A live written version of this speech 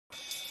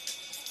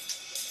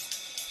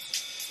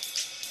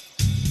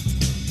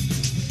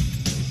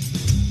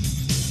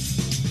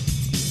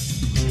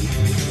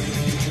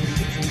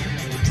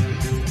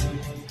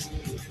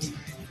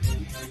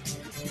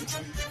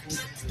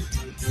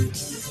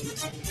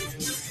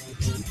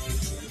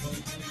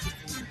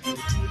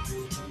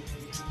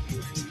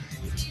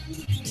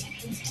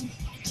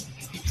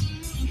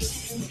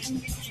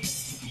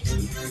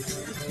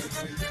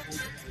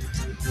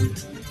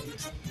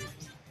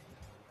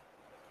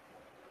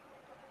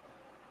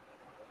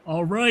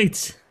All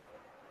right.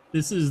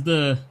 This is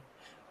the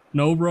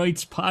No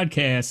Rights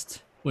podcast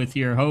with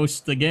your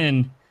host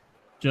again,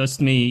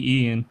 just me,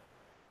 Ian.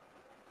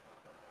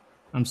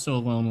 I'm so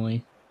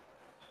lonely.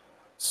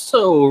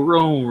 So,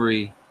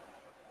 Rory.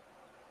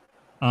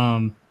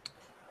 Um,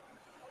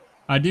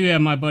 I do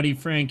have my buddy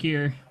Frank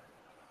here.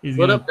 He's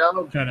What gonna up,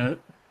 dog? try to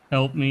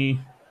help me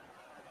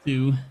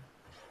too.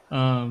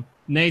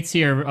 Nate's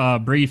here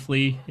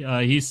briefly.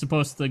 He's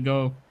supposed to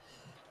go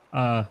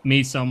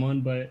meet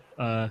someone, but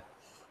I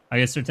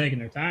guess they're taking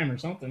their time or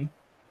something.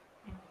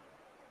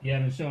 You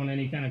haven't shown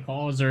any kind of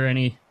calls or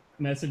any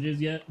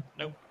messages yet.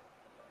 Nope.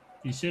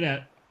 You should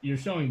have. You're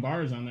showing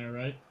bars on there,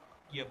 right?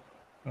 Yep.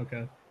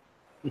 Okay.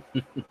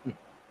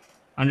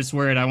 I'm just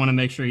worried. I want to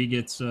make sure he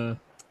gets,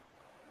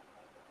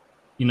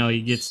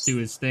 he gets to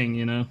his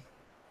thing.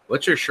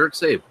 What's your shirt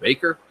say,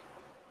 Baker?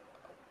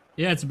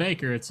 Yeah, it's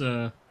Baker. It's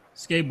a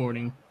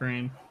skateboarding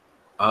brand.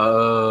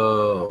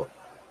 Oh,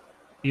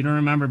 You don't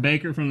remember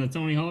Baker from the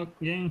Tony Hawk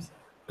games?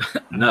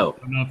 no. I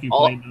don't know if you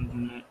All, played those or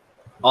not.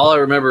 all I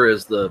remember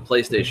is the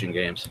PlayStation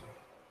games.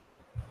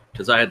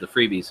 Because I had the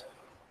freebies.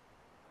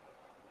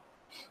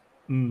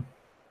 Mm.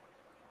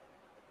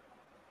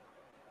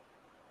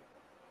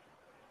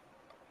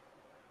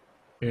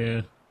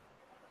 Yeah.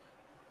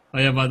 Oh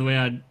yeah. By the way,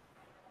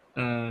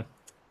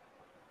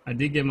 I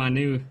did get my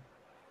new.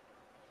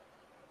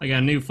 I got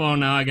a new phone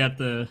now. I got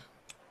the.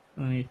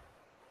 I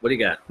What do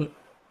you got?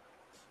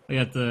 I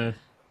got the.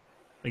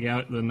 I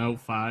got the Note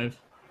 5.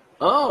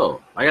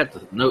 Oh, I got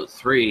the Note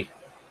 3.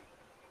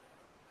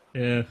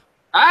 Yeah.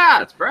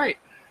 Ah, it's bright.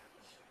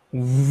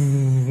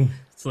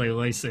 It's like a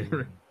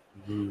lightsaber.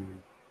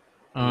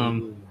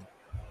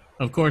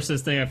 Of course,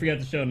 this thing, I forgot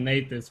to show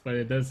Nate this, but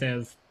it does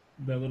have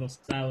the little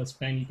stylus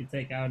pen you can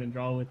take out and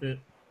draw with it.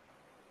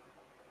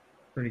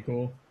 Pretty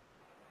cool.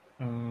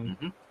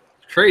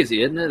 It's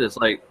crazy, isn't it? It's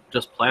like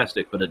just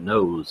plastic, but it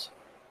knows.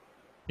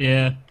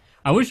 Yeah.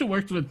 I wish it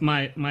worked with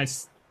my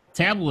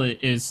tablet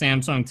is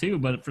Samsung too,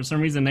 but for some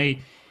reason they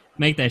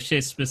make that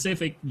shit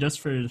specific just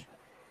for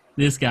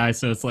this guy,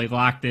 so it's like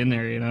locked in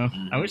there.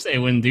 I wish they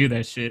wouldn't do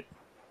that shit.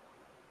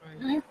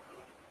 Right.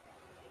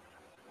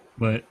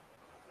 But,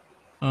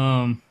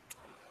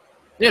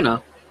 You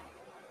know.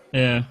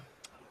 yeah.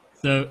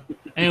 So,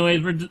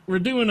 anyways, we're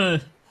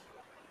doing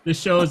this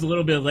show is a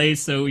little bit late,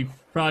 so we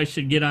probably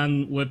should get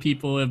on what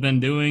people have been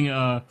doing.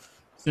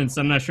 Since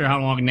I'm not sure how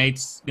long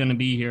Nate's gonna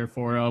be here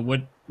for.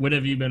 What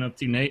have you been up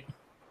to, Nate?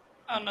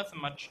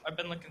 Nothing much. I've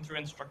been looking through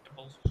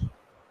Instructables.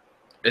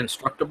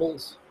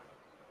 Instructables?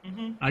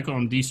 I call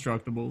them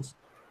Destructibles.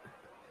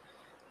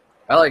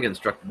 I like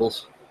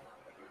Instructables.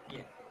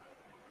 Yeah.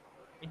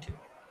 Me too.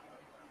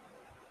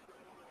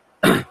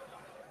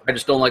 I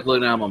just don't like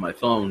looking at them on my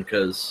phone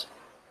because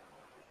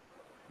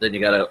then you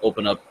gotta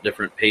open up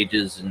different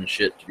pages and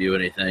shit to view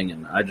anything,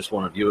 and I just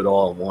want to view it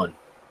all in one.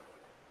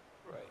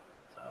 Right.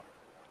 So.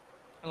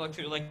 I looked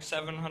through like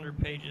 700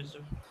 pages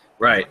of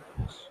Right.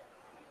 Instructables.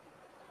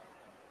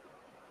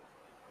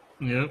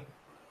 Yep.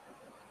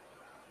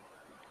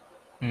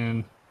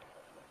 And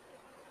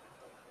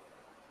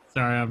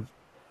sorry, I'm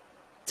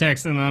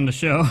texting on the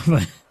show,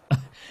 but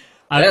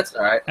That's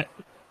all right.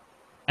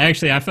 I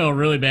felt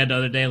really bad the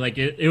other day. Like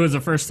it was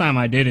the first time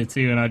I did it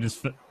too, and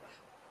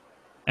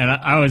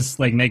I was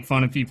like make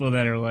fun of people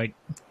that are like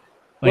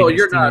Well, this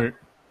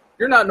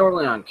you're not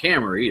normally on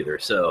camera either,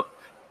 so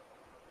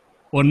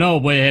Well, no,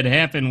 what had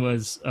happened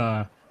was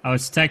I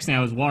was texting. I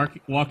was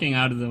walking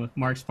out of the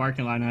Mark's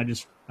parking lot,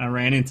 and I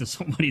ran into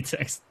somebody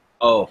text.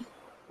 oh,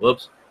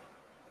 whoops.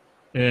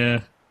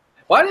 Yeah.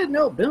 Well, I didn't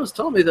know. Ben was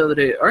telling me the other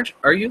day.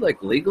 Are you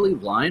like legally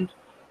blind?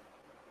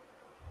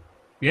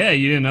 Yeah,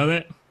 you didn't know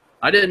that?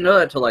 I didn't know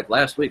that till like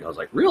last week. I was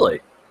like,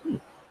 really?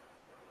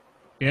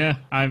 Yeah,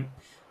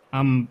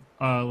 I'm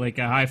like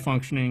a high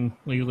functioning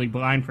legally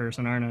blind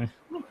person, aren't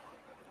I?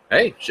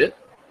 Hey, shit.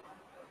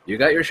 You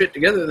got your shit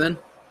together then.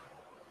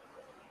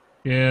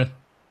 Yeah.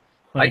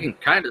 I can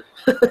kind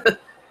of.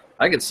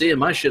 I can see it.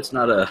 My shit's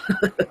not a.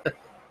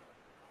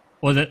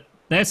 Well,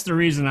 that's the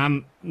reason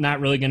I'm not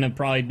really gonna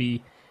probably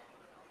be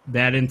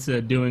that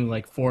into doing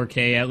like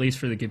 4K at least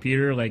for the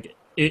computer. Like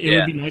it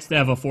would be nice to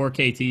have a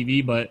 4K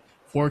TV, but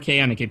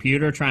 4K on a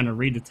computer trying to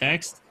read the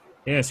text,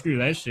 yeah, screw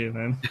that shit,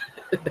 man.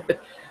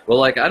 Well,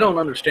 like I don't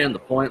understand the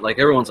point. Like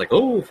everyone's like,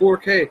 oh,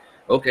 4K.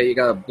 Okay, you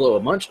gotta blow a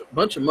bunch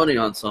of money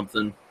on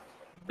something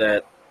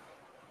that,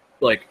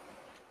 like,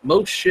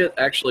 most shit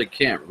actually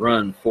can't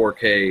run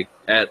 4K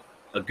at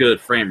a good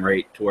frame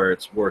rate to where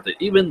it's worth it.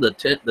 Even the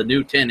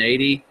new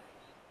 1080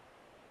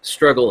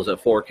 struggles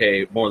at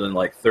 4K more than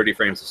like 30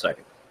 frames a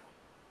second.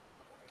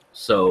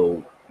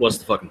 So what's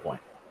the fucking point?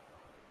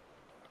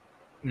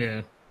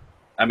 Yeah.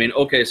 I mean,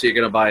 okay, so you're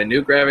going to buy a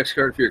new graphics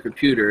card for your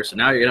computer, so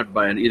now you're going to have to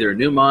buy either a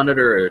new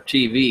monitor or a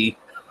TV.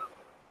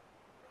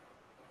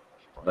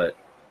 But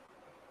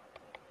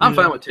I'm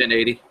fine with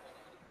 1080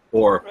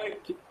 or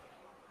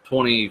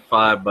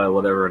 25 by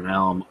whatever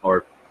now,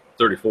 or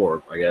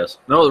 34, I guess.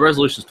 No, the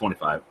resolution is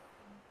 25.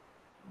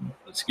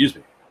 Excuse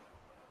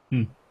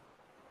me.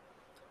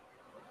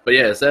 But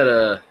yeah, is that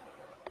a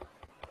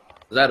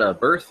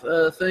birth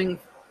thing?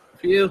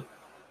 for you?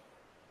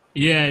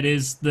 Yeah, it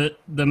is. The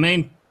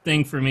main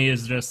thing for me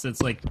is just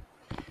it's like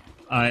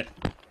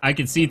I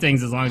can see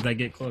things as long as I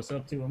get close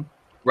up to them.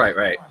 Right,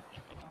 right.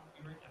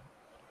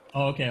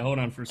 Oh, okay. Hold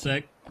on for a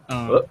sec.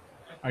 Oh,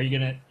 Are you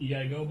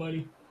gotta go,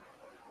 buddy?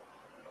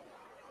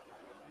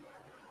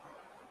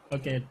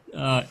 Okay.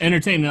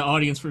 Entertain the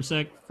audience for a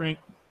sec, Frank.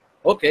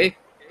 okay.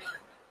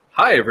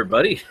 Hi,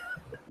 everybody.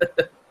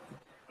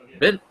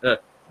 Ben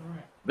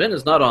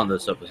is not on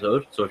this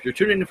episode, so if you're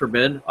tuning in for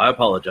Ben, I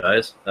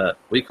apologize.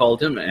 We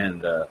called him,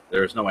 and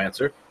there's no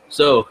answer.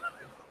 So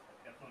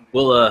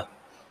we'll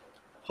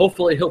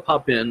hopefully he'll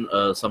pop in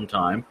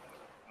sometime.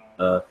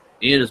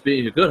 Ian is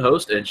being a good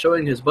host and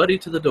showing his buddy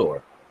to the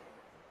door.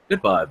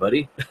 Goodbye,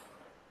 buddy.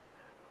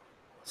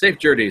 Safe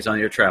journeys on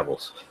your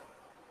travels.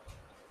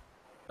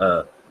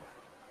 Oh,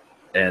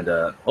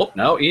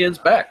 now Ian's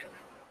back.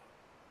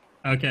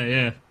 Okay.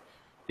 Yeah.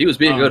 He was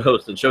being a good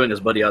host and showing his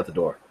buddy out the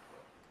door.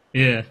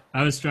 Yeah.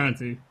 I was trying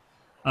to.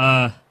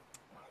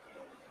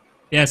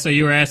 Yeah. So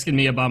you were asking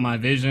me about my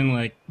vision,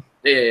 like.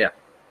 Yeah.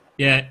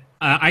 Yeah.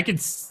 I could.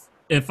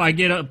 If I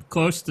get up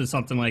close to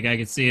something, like I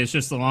could see. It's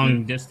just the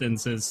long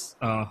distance is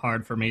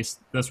hard for me.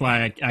 That's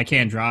why I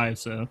can't drive.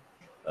 So.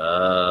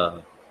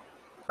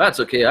 That's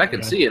okay. I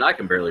can see and I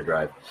can barely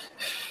drive.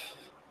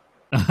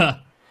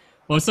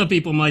 Well, some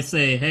people might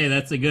say, "Hey,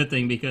 that's a good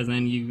thing because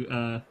then you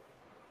Well,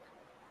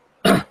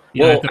 have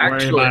to worry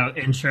actually- about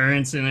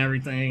insurance and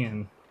everything."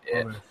 And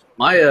Yeah.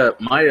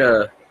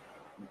 My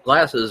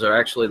glasses are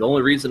actually the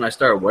only reason I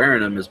started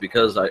wearing them is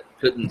because I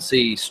couldn't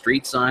see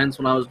street signs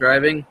when I was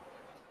driving,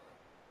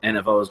 and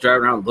if I was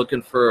driving around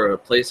looking for a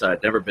place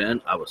I'd never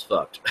been, I was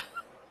fucked.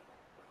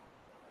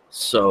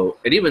 So,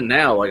 and even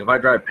now, like if I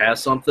drive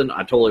past something,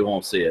 I totally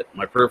won't see it.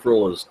 My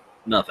peripheral is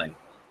nothing.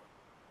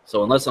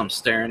 So unless I'm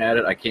staring at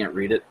it, I can't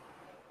read it.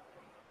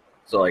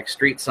 So like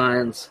street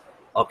signs,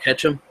 I'll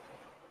catch them,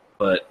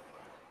 but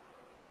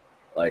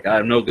like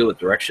I'm no good with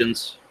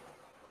directions.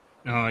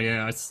 oh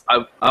yeah,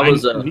 I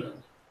was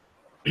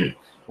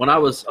when I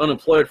was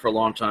unemployed for a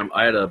long time.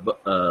 I had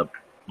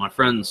my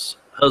friend's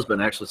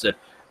husband actually said,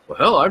 "Well,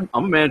 hell, I'm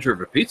a manager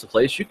of a pizza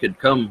place. You could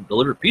come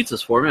deliver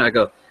pizzas for me." I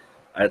go,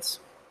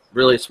 "That's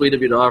really sweet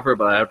of you to offer,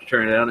 but I have to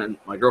turn it down." And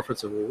my girlfriend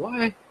said,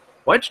 "Well,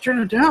 why'd you turn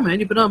it down, man?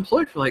 You've been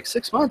unemployed for like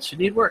 6 months. You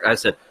need work." I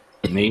said,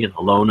 "Me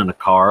alone in a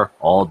car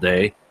all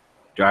day,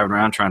 driving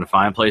around trying to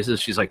find places."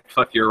 She's like,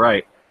 "Fuck, you're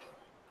right."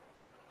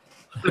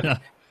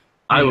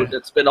 I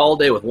would spend all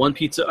day with one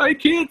pizza. I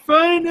can't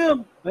find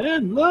them.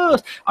 Man,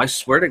 lost. I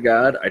swear to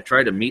God, I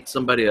tried to meet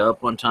somebody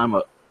up one time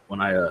when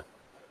I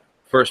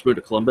first moved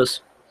to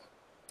Columbus.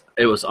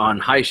 It was on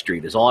High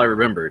Street, is all I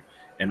remembered.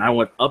 And I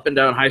went up and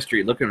down High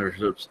Street looking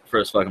for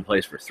this fucking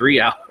place for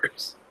 3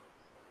 hours.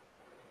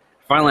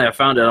 Finally, I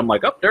found it. I'm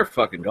like, oh, they're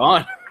fucking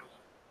gone.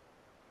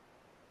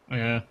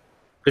 Yeah.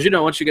 Because,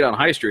 once you get on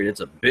High Street,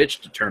 it's a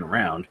bitch to turn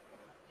around.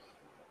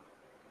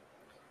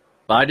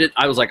 But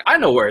I was like, I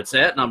know where it's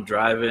at, and I'm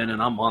driving,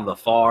 and I'm on the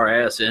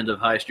far-ass end of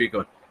High Street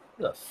going,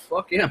 who the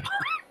fuck am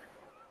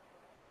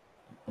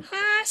I?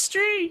 High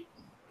Street.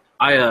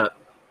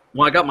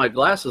 When I got my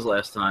glasses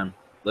last time,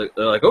 they're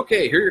like,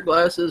 okay, here are your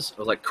glasses.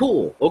 I was like,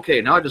 cool. Okay,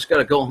 now I just got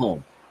to go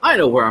home. I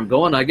know where I'm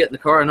going. I get in the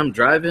car, and I'm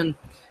driving,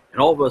 and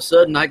all of a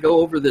sudden, I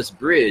go over this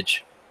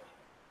bridge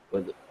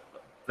with a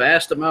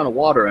vast amount of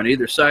water on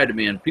either side of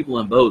me and people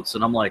in boats,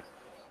 and I'm like,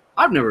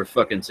 I've never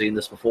fucking seen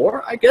this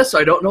before. I guess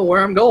I don't know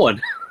where I'm going.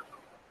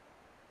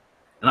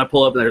 And I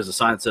pull up, and there's a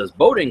sign that says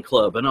Boating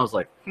Club. And I was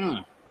like,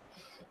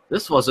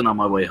 this wasn't on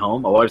my way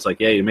home. My wife's like,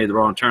 yeah, you made the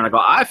wrong turn. I go,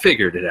 I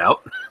figured it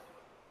out.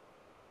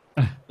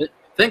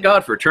 Thank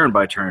God for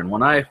turn-by-turn.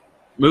 When I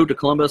moved to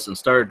Columbus and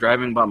started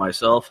driving by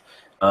myself,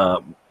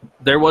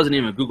 there wasn't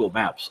even Google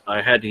Maps.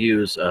 I had to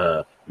use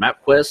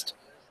MapQuest,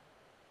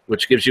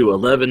 which gives you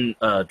 11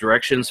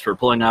 directions for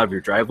pulling out of your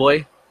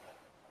driveway.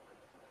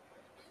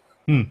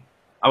 I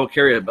would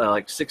carry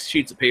like 6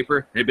 sheets of paper,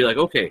 and it'd be like,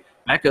 okay,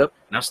 back up,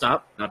 now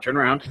stop, now turn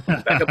around,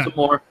 back up some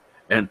more,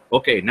 and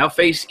okay, now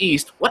face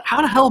east. What? How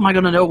the hell am I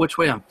going to know which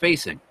way I'm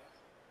facing?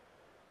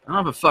 I don't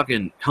have a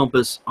fucking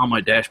compass on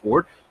my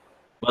dashboard,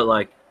 but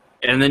like,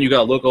 and then you got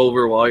to look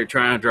over while you're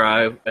trying to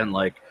drive, and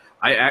like,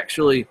 I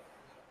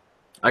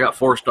got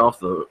forced off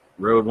the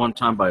road one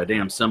time by a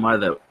damn semi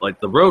that,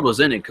 like, the road was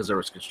in it because there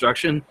was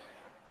construction,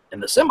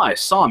 and the semi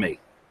saw me,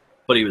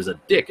 but he was a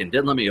dick and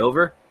didn't let me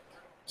over.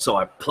 So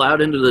I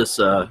plowed into this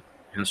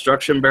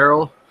construction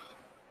barrel,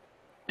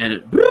 and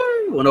it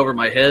went over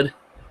my head.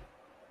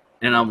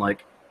 And I'm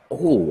like,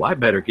 oh, I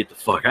better get the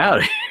fuck out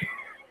of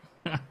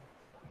here.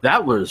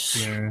 That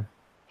was,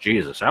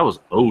 Jesus, that was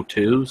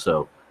 2002,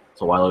 so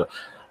it's a while ago.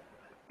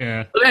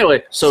 Yeah. But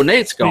anyway, so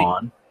Nate's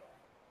gone.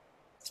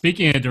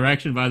 Speaking of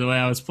direction, by the way,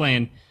 I was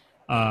playing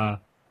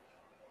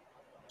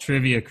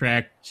Trivia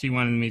Crack. She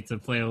wanted me to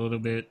play a little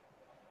bit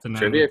tonight.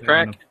 Trivia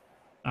Crack?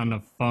 On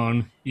the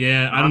phone.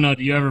 Yeah, I don't know.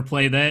 Do you ever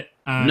play that?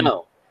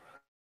 No.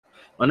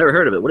 I never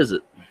heard of it. What is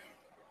it?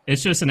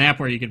 It's just an app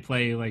where you could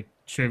play like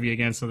trivia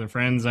against other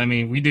friends. I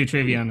mean, we do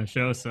trivia on the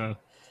show, so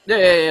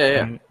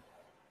Yeah.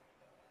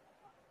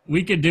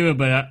 we could do it,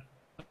 but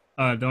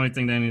the only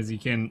thing then is we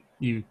couldn't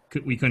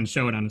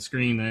show it on the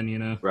screen then, you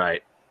know.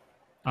 Right.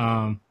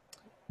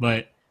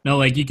 But no,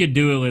 like you could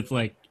do it with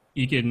like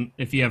you can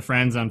if you have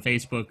friends on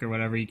Facebook or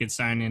whatever, you could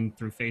sign in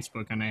through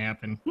Facebook on the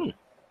app, and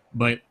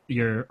but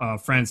your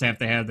friends have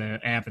to have the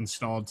app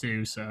installed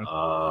too.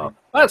 So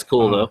that's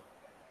cool though.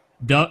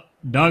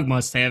 Doug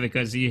must have it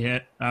because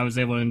I was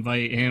able to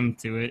invite him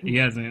to it. He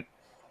hasn't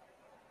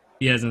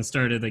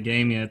started the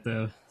game yet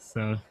though,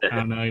 so I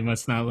don't know. He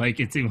must not like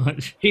it too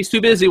much. He's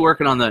too busy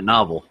working on that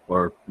novel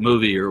or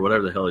movie or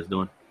whatever the hell he's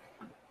doing.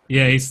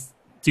 Yeah, he's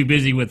too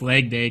busy with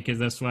leg day because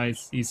that's why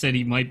he said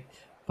he might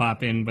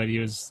pop in, but he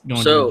was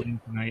going to the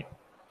gym tonight.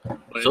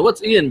 So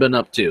what's Ian been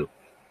up to?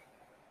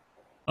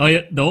 Oh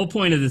yeah, the whole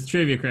point of this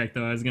trivia crack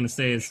though, I was gonna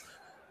say is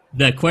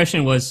the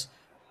question was,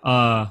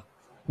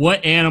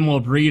 what animal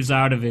breathes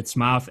out of its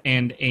mouth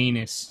and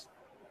anus?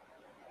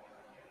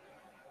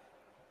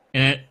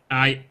 And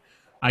I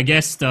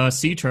guessed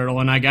sea turtle,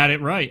 and I got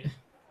it right.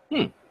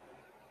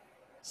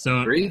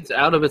 So breathes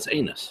out of its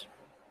anus.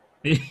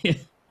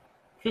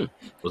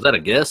 Was that a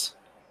guess?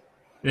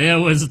 Yeah,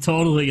 it was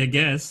totally a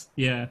guess.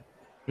 Yeah.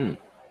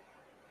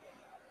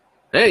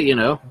 Hey, you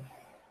know.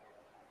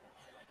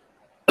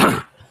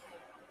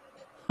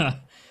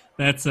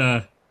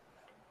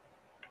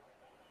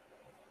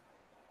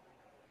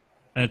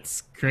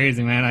 That's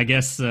crazy, man. I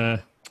guess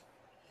hey,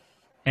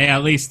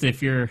 at least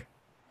if you're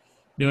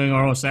doing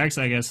oral sex,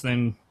 I guess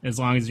then as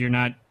long as you're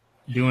not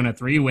doing a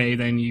three-way,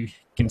 then you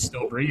can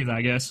still breathe,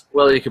 I guess.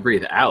 Well, you can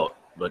breathe out,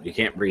 but you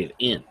can't breathe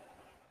in.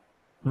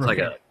 It's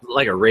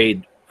like a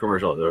Raid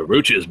commercial. The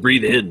roaches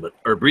breathe in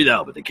or breathe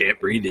out, but they can't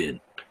breathe in.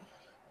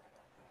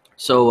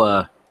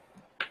 So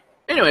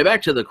anyway,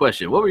 back to the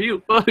question. What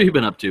have you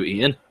been up to,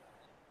 Ian? You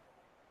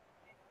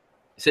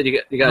said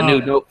you got a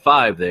new Note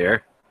 5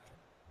 there.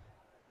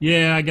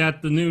 Yeah, I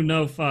got the new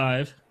Note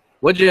 5.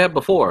 What did you have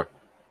before?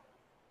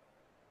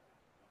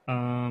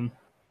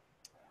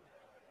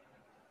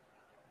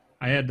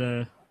 I had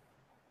the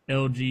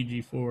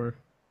LG G4.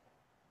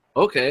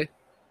 Okay.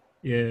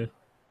 Yeah.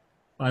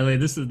 By the way,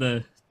 this is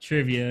the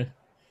trivia.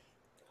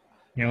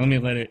 Here, let me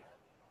let it.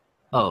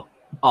 Oh,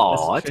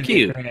 that's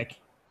cute. Crack.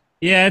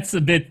 Yeah, it's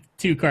a bit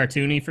too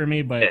cartoony for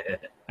me, but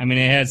I mean,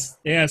 it has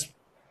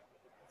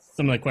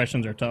some of the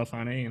questions are tough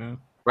on it, you know.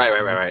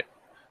 Right.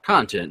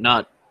 Content,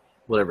 not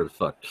whatever the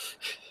fuck.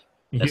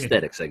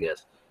 Aesthetics, I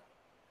guess.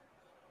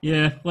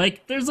 Yeah,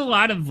 like there's a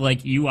lot of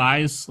like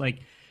UIs like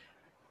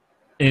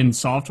in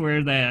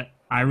software that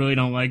I really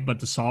don't like, but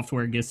the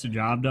software gets the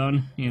job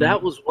done. You know?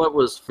 That was what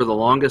was for the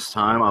longest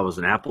time. I was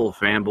an Apple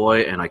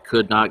fanboy, and I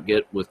could not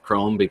get with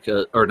Chrome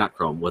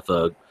with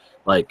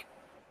like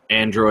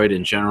Android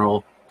in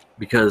general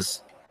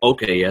because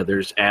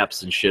there's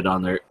apps and shit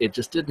on there. It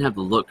just didn't have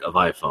the look of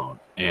iPhone,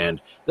 and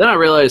then I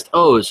realized,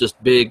 it's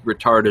just big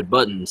retarded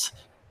buttons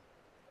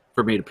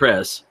for me to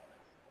press.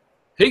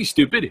 Hey,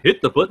 stupid!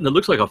 Hit the button that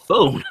looks like a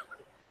phone.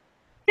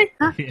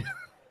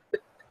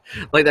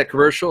 Like that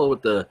commercial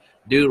with the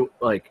dude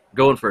like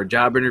going for a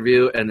job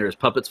interview and there's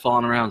puppets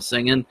falling around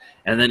singing,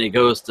 and then he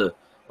goes to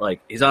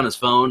he's on his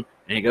phone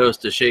and he goes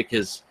to shake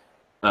his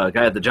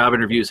guy at the job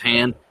interview's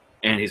hand,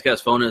 and he's got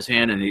his phone in his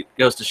hand and he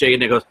goes to shake it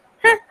and it goes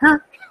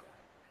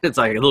it's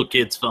like a little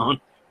kid's phone.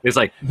 It's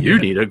like, you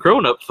need a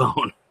grown-up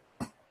phone.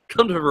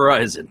 Come to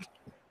Verizon.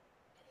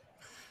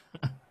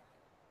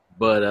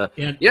 But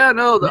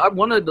I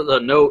wanted the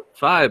Note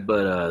 5,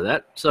 but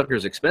that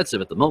sucker's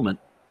expensive at the moment.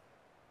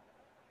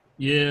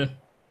 Yeah.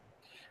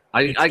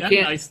 I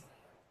can't. Nice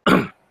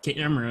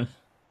camera.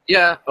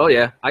 Yeah. Oh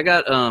yeah. I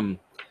got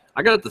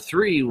the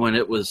 3 when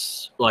it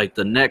was like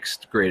the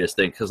next greatest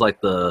thing, because like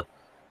the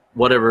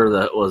whatever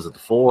that was, the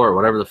 4 or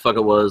whatever the fuck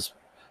it was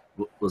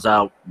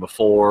out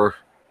before.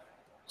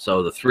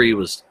 So the 3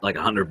 was like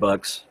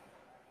 $100.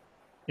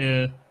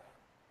 Yeah.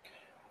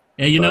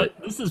 Yeah, you know,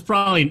 this is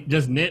probably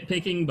just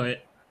nitpicking,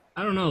 but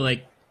I don't know,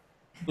 like,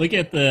 look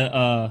at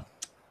the,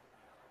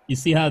 you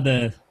see how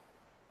the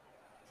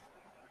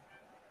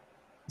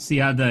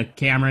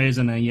camera is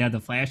and then you have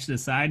the flash to the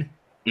side?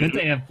 Couldn't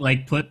they have,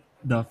 like, put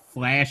the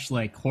flash,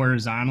 like,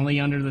 horizontally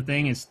under the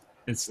thing? It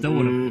still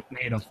would have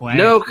made a flash.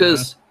 No,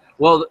 because,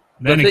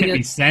 then it could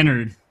be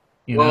centered,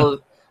 you know?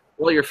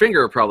 Well, your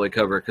finger will probably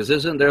cover it, because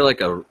isn't there,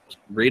 like, a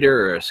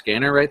reader or a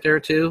scanner right there,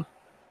 too?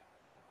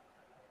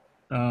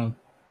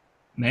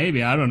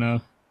 Maybe, I don't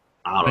know.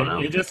 I don't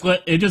know. It just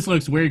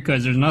looks weird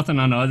because there's nothing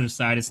on the other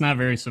side. It's not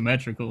very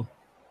symmetrical.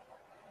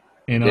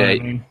 You know what I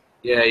mean?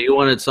 Yeah, you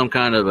wanted some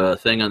kind of a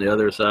thing on the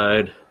other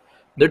side.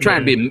 They're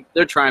trying to be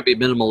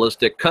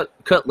minimalistic.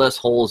 Cut less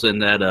holes in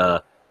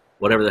that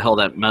whatever the hell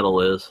that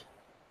metal is.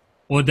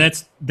 Well,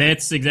 that's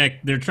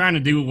exact. They're trying to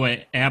do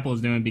what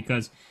Apple's doing,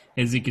 because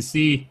as you can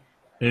see,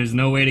 there's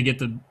no way to get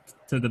to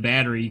the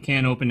battery. You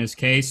can't open this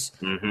case.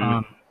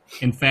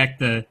 In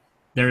fact,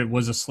 there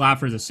was a slot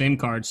for the SIM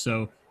card,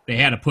 so they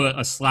had to put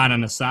a slot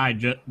on the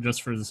side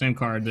just for the SIM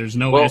card. There's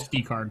no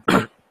SD card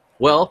for it.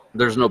 Well,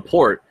 there's no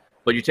port,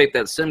 but you take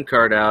that SIM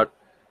card out,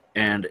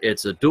 and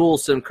it's a dual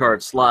SIM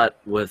card slot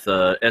with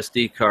a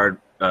SD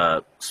card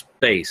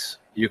space.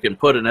 You can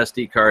put an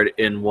SD card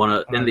in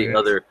the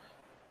other.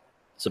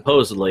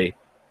 supposedly,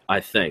 I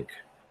think.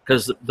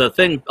 Because the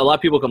thing, a lot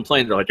of people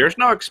complain, they're like, there's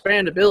no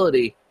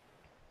expandability.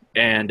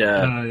 And,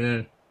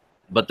 Yeah.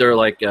 but they're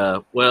like,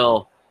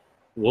 well,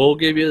 we'll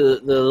give you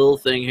the little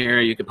thing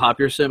here. You can pop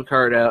your SIM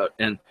card out.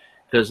 And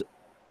because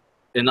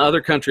in other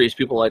countries,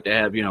 people like to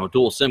have,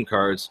 dual SIM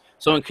cards.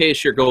 So in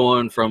case you're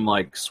going from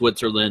like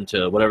Switzerland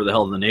to whatever the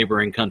hell the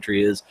neighboring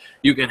country is,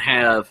 you can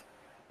have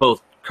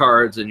both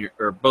cards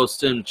or both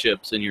SIM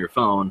chips in your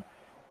phone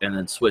and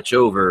then switch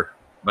over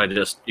by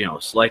just,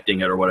 selecting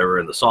it or whatever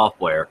in the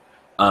software.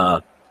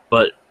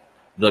 But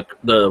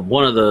the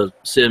one of the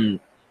SIM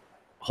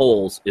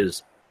holes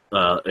is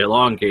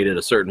elongated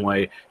a certain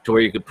way to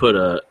where you could put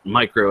a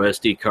micro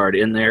SD card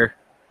in there,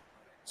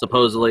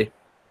 supposedly.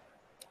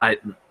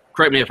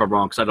 Correct me if I'm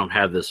wrong, because I don't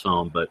have this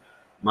phone, but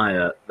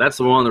that's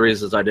one of the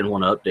reasons I didn't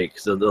want to update,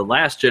 because the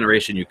last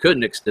generation you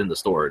couldn't extend the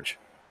storage.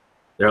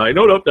 They're like,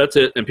 no, that's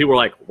it. And people were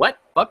like, what?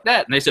 Fuck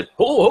that. And they said,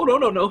 oh,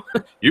 no.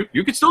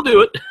 you can still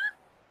do it.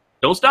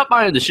 Don't stop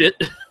buying the shit.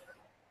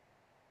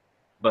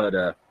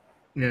 But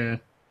yeah.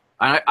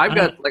 I've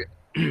got, like,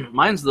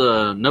 mine's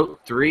the Note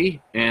 3,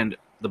 and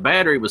the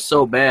battery was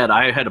so bad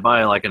I had to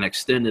buy, like, an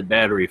extended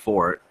battery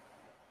for it.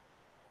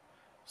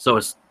 So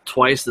it's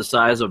twice the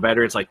size of a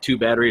battery. It's like two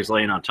batteries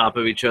laying on top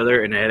of each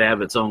other, and it had to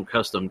have its own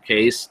custom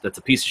case. That's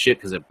a piece of shit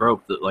because it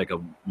broke like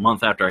a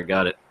month after I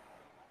got it.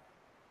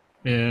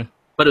 Yeah.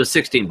 But it was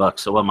 $16,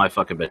 so what am I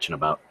fucking bitching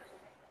about?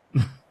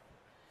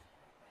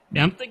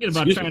 Yeah, I'm thinking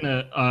about trying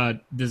to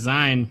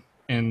design,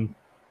 and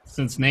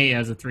since Nate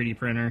has a 3D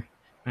printer,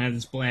 I have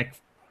this black,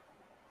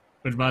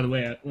 which, by the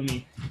way, let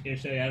me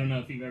show you. I don't know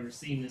if you've ever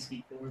seen this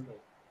before,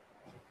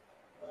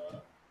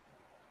 but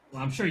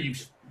well, I'm sure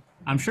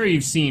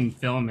you've seen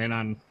filming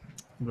on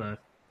the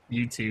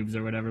YouTubes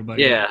or whatever. But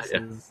yeah,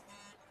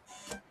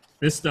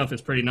 this stuff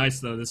is pretty nice,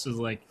 though. This is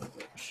like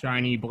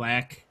shiny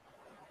black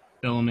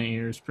filament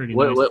here. It's pretty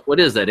nice. What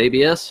is that,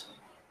 ABS?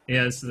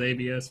 Yeah, this is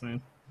ABS,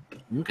 man.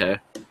 Okay.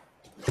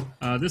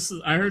 I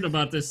heard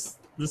about this.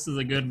 This is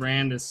a good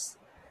brand. This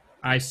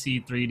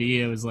IC3D.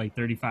 It was like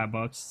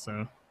 $35.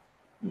 So.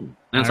 And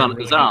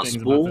is that on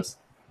spool?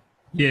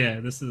 Yeah,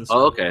 this is. A spool.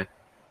 Oh, okay.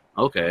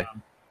 Okay.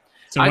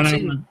 So when I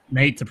want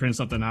Nate to print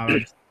something out, I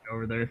just go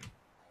over there.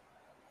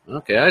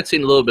 Okay, I'd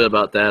seen a little bit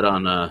about that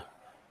on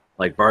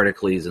like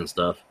Barticles and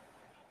stuff.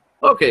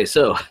 Okay,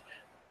 so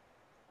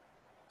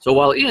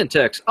while Ian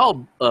texts,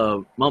 I'll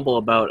mumble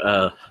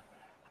about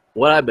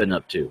what I've been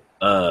up to.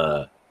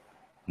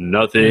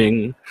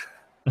 Nothing.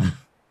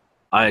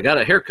 I got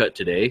a haircut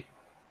today.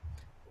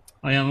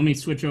 Oh yeah, let me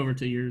switch over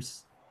to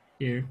yours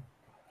here.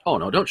 Oh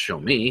no, don't show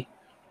me.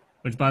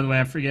 Which, by the way,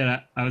 I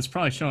forget. I was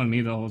probably showing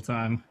me the whole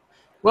time.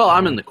 Well,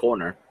 I'm in the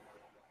corner,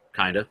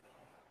 kind of.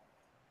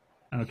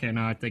 Okay,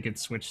 now I think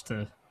it's switched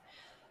to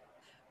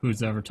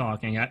who's ever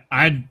talking.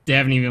 I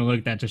haven't even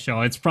looked at the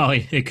show.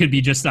 It could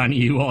be just on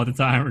you all the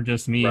time or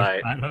just me.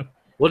 Right.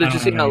 Well, did you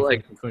see how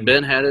like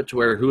Ben had it to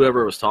where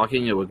whoever was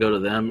talking, it would go to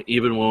them,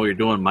 even when we were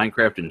doing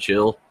Minecraft and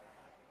chill?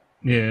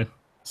 Yeah.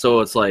 So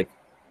it's like,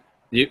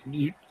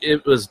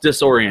 it was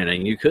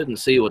disorienting. You couldn't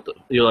see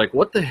you're like,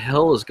 what the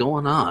hell is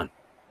going on?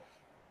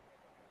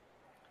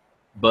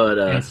 But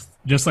it's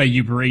just like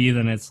you breathe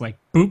and it's like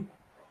boop.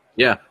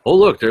 Yeah. Oh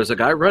look, there's a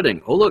guy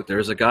running. Oh look,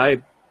 there's a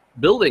guy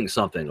building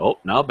something. Oh,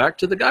 now back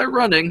to the guy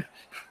running.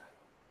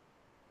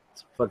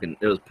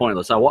 It was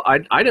pointless.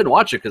 I didn't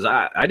watch it because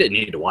I didn't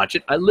need to watch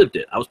it. I lived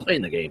it. I was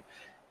playing the game.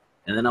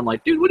 And then I'm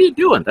like, dude, what are you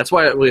doing? That's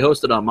why we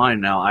host it on mine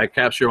now. I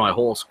capture my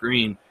whole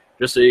screen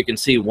just so you can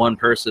see one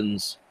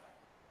person's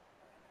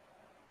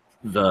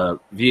the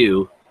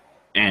view.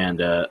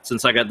 And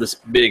since I got this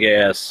big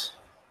ass,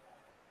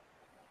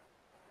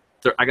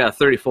 I got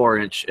a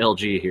 34-inch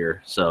LG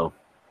here, so.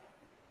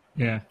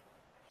 Yeah.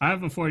 I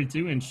have a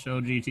 42-inch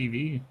LG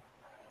TV.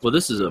 Well,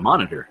 this is a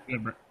monitor.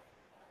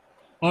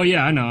 Oh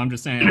yeah, I know. I'm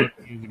just saying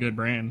it's a good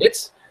brand.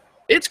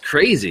 It's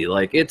crazy.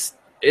 Like it's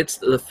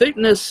the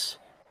thickness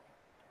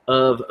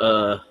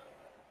of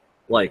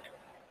like,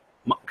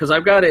 because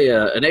I've got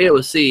an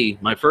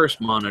AOC, my first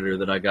monitor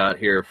that I got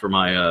here for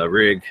my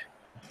rig.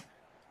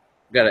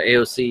 Got an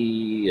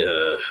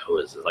AOC,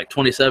 what is it, like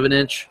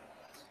 27-inch,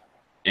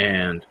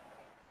 and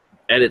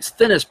at its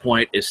thinnest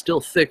point is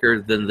still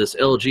thicker than this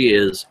LG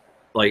is.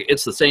 Like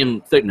it's the same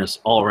thickness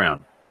all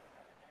around.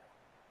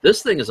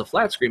 This thing is a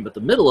flat screen, but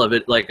the middle of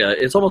it, like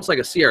it's almost like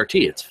a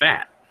CRT. It's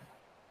fat.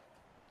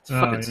 It's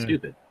fucking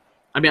stupid.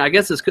 I mean, I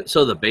guess it's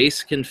so the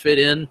base can fit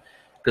in,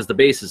 because the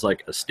base is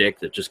like a stick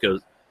that just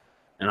goes.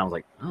 And I was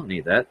like, I don't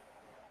need that.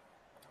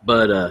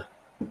 But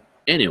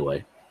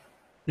anyway.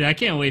 Yeah, I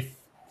can't wait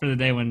for the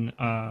day when.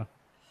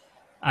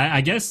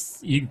 I guess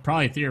you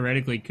probably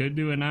theoretically could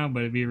do it now, but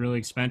it'd be really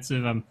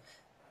expensive.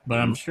 But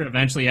I'm sure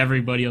eventually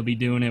everybody will be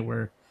doing it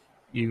where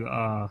you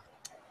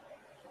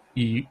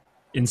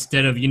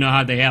instead of,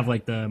 how they have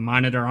like the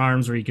monitor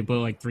arms where you can put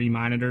like 3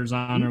 monitors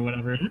on or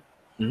whatever.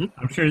 Mm-hmm.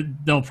 I'm sure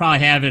they'll probably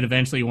have it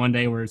eventually one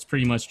day where it's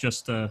pretty much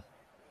just a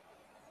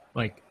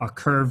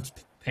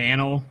curved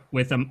panel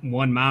with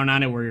one mount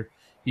on it where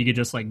you could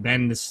just like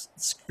bend the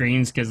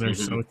screens because they're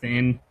so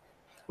thin.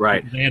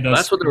 Right. They had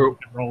That's us what they're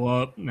roll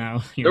up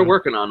now. they're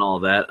working on all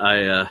that.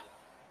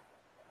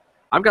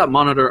 I've got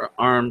monitor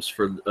arms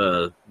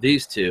for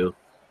these two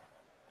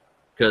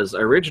because I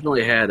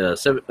originally had a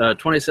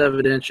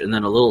 27-inch and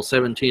then a little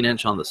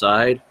 17-inch on the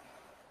side,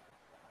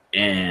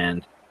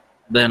 and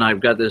then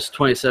I've got this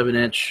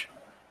 27-inch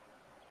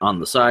on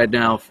the side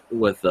now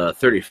with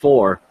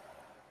 34,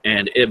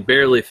 and it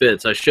barely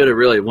fits. I should have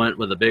really went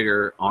with a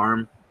bigger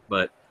arm,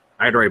 but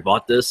I'd already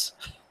bought this,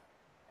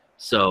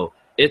 so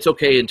it's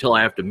okay until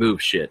I have to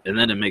move shit, and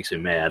then it makes me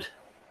mad.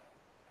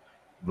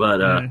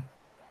 But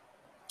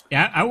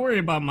yeah, I worry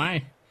about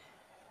my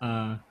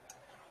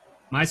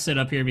my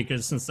setup here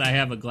because since I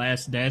have a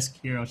glass desk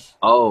here,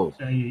 I'll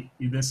show you.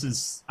 This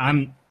is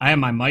I have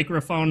my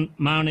microphone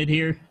mounted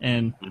here,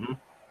 and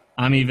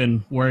I'm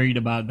even worried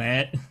about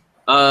that.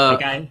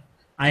 Like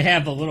I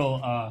have a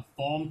little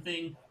foam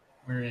thing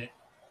where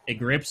it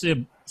grips it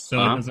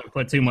so it doesn't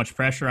put too much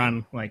pressure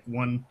on like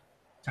one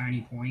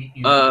tiny point.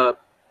 You know?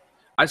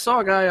 I saw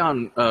a guy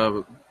on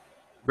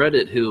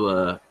Reddit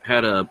who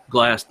had a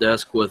glass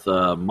desk with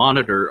a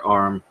monitor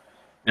arm,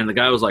 and the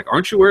guy was like,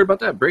 "Aren't you worried about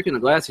that breaking the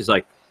glass?" He's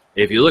like,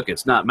 "If you look,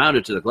 it's not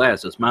mounted to the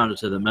glass; it's mounted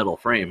to the metal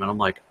frame." And I'm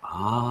like,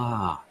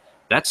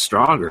 that's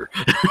stronger.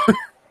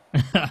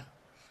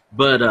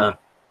 But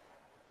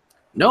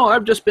no,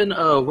 I've just been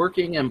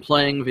working and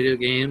playing video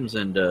games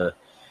and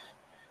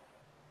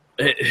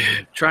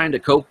trying to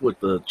cope with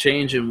the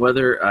change in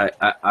weather.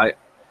 I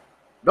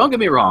don't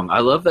get me wrong, I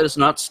love that it's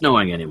not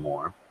snowing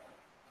anymore,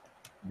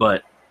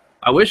 but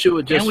I wish it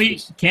would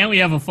just... Can't we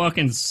have a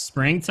fucking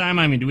springtime?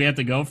 I mean, do we have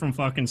to go from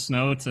fucking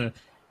snow to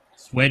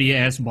sweaty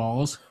ass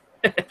balls?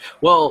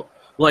 Well,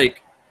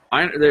 like,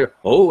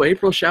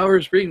 April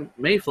showers bring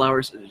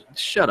Mayflowers.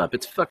 Shut up.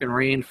 It's fucking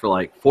rained for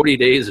like 40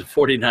 days and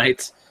 40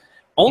 nights.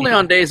 Only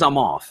on days I'm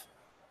off.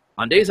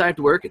 On days I have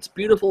to work, it's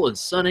beautiful and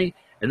sunny,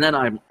 and then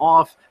I'm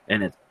off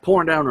and it's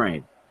pouring down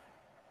rain.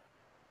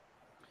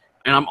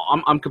 And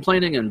I'm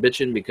complaining and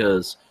bitching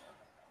because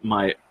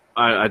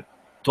I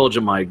told you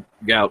my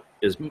gout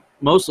is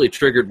mostly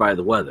triggered by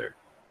the weather.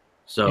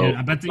 So yeah,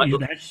 I bet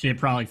that shit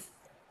probably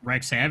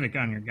wreaks havoc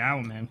on your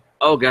gout, man.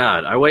 Oh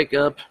God, I wake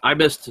up. I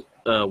missed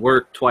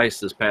work twice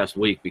this past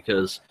week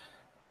because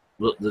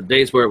the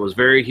days where it was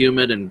very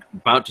humid and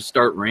about to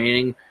start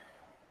raining,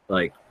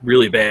 like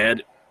really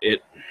bad.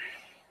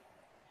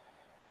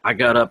 I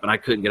got up and I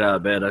couldn't get out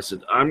of bed. I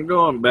said, I'm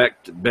going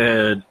back to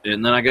bed.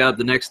 And then I got up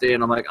the next day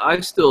and I'm like, I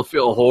still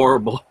feel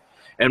horrible.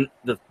 And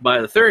by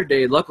the third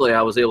day, luckily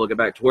I was able to get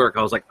back to work.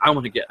 I was like, I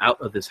want to get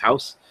out of this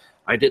house.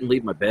 I didn't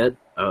leave my bed.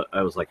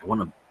 I was like, I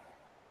want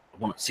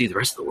to see the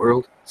rest of the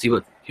world, see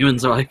what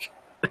humans are like.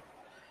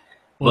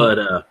 Well,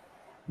 but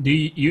do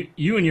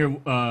you and your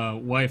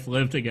wife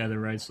live together,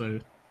 right?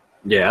 So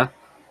yeah,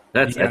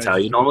 that's how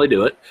you normally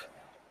do it.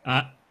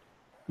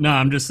 No,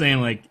 I'm just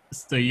saying, like,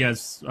 so you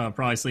guys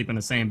probably sleep in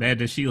the same bed.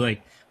 Does she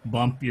like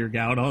bump your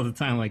gout all the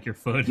time, like your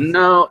foot?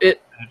 No,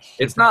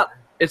 it's not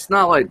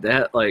like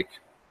that. Like,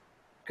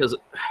 because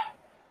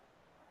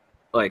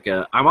like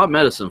I'm on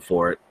medicine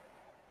for it.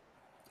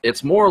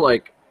 It's more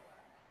like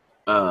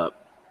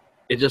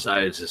it's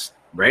just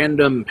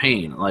random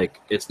pain. Like,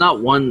 it's not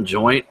one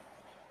joint.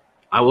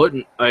 I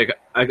wouldn't like.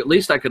 At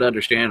least I could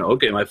understand.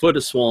 Okay, my foot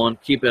is swollen.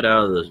 Keep it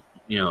out of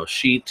the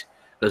sheet.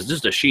 Because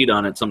just a sheet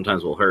on it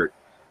sometimes will hurt.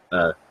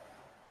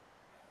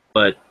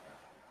 But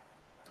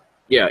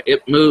yeah,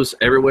 it moves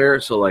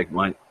everywhere. So like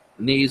my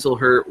knees will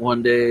hurt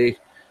one day.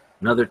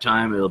 Another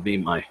time it'll be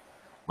my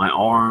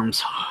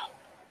arms.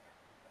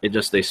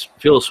 They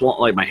feel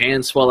swollen. Like my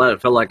hands swell out.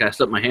 It felt like I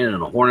stuck my hand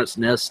in a hornet's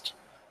nest,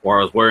 or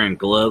I was wearing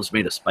gloves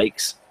made of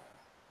spikes.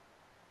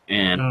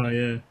 And oh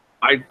yeah.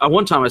 I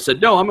one time I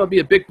said, no, I'm going to be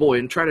a big boy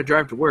and try to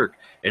drive to work.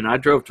 And I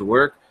drove to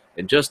work,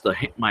 and just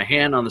my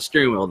hand on the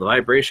steering wheel, the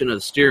vibration of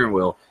the steering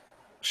wheel,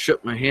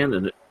 shook my hand,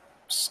 and it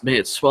made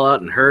it swell out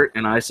and hurt.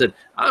 And I said,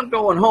 I'm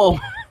going home.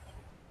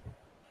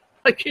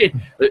 I can't.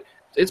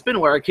 It's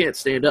been where I can't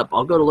stand up.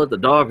 I'll go to let the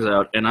dogs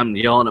out, and I'm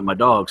yelling at my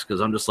dogs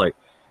because I'm just like,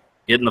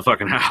 get in the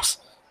fucking house.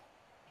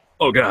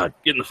 Oh, God,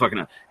 get in the fucking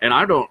house. And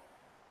I don't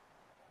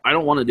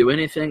want to do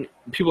anything.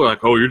 People are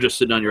like, oh, you're just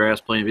sitting on your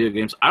ass playing video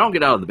games. I don't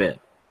get out of the bed.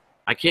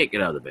 I can't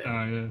get out of the bed.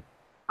 Oh,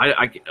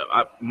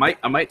 yeah.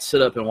 I might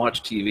sit up and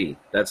watch TV.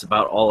 That's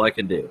about all I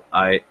can do.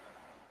 I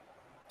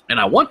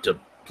want to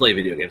play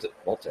video games at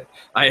Voltec.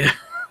 I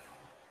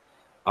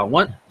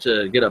want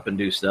to get up and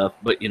do stuff,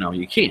 but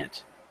you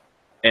can't.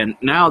 And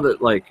now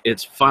that like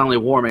it's finally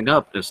warming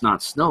up, it's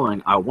not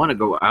snowing. I want to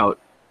go out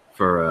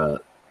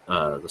for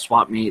the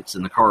swap meets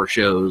and the car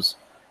shows,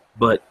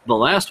 but the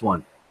last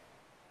one,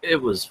 it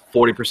was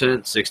 40%,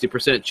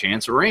 60%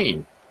 chance of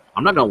rain.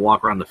 I'm not going to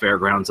walk around the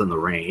fairgrounds in the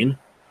rain.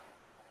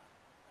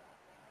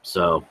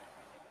 So,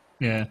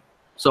 yeah.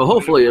 So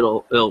hopefully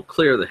it'll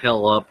clear the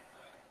hell up.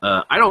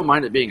 I don't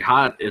mind it being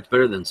hot. It's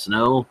better than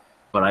snow,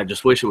 but I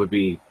just wish it would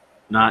be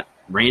not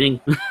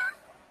raining.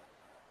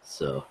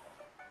 So,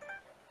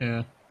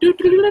 yeah.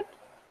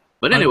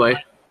 But anyway,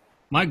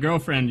 my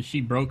girlfriend, she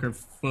broke her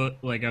foot,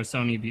 like I was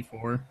telling you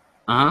before.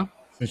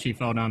 So she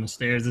fell down the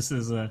stairs. This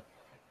is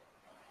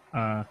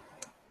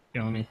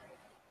Here, let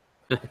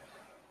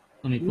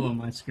me pull up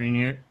my screen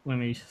here. Let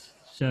me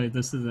show you.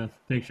 This is a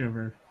picture of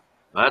her.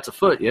 Oh, that's a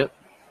foot. Yep.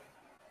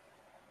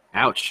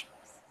 Ouch.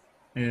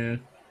 Yeah.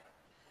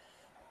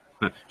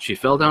 She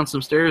fell down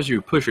some stairs. Or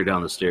you push her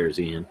down the stairs,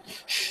 Ian.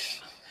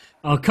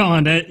 Oh, come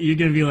on, that you're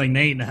gonna be like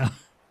Nate now.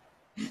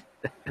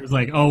 It's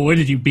like, oh, what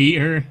did you beat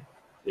her?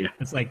 Yeah.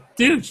 It's like,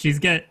 dude, she's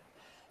got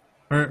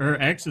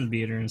her exes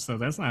beat her and stuff.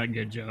 That's not a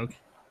good joke.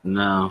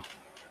 No,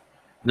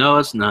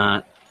 it's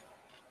not.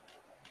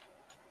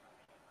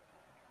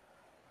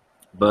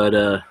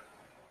 But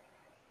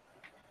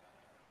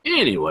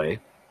anyway,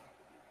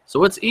 so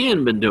what's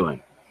Ian been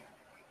doing?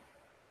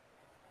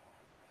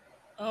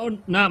 Oh,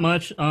 not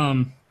much.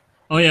 Oh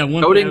yeah, one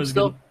thing I Coding was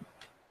still?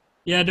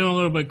 yeah, doing a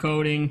little bit of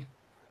coding.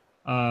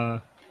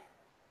 Trying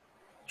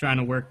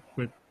to work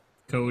with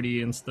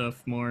Cody and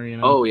stuff more, you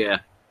know. Oh yeah,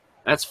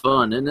 that's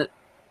fun, isn't it?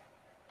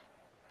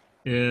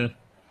 Yeah.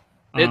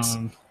 It's.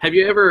 Have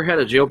you ever had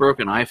a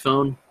jailbroken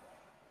iPhone?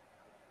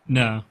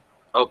 No.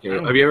 Okay.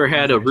 Have you ever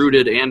had a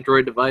rooted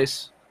Android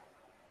device?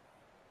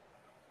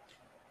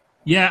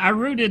 Yeah, I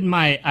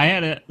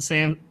had a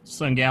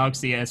Samsung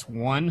Galaxy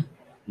S1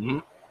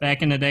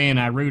 back in the day, and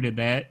I rooted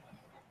that.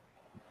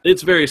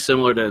 It's very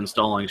similar to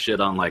installing shit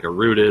on like a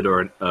rooted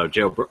or a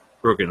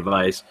jailbroken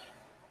device.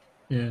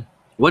 Yeah.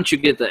 Once you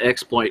get the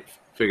exploit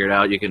figured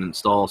out, you can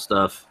install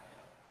stuff.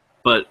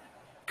 But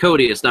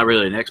Kodi, it's not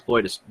really an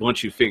exploit. It's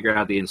once you figure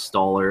out the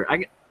installer.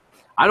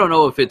 I don't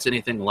know if it's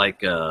anything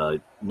like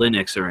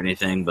Linux or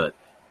anything, but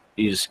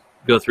you just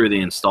go through the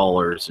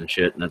installers and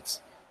shit, and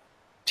it's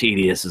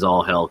tedious as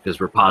all hell because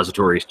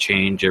repositories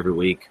change every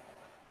week.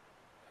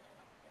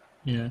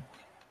 Yeah.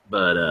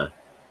 But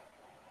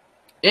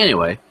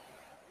anyway.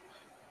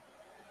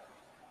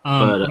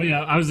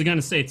 Yeah, I was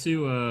gonna say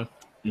too.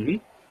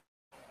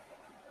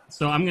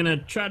 So I'm gonna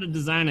try to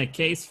design a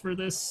case for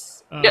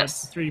this.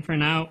 Yes. 3D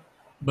print out,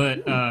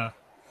 but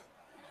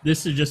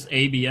this is just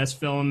ABS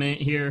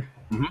filament here.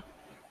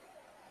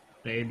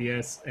 The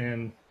ABS,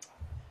 and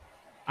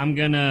I'm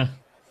gonna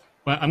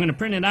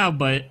print it out,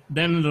 but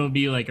then it'll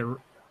be like a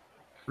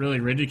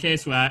really rigid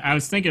case. What I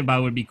was thinking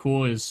about would be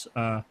cool is,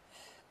 I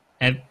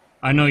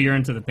know you're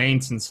into the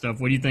paints and stuff.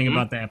 What do you think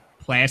about that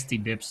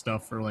plasti dip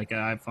stuff for like an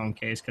iPhone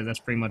case? Because that's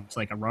pretty much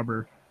like a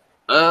rubber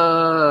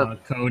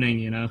coating,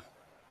 you know.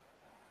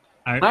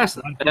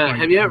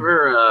 Have you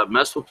ever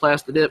messed with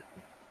plasti dip?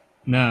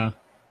 No.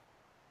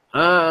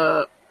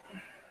 I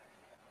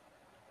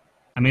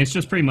mean, it's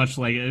just pretty much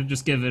like it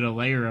just give it a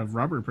layer of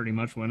rubber, pretty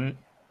much, wouldn't it?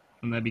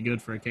 Wouldn't that be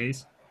good for a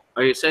case?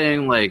 Are you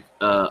saying like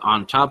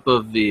on top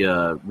of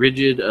the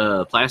rigid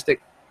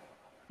plastic,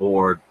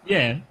 or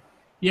yeah,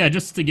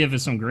 just to give it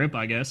some grip,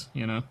 I guess.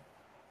 You know,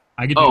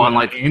 I could do it on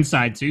like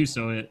inside too,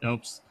 so it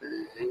helps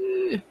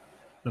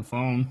the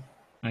phone,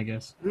 I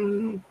guess.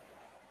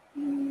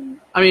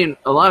 I mean,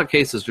 a lot of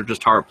cases are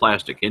just hard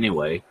plastic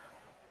anyway.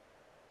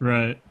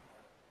 Right.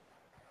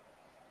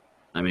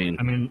 I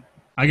mean,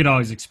 I could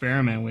always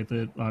experiment with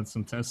it on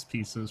some test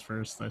pieces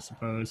first, I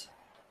suppose.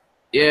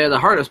 Yeah, the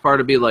hardest part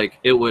would be like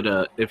it would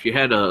if you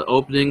had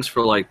openings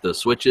for like the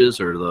switches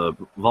or the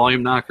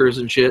volume knockers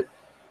and shit,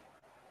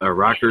 or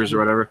rockers or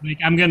whatever. Like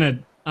I'm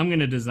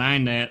gonna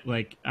design that.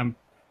 Like I'm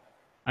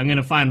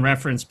gonna find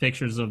reference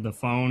pictures of the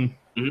phone.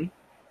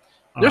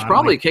 There's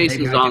probably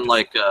cases on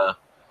like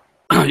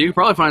you could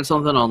probably find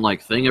something on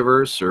like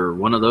Thingiverse or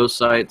one of those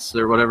sites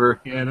or whatever.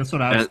 Yeah, that's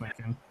what I was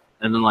thinking.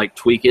 And then like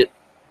tweak it.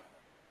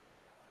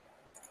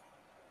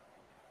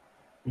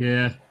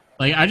 Yeah.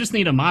 Like, I just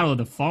need a model of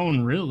the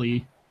phone,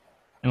 really.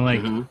 And,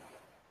 like,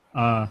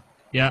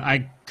 yeah,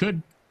 I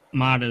could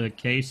mod a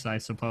case, I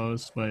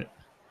suppose, but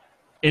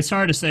it's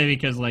hard to say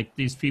because, like,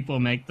 these people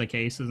make the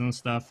cases and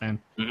stuff, and,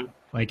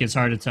 like, it's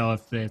hard to tell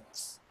if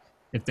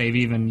they've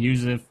even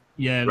used it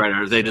yet. Right,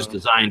 or they just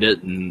designed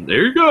it, and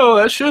there you go,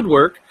 that should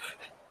work.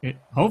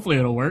 Hopefully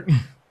it'll work.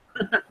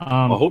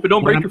 I hope it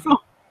don't break your phone.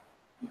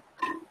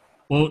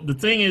 Well, the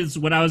thing is,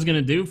 what I was going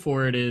to do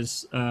for it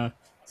is,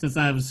 since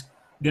I was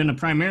going to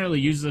primarily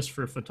use this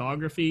for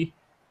photography.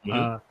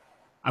 I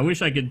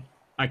wish I could.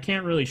 I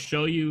can't really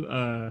show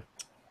you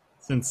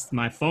since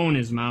my phone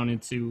is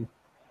mounted to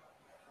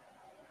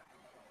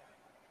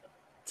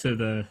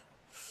the.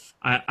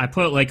 I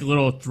put like a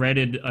little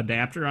threaded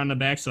adapter on the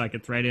back so I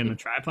could thread in a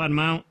tripod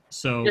mount.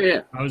 So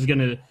I was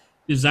gonna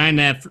design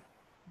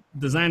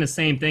the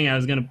same thing. I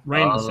was gonna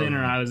right in the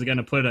center. I was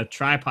gonna put a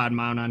tripod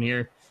mount on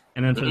here,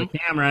 and then for the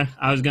camera,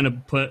 I was gonna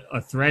put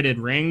a threaded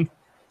ring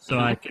so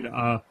I could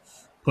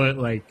put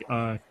like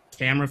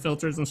camera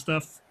filters and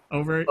stuff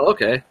over it.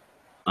 Okay.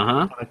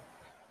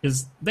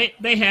 Because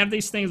they have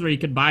these things where you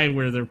could buy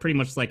where they're pretty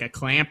much like a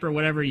clamp or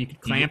whatever. You could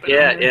clamp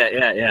it.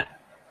 Yeah.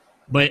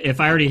 But if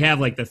I already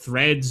have like the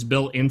threads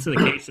built into the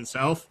case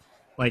itself,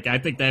 like I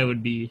think that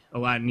would be a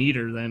lot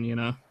neater then, you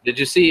know. Did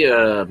you see?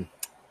 Did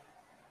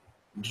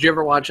you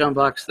ever watch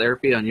Unbox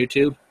Therapy on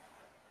YouTube?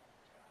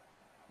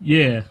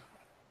 Yeah.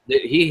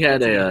 He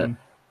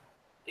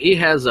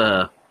has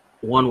a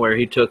one where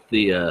he took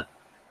the.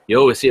 You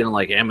always see it on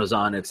like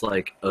Amazon. It's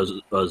like a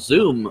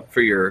zoom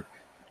for your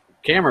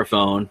camera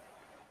phone,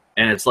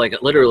 and it's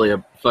like literally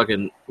a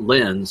fucking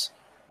lens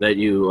that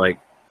you like.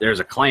 There's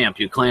a clamp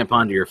you clamp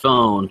onto your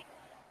phone,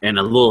 and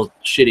a little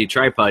shitty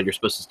tripod you're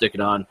supposed to stick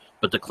it on,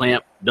 but the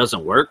clamp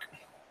doesn't work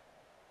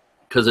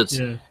because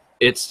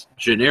it's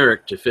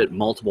generic to fit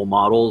multiple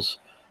models.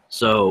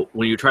 So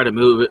when you try to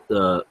move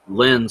the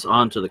lens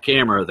onto the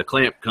camera, the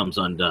clamp comes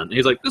undone. And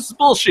he's like, "This is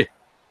bullshit.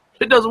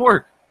 It doesn't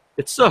work.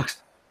 It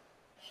sucks."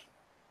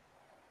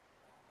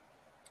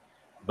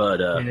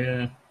 But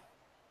yeah.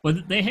 Well,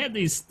 they had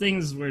these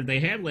things where they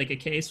had like a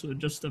case with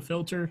just a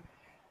filter,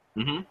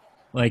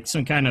 like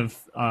some kind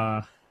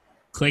of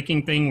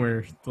clicking thing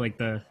where like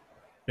they're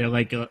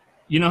like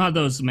you know how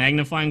those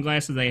magnifying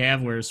glasses they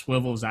have where it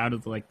swivels out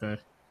of like the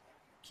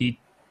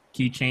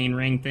keychain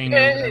ring thing.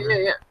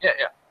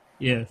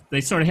 Yeah. They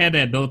sort of had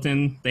that built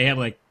in. They had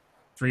like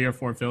 3 or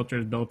 4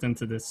 filters built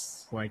into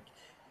this like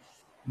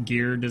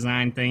gear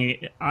design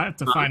thing. I have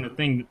to find a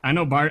thing. I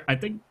know I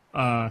think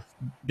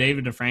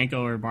David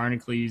DeFranco or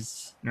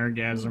Barnacle,'s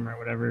Nerdgasm or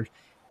whatever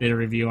did a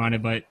review on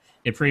it, but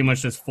it pretty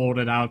much just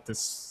folded out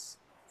this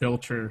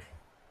filter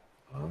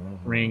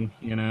ring,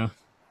 you know.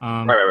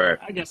 Right.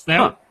 I guess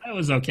that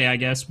was okay, I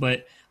guess,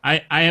 but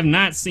I have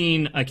not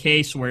seen a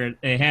case where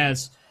it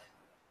has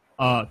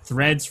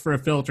threads for a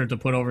filter to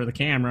put over the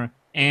camera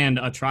and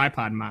a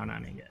tripod mount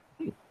on it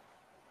yet.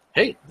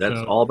 Hey, that's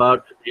all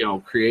about, you know,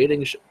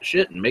 creating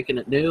shit and making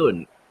it new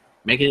and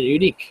making it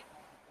unique.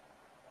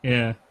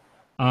 Yeah.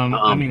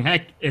 I mean,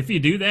 heck, if you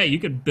do that, you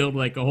could build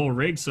like a whole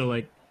rig. So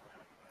like,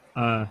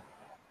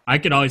 I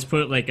could always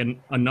put like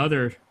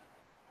another,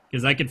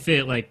 because I could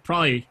fit like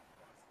probably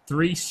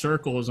 3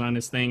 circles on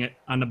this thing.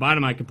 On the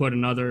bottom, I could put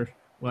another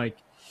like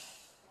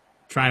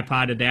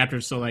tripod adapter.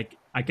 So like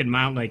I could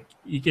mount like,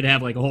 you could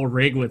have like a whole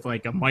rig with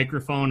like a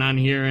microphone on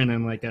here and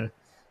then like a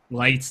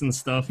lights and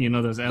stuff, you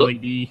know, those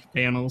LED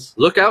panels.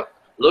 Look out,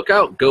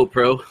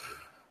 GoPro.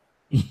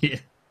 Yeah.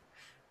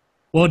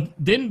 Well,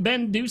 didn't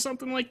Ben do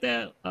something like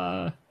that?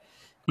 I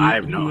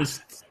have no.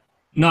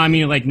 No, I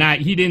mean, like, not,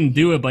 he didn't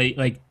do it, but,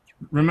 like,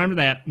 remember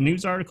that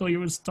news article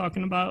you was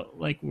talking about?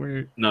 Like,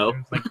 where no,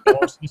 there was, like, a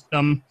whole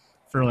system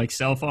for, like,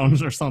 cell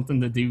phones or something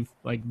to do,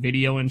 like,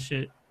 video and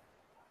shit?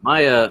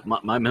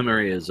 My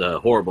memory is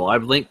horrible.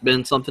 I've linked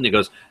Ben something. He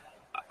goes,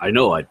 I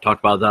know, I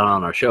talked about that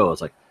on our show. I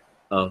was like,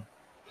 oh.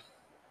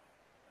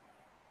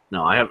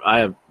 No, I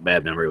have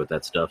bad memory with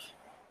that stuff.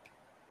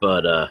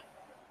 But,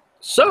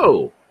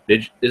 so,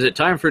 is it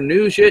time for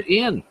news yet,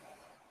 Ian?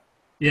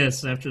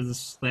 Yes, after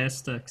this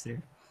last text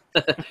here.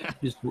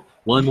 Just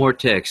one more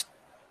text.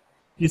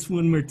 Just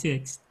one more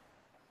text.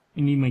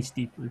 I need my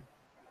stapler.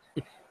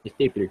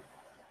 Stapler.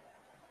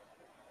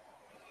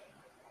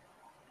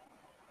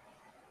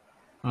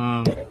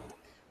 But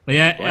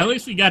yeah, at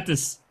least we got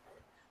this.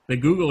 The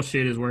Google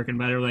shit is working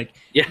better. Like,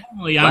 yeah,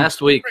 normally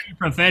last I'm week pretty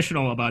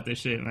professional about this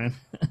shit, man.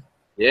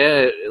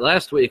 Yeah,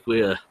 last week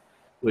we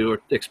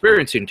were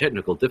experiencing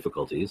technical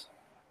difficulties.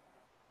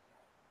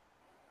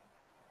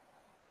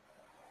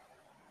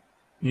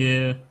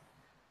 Yeah.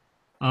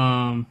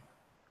 I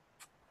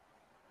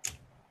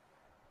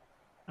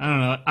don't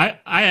know.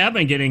 I have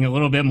been getting a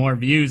little bit more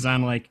views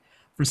on, like,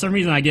 for some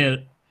reason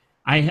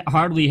I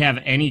hardly have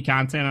any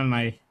content on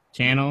my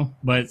channel,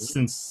 but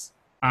since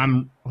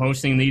I'm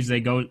hosting these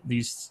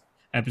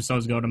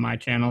episodes go to my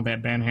channel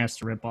that Ben has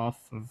to rip off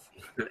of.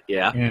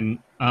 Yeah. And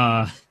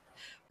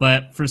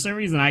but for some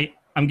reason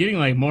I'm getting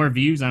like more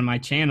views on my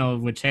channel,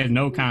 which has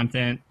no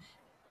content,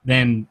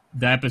 than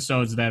the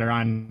episodes that are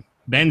on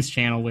Ben's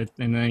channel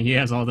and then he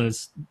has all the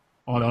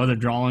other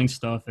drawing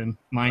stuff and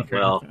Minecraft.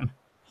 Well,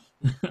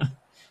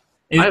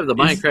 I have the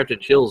Minecraft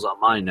and chills on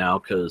mine now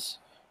because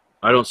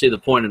I don't see the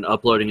point in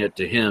uploading it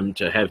to him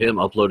to have him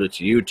upload it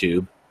to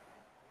YouTube.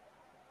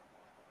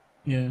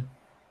 Yeah.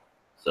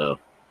 So.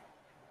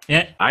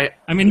 Yeah. I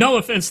mean, no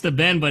offense to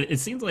Ben, but it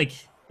seems like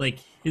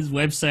his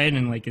website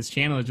and like his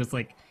channel is just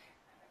like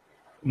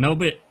I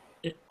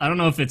don't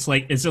know if it's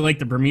like, is it like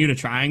the Bermuda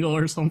Triangle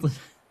or something?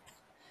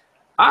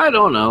 I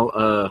don't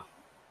know.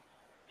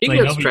 He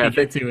like gets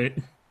traffic to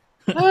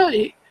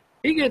it.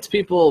 He gets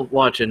people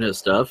watching his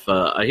stuff.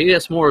 He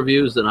gets more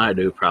views than I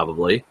do,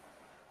 probably.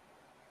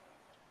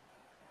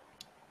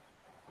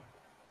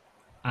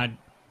 I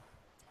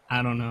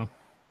don't know.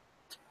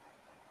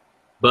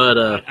 But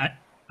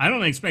I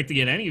don't expect to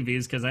get any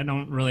views because I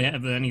don't really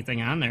have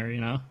anything on there,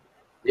 you know?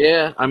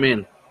 Yeah, I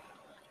mean,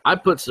 I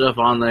put stuff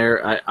on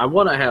there. I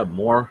want to have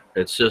more.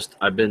 It's just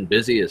I've been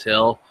busy as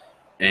hell,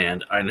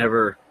 and I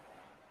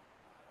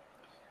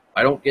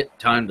don't get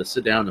time to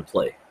sit down and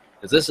play.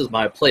 Because this is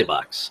my play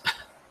box.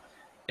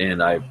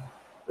 And I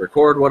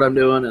record what I'm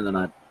doing, and then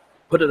I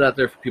put it out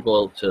there for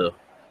people to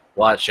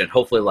watch and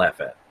hopefully laugh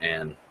at.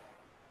 And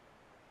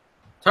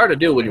it's hard to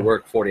do when you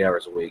work 40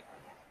 hours a week.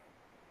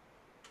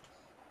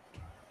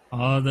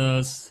 All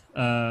those,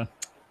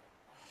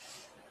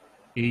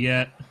 you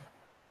get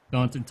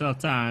going through tough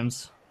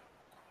times.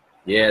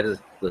 Yeah,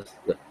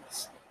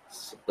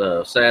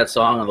 the sad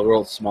song on the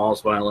world's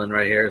smallest violin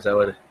right here. Is that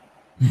what?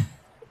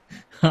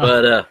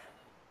 But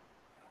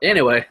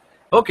anyway,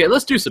 okay,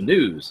 let's do some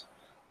news.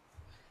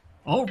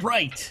 All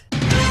right.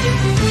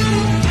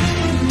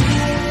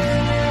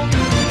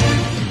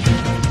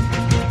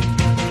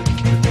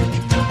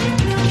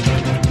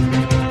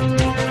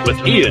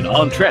 with Ian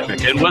on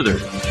traffic and weather.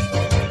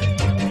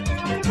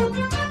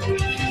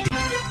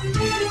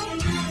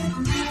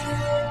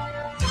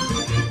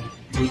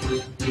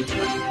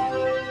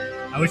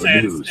 I wish I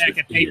had a stack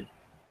of paper.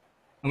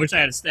 I wish I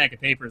had a stack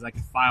of papers I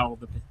could file.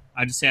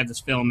 I just had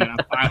this film, and I'm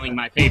filing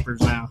my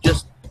papers now.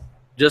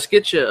 Just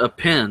get you a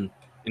pen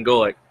and go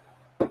like,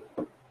 because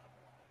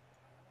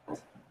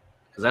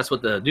that's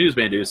what the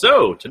newsman do.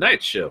 So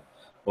tonight's show,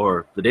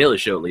 or the Daily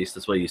Show at least,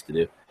 that's what he used to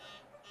do.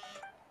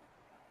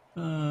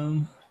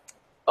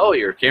 Oh,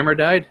 your camera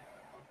died?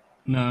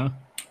 No.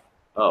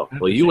 Oh,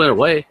 well, you went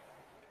away.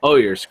 Oh,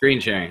 you're screen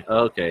sharing.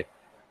 Okay.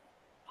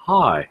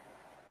 Hi.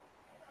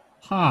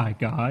 Hi,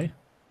 guy.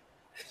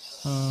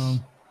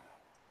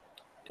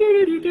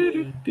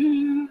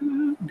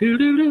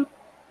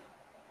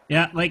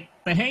 Yeah, like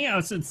the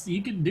Hangouts,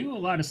 you can do a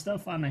lot of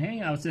stuff on the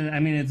Hangouts. And I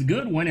mean, it's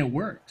good when it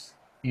works,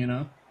 you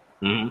know?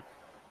 Mm-hmm.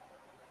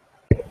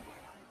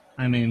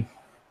 I mean,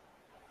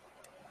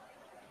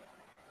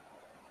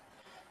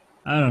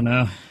 I don't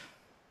know.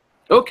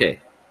 Okay.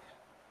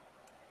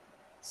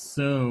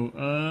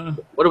 So,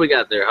 what do we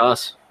got there,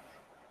 Haas?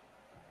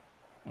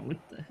 what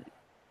the heck?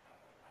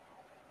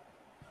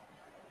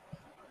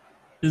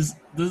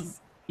 Does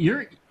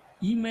your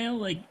email,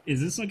 like,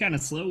 is this some kind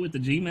of slow with the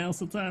Gmail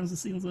sometimes, it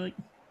seems like?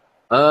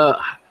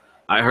 I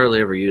hardly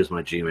ever use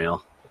my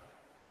Gmail.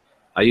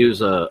 I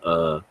use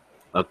a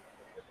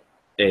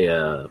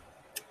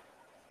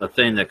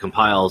thing that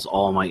compiles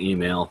all my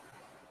email,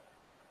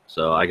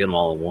 so I get them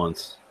all at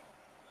once.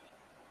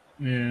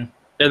 Yeah.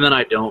 And then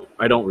I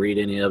don't read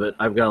any of it.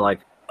 I've got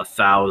like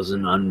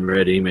 1,000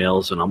 unread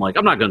emails, and I'm like,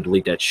 I'm not going to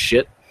delete that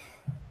shit.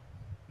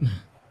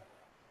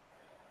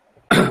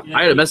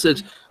 I had a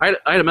message. I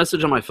had a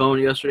message on my phone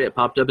yesterday. It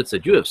popped up. It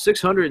said, "You have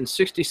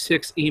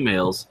 666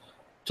 emails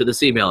to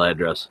this email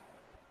address."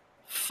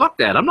 Fuck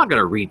that! I'm not going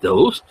to read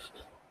those.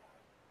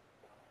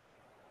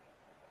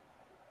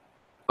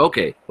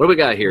 Okay, what do we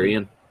got here,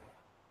 Ian?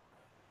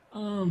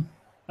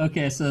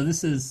 Okay, so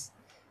this is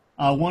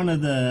one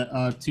of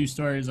the two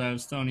stories I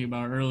was telling you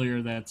about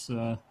earlier. That's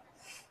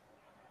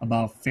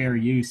about fair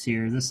use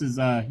here. This is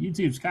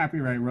YouTube's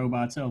copyright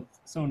robots help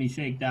Sony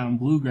shake down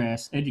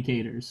bluegrass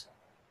educators.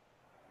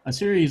 A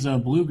series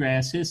of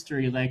bluegrass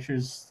history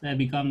lectures have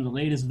become the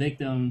latest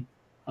victim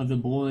of the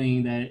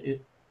bullying that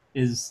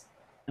is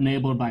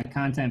enabled by a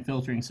content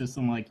filtering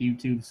system like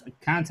YouTube's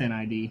Content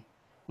ID,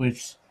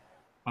 which,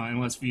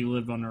 unless you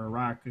live under a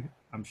rock,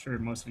 I'm sure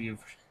most of you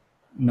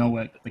know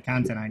what the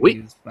Content ID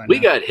is. We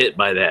got hit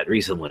by that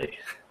recently.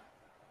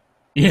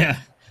 Yeah,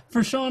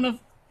 for showing up.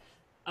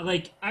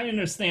 Like, I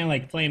understand,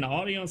 like, playing the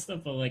audio and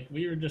stuff, but like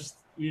we were just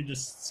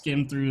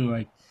skimmed through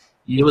like.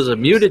 It was a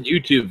muted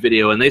YouTube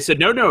video, and they said,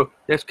 no,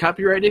 that's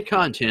copyrighted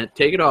content.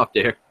 Take it off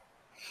there.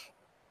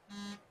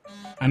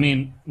 I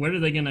mean, what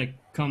are they going to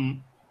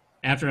come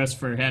after us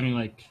for having,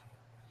 like,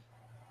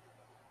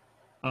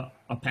 a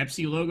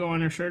Pepsi logo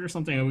on our shirt or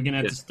something? Are we going to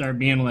have to start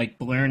being, like,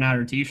 blurring out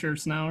our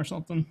T-shirts now or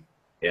something?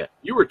 Yeah.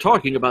 You were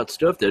talking about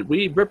stuff that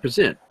we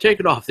represent. Take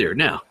it off there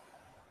now.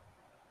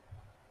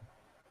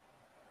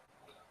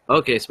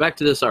 Okay, so back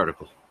to this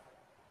article.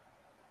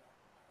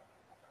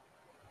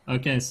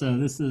 Okay, so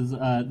this is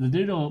the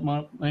Digital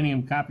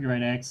Millennium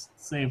Copyright Act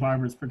safe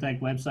harbors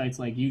protect websites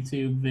like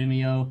YouTube,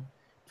 Vimeo,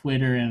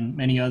 Twitter, and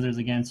many others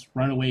against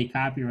runaway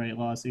copyright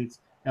lawsuits.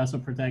 They also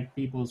protect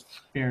people's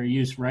fair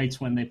use rights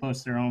when they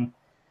post their own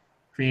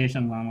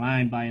creations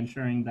online by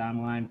ensuring the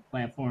online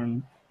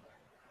platforms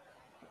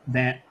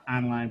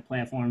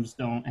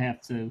don't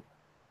have to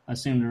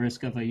assume the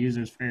risk of a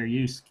user's fair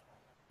use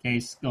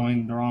case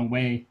going the wrong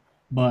way,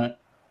 but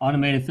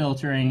automated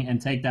filtering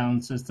and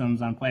takedown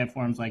systems on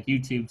platforms like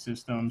YouTube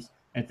systems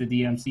at the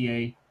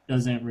DMCA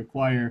doesn't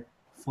require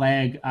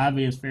flag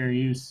obvious fair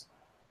uses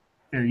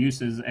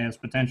as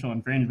potential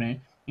infringement,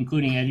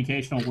 including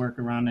educational work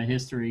around the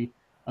history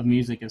of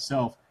music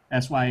itself.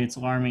 That's why it's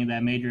alarming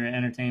that major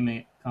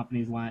entertainment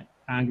companies want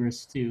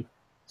Congress to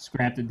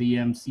scrap the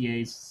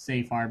DMCA's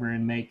safe harbor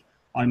and make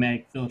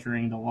automatic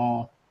filtering the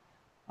law.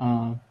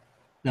 The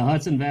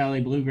Hudson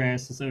Valley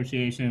Bluegrass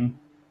Association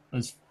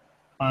was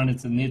founded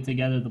to knit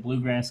together the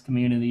bluegrass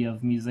community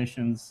of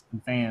musicians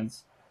and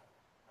fans.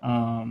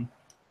 Blah,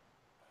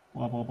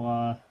 blah,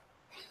 blah.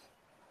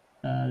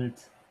 So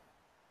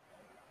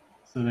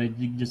they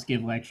just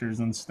give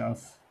lectures and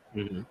stuff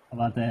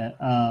about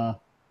that.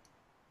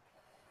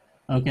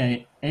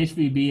 Okay,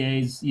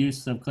 HVBA's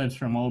use of clips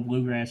from old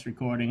bluegrass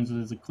recordings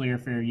is a clear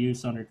fair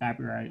use under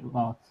copyright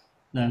law.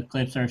 The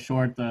clips are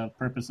short, the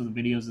purpose of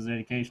the videos is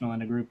educational,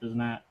 and the group does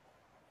not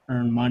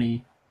earn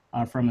money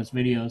from its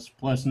videos.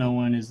 Plus, no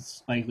one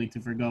is likely to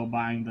forgo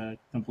buying the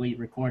complete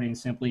recording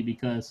simply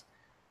because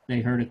they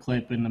heard a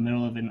clip in the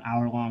middle of an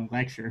hour-long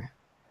lecture.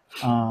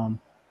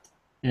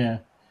 Yeah.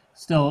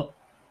 Still,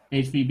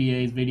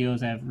 HVBA's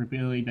videos have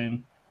repeatedly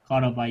been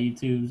caught up by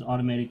YouTube's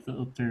automatic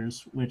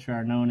filters, which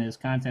are known as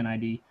Content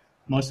ID.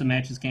 Most of the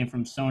matches came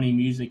from Sony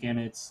Music and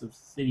its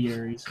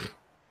subsidiaries.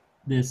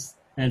 This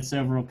had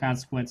several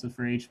consequences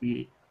for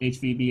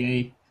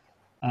HVBA.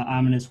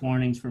 Ominous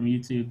warnings from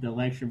YouTube, the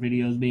lecture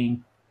videos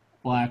being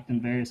blocked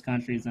in various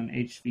countries, and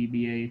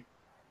HVBA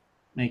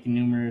making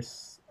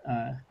numerous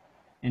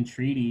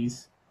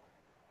entreaties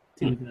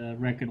to the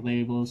record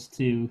labels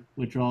to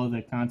withdraw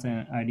the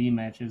content ID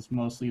matches.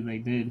 Mostly they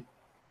did.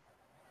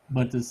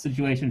 But the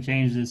situation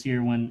changed this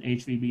year when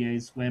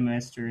HVBA's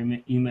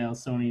webmaster emailed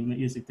Sony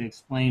Music to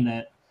explain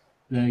that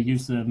the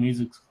use of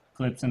music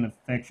clips in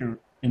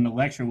the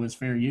lecture was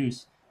fair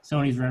use.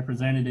 Sony's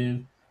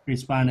representative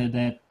responded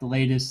that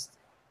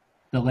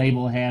the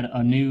label had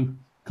a new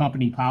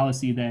company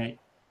policy that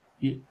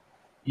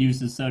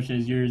uses such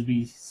as yours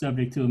be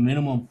subject to a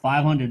minimum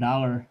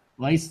 $500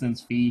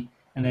 license fee,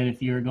 and that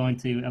if you're going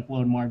to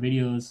upload more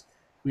videos,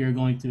 we are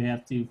going to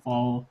have to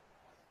follow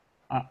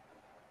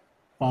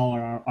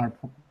our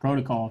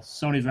protocol.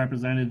 Sony's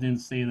representative didn't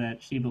say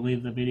that she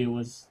believed the video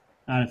was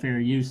not a fair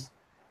use.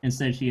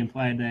 Instead, she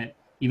implied that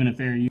even a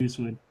fair use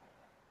would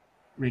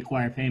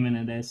require payment,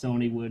 and that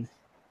Sony would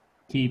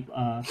keep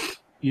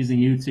using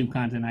YouTube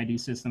Content ID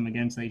system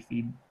against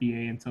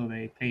HVBA until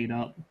they paid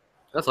up.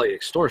 That's like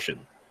extortion.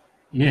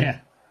 Yeah.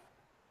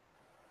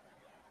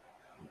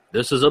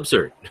 This is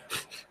absurd.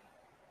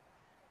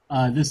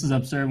 This is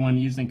absurd when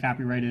using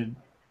copyrighted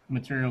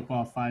material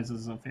qualifies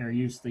as a fair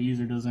use. The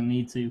user doesn't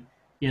need to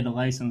get a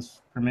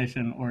license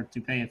permission or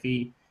to pay a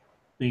fee.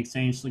 The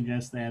exchange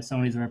suggests that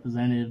Sony's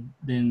representative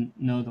didn't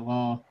know the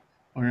law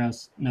or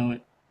else know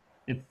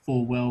it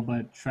full well,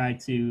 but tried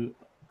to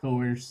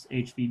coerce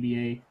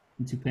HVBA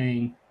into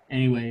paying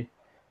anyway.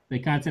 The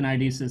Content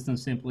ID system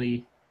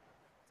simply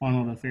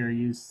funneled a fair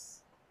use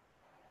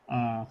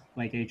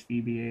like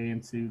HVBA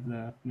into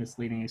the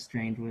misleading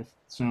exchange with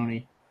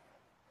Sony.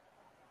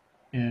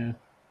 Yeah.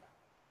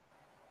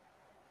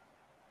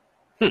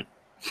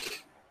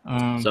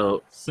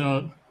 So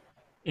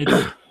it's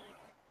I'm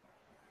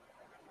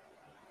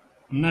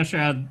not sure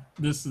how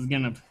this is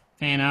gonna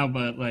pan out,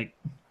 but like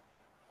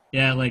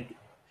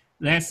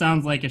that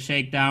sounds like a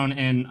shakedown,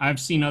 and I've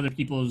seen other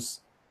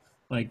people's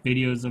like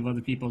videos of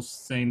other people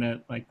saying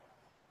that. Like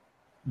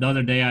the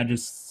other day I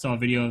just saw a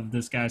video of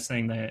this guy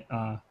saying that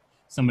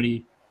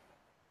somebody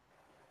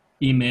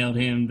emailed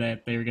him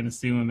that they were gonna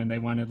sue him and they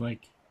wanted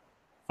like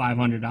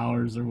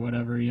 $500 or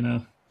whatever,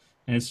 and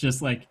it's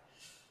just like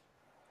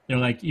they're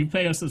like, you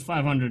pay us this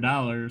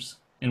 $500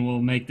 and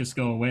we'll make this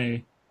go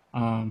away.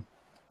 And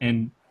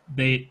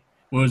what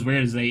was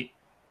weird is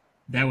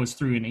that was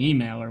through an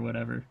email or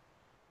whatever.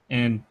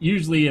 And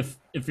usually if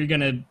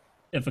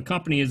a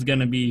company is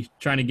gonna be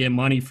trying to get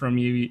money from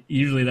you,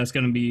 usually that's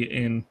gonna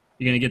be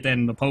you're gonna get that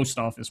in the post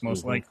office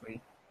most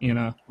likely,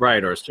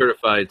 Right, or a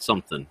certified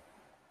something.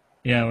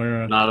 Yeah,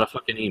 or not a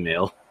fucking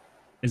email.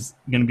 It's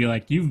gonna be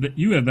like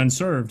you have been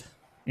served,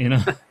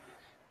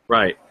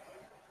 Right.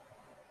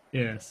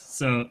 Yes.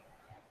 So,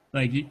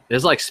 like,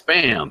 it's like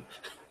spam.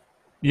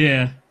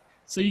 Yeah.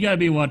 So you gotta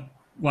be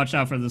watch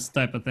out for this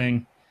type of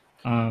thing,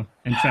 and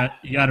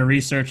you gotta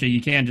research it.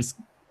 You can't just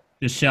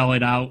shell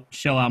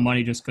out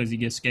money just because you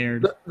get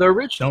scared. The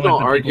original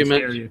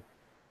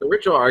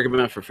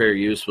argument for fair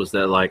use was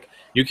that, like,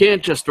 you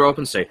can't just throw up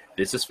and say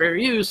this is fair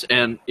use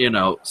and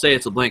say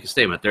it's a blanket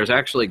statement. There's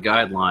actually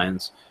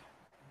guidelines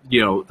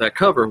that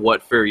cover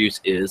what fair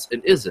use is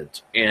and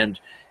isn't. And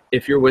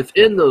if you're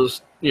within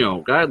those,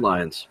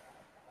 guidelines,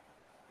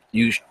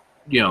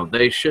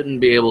 they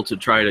shouldn't be able to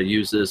try to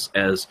use this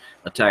as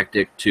a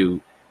tactic to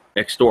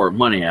extort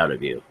money out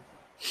of you.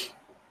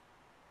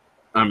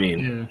 I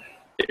mean,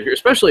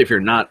 especially if you're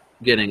not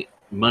getting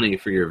money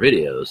for your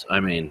videos. I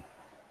mean,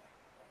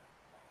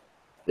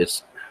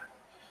 it's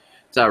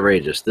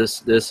outrageous.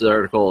 This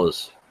article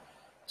is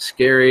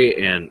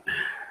scary, and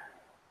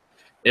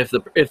if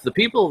the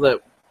people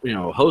that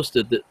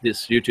hosted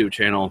this YouTube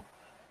channel,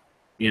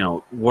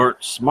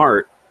 weren't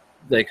smart,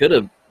 they could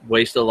have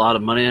wasted a lot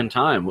of money and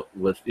time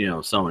with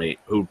somebody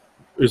who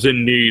is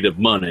in need of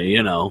money,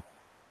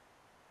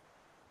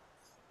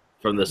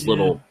 from this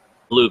little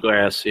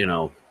bluegrass,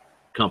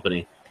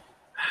 company.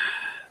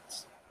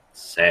 It's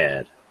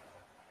sad.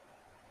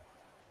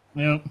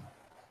 Well,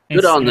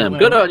 good on them.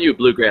 Good on you,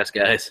 bluegrass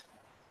guys.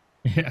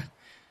 Yeah,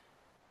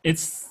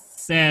 it's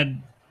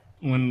sad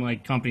when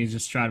like companies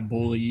just try to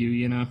bully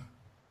you,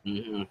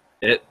 Mm-hmm.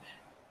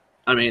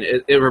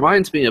 It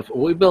reminds me of,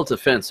 we built a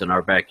fence in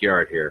our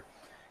backyard here,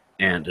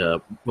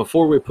 and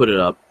before we put it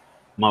up,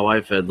 my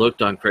wife had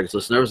looked on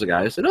Craigslist, and there was a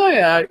guy who said, "Oh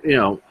yeah,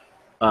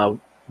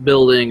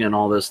 building and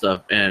all this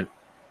stuff," and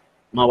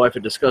my wife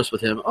had discussed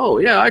with him, "Oh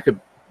yeah, I could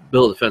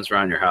build a fence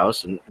around your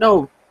house, and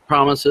no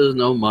promises,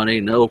 no money,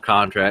 no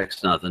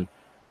contracts, nothing."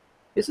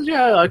 He says,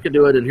 "Yeah, I could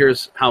do it, and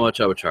here's how much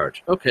I would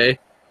charge." Okay.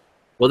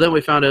 Well, then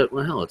we found out,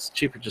 well, hell, it's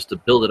cheaper just to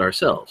build it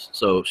ourselves.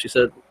 So she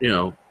said,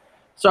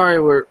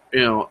 "Sorry, we're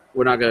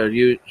not going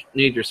to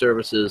need your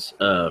services.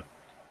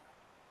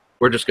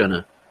 We're just going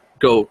to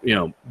go,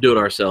 do it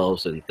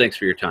ourselves, and thanks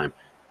for your time."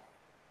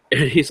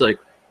 And he's like,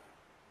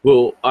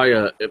 "Well,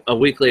 a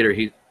week later,"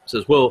 he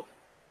says, "Well,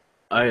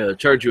 I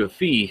charge you a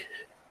fee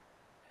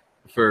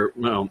for,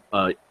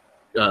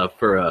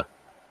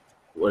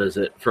 what is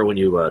it, for when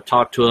you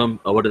talk to them?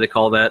 What do they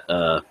call that?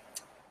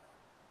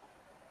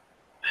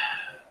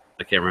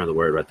 I can't remember the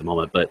word right at the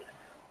moment, but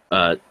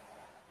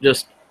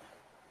just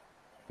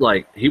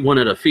like he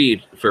wanted a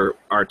fee for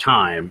our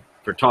time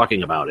for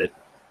talking about it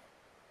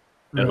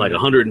at like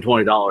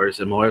 $120,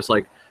 and my wife's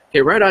like,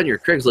 "Okay, right on your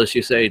Craigslist,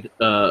 you say,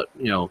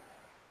 no,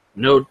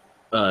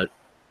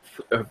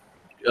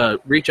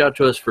 reach out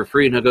to us for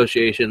free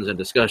negotiations and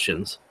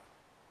discussions."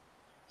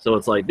 So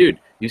it's like, dude,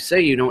 you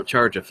say you don't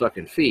charge a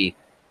fucking fee,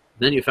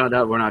 then you found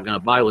out we're not going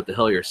to buy what the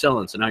hell you're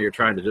selling, so now you're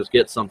trying to just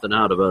get something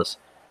out of us.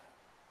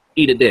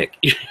 Eat a dick.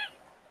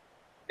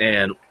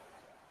 And,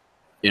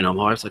 my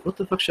wife's like, what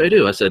the fuck should I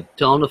do? I said,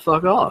 tell him to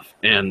fuck off.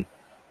 And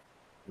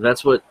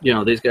that's what,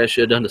 these guys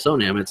should have done to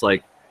Sony. It's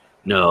like,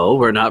 no,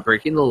 we're not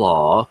breaking the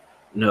law.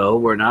 No,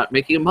 we're not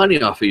making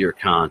money off of your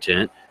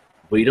content.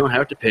 We don't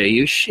have to pay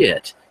you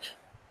shit.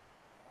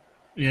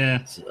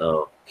 Yeah.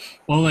 So.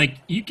 Well, like,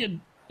 you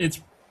could,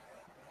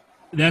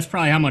 that's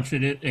probably how much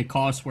it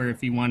costs, where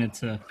if you wanted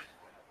to,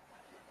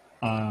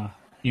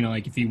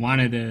 like if you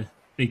wanted to,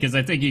 because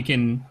I think you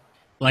can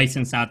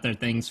license out their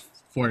things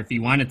for if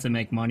you wanted to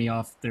make money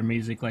off their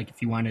music, like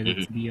if you wanted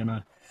it to be in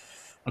a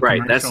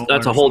right, that's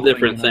a whole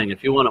different thing.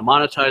 If you want to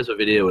monetize a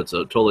video, it's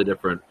a totally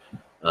different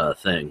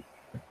thing.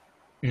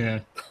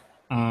 Yeah.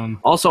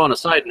 Also, on a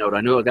side note,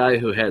 I knew a guy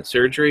who had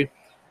surgery,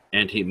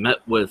 and he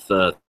met with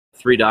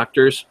 3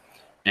 doctors,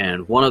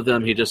 and one of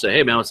them, he just said,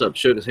 "Hey man, what's up?"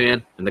 Shook his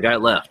hand, and the guy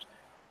left.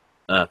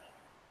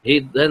 He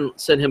then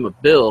sent him a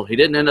bill. He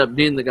didn't end up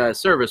needing the guy's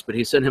service, but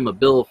he sent him a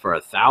bill for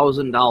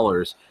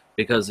 $1,000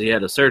 because he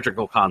had a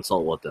surgical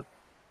consult with him.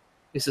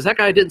 He says, that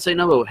guy didn't say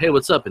no, but hey,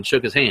 what's up, and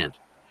shook his hand.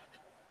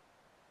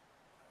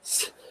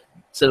 Sent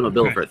him a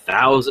bill for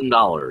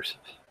 $1,000.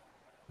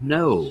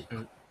 No.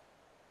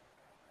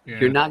 Yeah.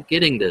 You're not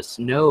getting this.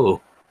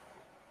 No.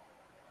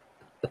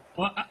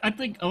 Well, I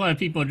think a lot of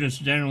people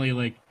just generally,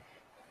 like,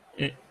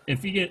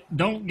 if you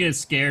don't get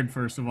scared,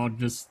 first of all,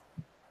 just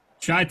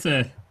try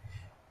to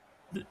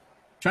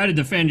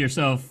defend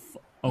yourself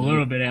a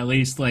little bit, at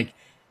least. Like,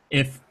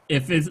 if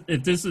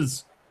this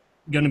is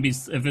going to be,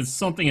 if it's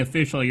something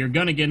official, you're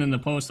going to get in the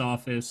post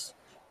office.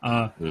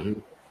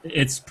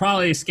 It's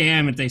probably a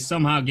scam if they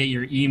somehow get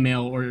your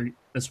email, or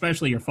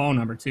especially your phone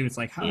number too. It's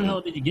like, how the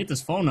hell did you get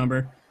this phone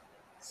number?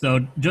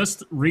 So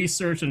just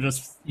research and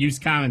just use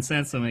common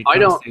sense when it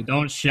comes to.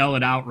 Don't shell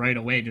it out right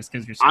away just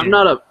because you're scared.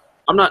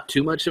 I'm not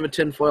too much of a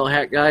tinfoil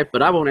hat guy,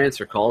 but I won't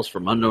answer calls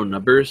from unknown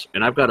numbers,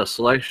 and I've got a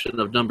selection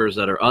of numbers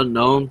that are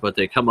unknown, but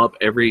they come up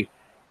every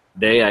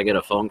day. I get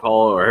a phone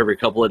call, or every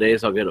couple of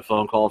days I'll get a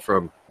phone call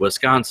from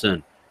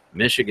Wisconsin,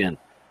 Michigan.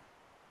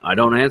 I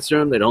don't answer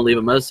them. They don't leave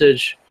a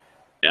message.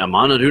 I'm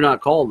on a do not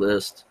call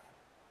list,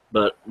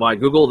 but when I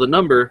Google the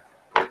number,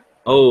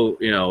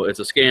 it's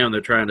a scam.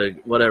 They're trying to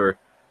whatever.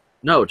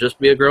 No, just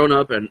be a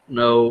grown-up, and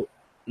no,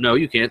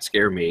 you can't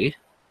scare me.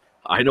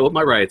 I know what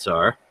my rights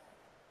are.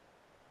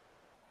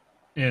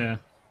 Yeah.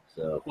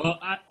 So. Well,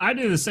 I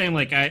do the same.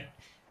 Like,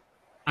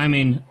 I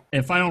mean,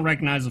 if I don't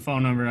recognize the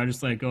phone number, I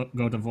just go to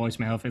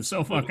voicemail. If it's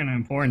so fucking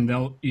important,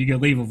 you can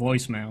leave a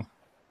voicemail.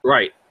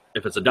 Right.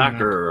 If it's a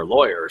doctor or a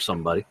lawyer or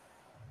somebody.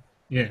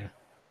 Yeah.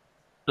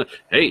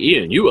 Hey,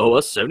 Ian, you owe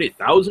us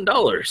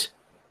 $70,000.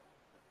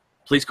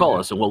 Please call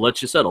us, and we'll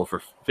let you settle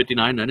for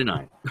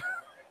 $59.99.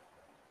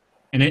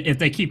 And if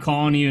they keep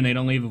calling you and they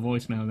don't leave a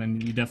voicemail,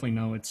 then you definitely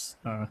know it's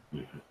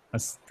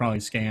that's probably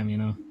a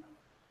scam,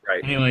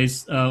 Right.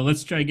 Anyways,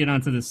 let's try to get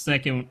on to the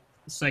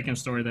second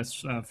story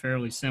that's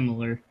fairly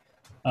similar.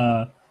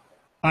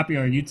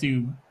 Popular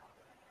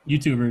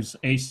YouTubers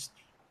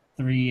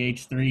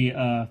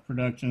H3H3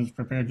 Productions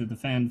prepared to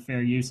defend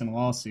fair use in a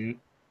lawsuit.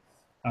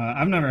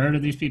 I've never heard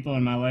of these people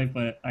in my life,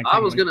 but I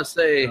was going to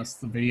say... That's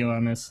the video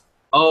on this.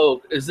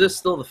 Oh, is this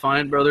still the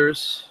Fine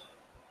Brothers?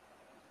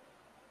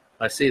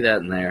 I see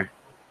that in there.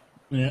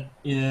 Yeah.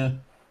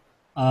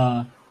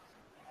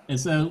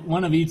 It's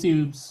one of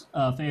YouTube's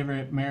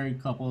favorite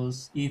married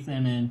couples,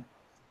 Ethan and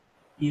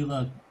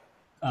Hila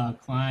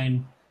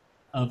Klein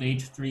of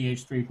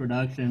H3H3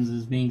 Productions,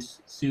 is being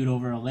sued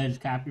over alleged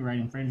copyright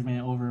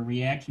infringement over a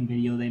reaction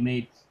video they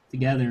made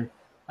together.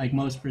 Like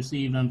most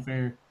perceived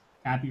unfair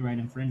copyright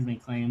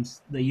infringement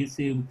claims, the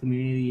YouTube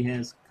community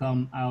has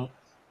come out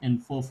in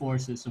full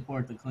force to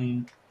support the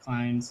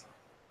Kleins,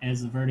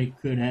 as the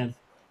verdict could have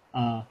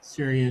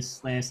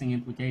serious, lasting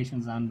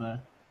implications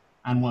on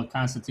what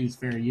constitutes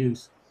fair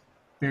use.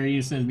 Fair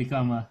use has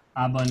become a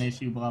hot button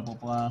issue. Blah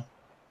blah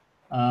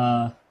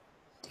blah.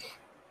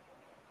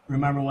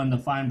 Remember when the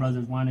Fine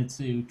Brothers wanted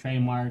to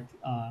trademark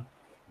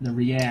the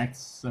Reacts?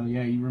 So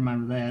yeah, you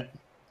remember that?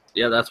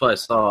 Yeah, that's what I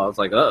saw. I was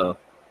like, uh-oh.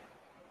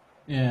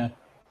 Yeah.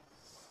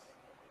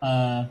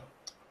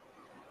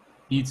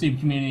 YouTube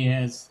community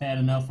has had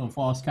enough of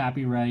false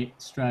copyright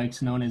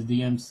strikes known as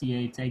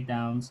DMCA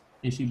takedowns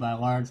issued by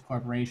large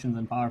corporations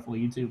and powerful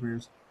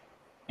YouTubers,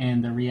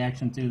 and the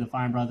reaction to the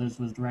Fine Brothers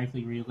was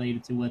directly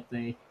related to what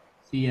they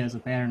see as a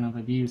pattern of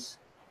abuse.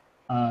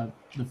 The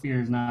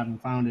fear is not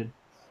unfounded.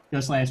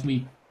 Just last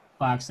week,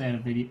 Fox had a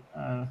video.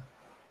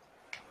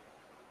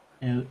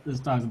 This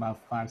talks about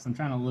Fox. I'm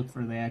trying to look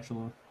for the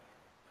actual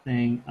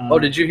thing.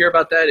 Did you hear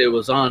about that? It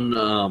was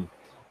on.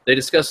 They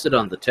discussed it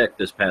on The Tech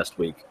this past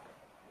week.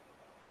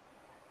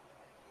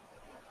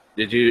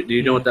 Do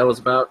you know what that was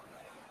about?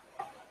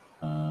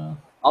 Uh,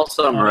 I'll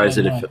summarize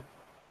it. yeah. If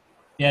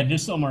Yeah,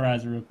 just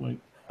summarize it real quick.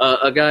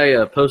 a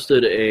guy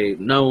posted a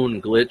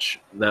known glitch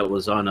that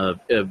was on a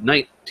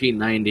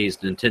 1990s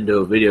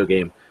Nintendo video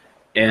game,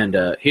 and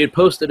he had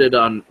posted it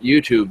on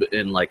YouTube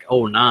in like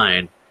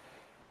 '09,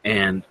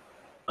 and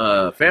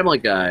Family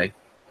Guy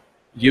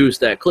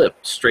used that clip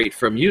straight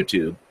from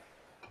YouTube,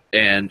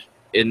 and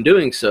in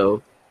doing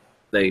so,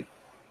 they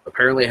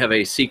apparently have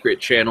a secret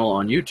channel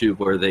on YouTube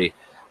where they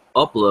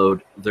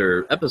upload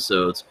their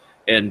episodes,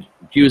 and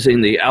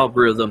using the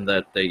algorithm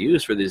that they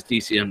use for these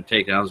DCM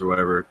takedowns or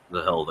whatever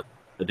the hell the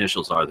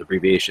initials are, the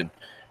abbreviation,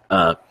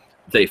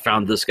 they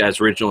found this guy's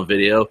original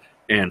video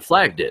and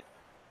flagged it.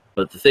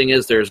 But the thing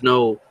is, there's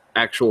no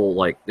actual,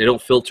 like, they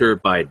don't filter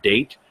by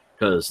date,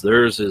 because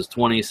theirs is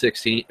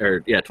 2016,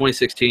 or yeah,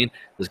 2016.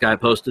 This guy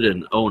posted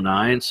in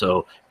 '09,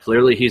 so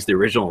clearly he's the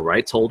original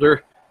rights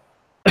holder.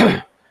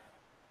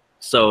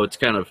 So it's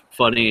kind of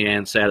funny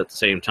and sad at the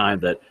same time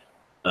that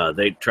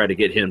they try to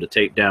get him to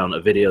take down a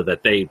video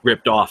that they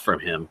ripped off from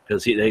him,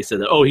 because they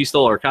said that, oh, he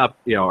stole our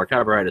our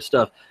copyrighted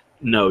stuff.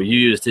 No, you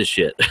used his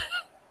shit.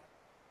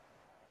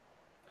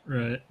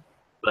 Right.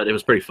 But it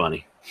was pretty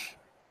funny.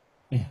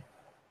 Yeah.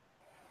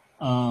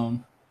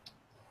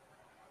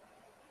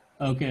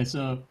 Okay,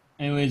 so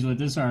anyways, with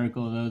this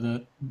article though,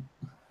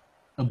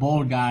 the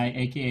bold guy,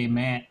 aka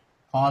Matt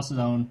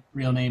Hawthorne,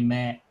 real name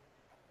Matt.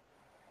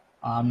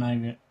 I'm not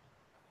even.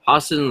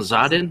 Hassan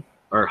Zadin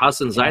or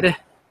Hassan Zaide?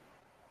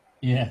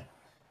 Yeah.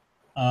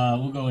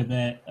 We'll go with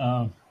that.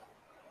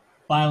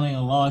 Filing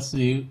a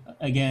lawsuit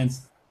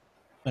against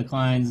the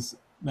clients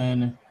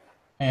then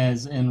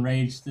has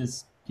enraged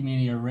this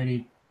community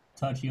already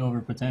touchy over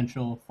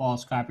potential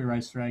false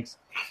copyright strikes.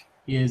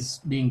 He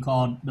is being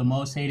called the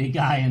most hated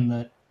guy in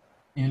the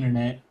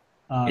internet.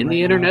 In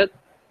the internet?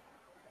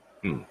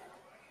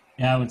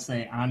 Yeah, I would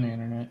say on the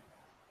internet.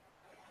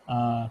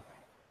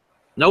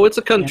 No, it's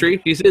a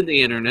country. He's in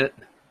the internet.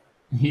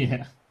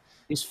 Yeah.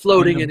 He's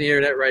floating in the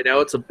internet right now.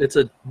 It's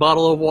a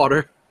bottle of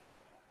water.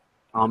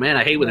 Oh man,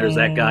 I hate when there's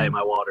that guy in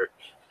my water.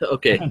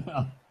 Okay.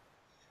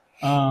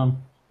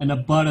 And the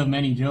butt of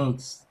many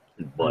jokes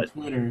on But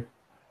Twitter.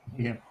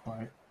 Yeah,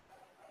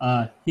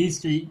 but Heath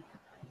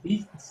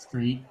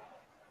Street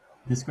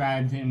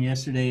described him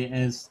yesterday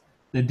as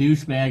the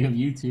douchebag of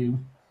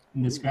YouTube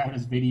and described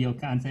his video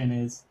content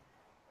as.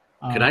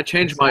 Can I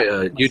change my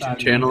YouTube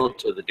channel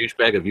to the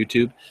douchebag of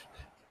YouTube?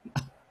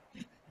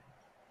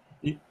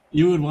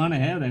 You would want to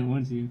have that,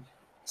 wouldn't you?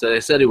 So they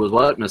said he was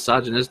what?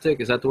 Misogynistic?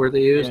 Is that the word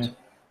they used?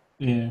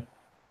 Yeah.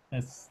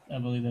 I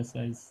believe that's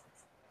how you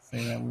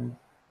say that word.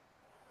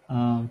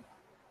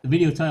 The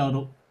video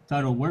titled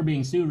 "We're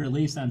Being Sued,"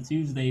 released on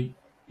Tuesday,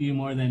 viewed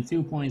more than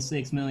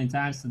 2.6 million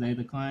times today.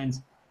 The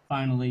clients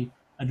finally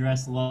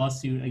addressed the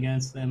lawsuit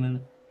against them and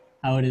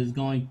how it is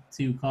going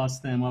to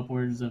cost them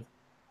upwards of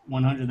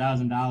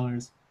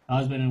 $100,000. The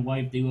husband and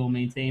wife duo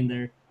maintain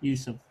their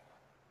use of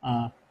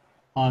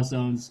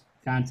Hawthorne's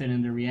content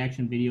in their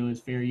reaction video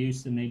is fair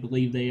use, and they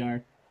believe they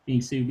are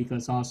being sued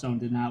because Hawthorne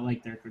did not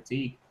like their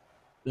critique.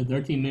 The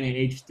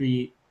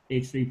 13-minute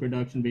H3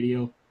 production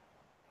video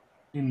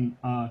in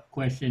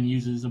question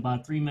uses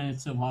about 3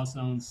 minutes of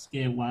Hawthorne's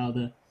skit, while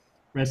the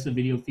rest of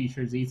the video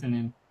features Ethan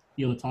and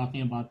Hila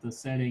talking about the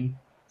setting,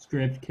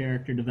 script,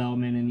 character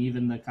development, and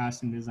even the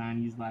costume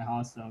design used by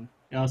Hawthorne.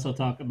 They also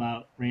talk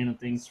about random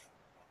things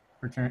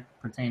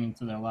pertaining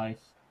to their life.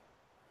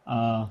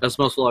 As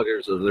most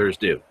vloggers of theirs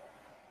do.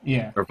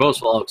 Yeah. Or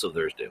most vlogs of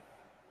theirs do.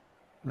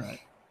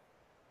 Right.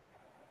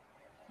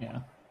 Yeah.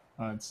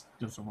 It's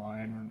just a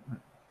vlog.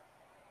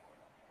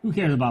 Who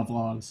cares about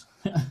vlogs?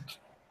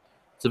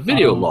 It's a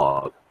video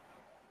log.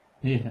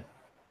 Yeah.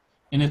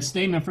 In a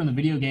statement from the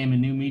video game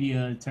and new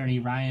media attorney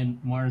Ryan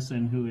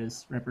Morrison, who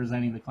is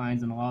representing the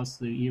clients in the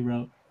lawsuit, he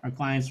wrote, "Our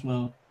clients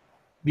will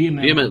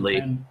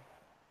vehemently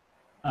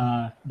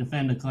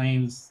defend the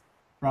claims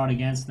brought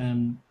against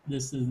them.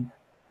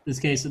 This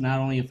case not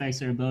only affects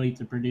their ability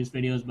to produce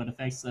videos, but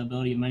affects the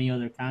ability of many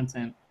other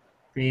content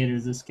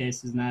creators. This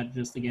case is not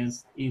just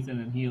against Ethan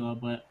and Hila,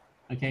 but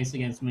a case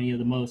against many of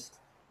the most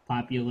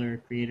popular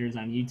creators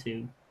on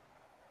YouTube."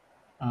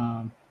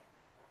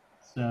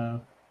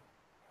 So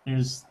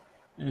it's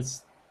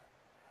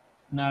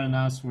not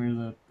announced when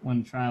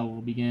the trial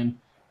will begin.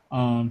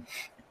 I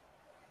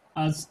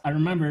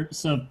remember,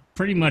 so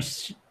pretty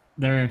much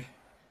they're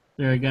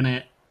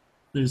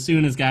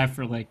suing this guy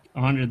for like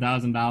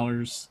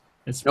 $100,000.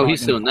 Oh, he's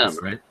suing them,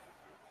 right?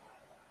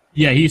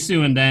 Yeah, he's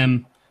suing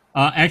them.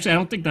 Actually, I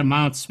don't think the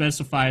amount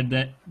specified.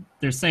 That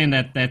they're saying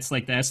that that's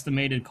like the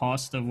estimated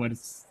cost of what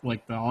it's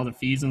like all the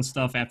fees and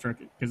stuff after,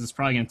 because it's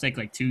probably going to take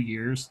like 2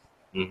 years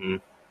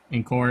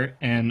in court,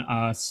 and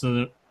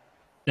so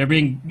they're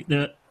going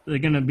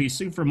to be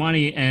sued for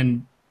money.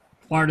 And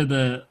part of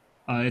the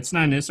it's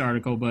not in this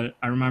article, but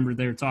I remember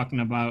they were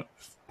talking about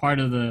part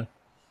of the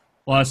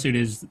lawsuit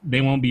is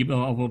they won't be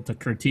able to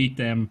critique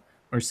them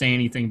or say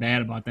anything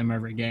bad about them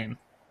ever again.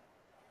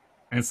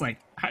 And it's like,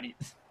 how do you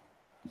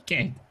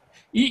can't.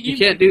 You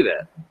can't do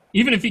that.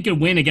 Even if he could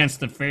win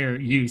against the fair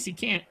use, he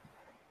can't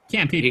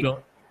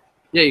people.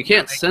 Yeah, you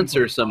can't Make censor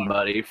people talk.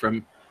 somebody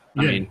from.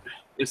 I Yeah. mean,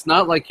 it's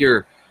not like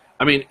you're.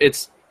 I mean,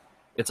 it's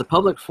a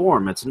public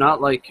forum. It's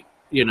not like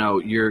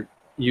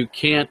you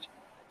can't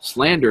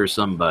slander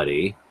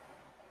somebody,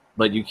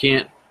 but you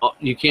can't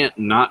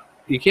not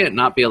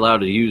be allowed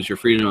to use your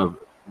freedom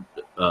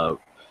of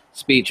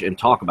speech and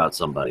talk about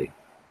somebody.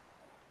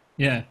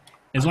 Yeah.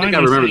 As I long think as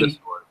I they're remember this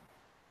saying, story.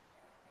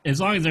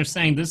 as long as they're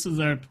saying this is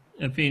our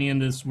opinion,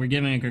 this we're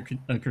giving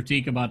a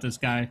critique about this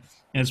guy,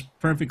 and it's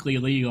perfectly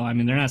legal. I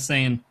mean, they're not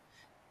saying.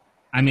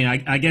 I mean,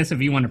 I guess if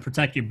you want to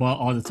protect your butt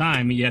all the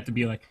time, you have to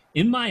be like,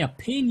 in my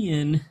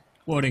opinion,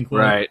 quote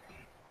unquote. Right.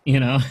 You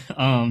know.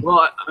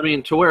 Well, I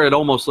mean, to where it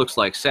almost looks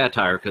like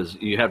satire because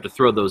you have to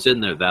throw those in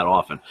there that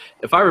often.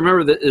 If I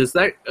remember,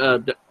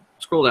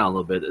 scroll down a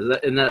little bit. Is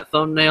that in that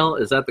thumbnail?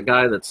 Is that the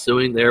guy that's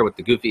suing there with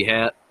the goofy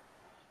hat?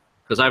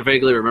 Because I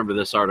vaguely remember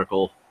this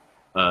article.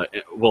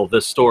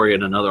 This story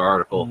in another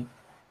article.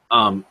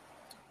 Mhm.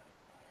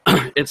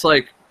 It's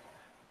like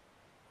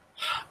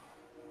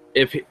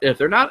if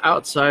they're not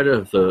outside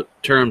of the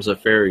terms of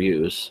fair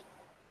use,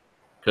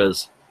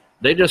 because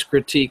they just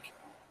critique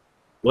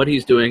what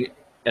he's doing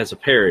as a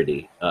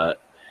parody.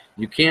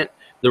 You can't.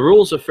 The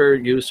rules of fair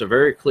use are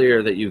very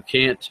clear that you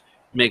can't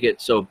make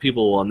it so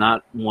people will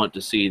not want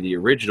to see the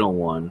original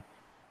one,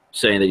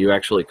 saying that you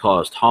actually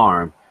caused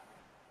harm.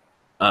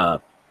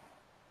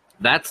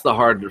 That's the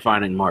hard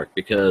defining mark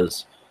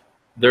because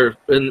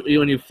when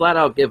you flat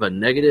out give a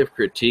negative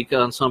critique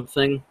on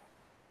something,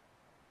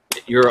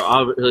 you're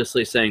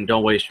obviously saying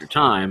don't waste your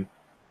time,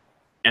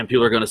 and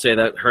people are going to say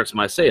that hurts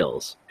my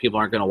sales. People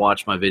aren't going to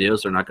watch my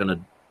videos. They're not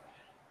going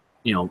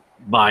to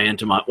buy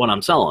into what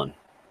I'm selling.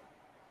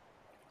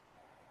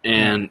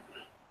 And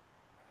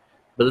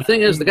but the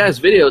thing is, the guy's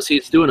videos,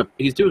 he's doing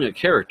a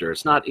character.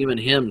 It's not even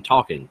him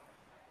talking.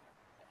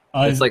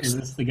 It's like, is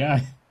this the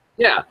guy?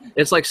 yeah,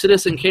 it's like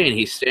Citizen Kane.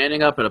 He's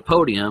standing up at a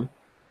podium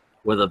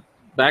with a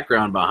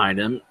background behind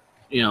him,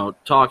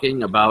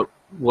 talking about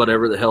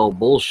whatever the hell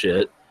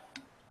bullshit,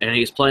 and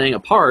he's playing a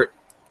part,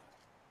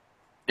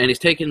 and he's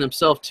taking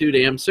himself too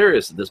damn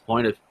serious at this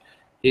point. If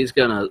he's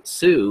gonna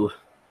sue,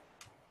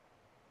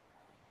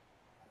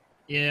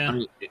 Yeah. I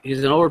mean,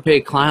 he's an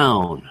overpaid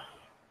clown.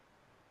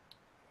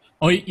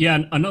 Oh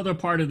yeah, another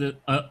part of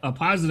a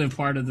positive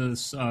part of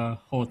this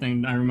whole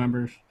thing I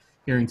remember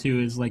hearing too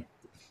is like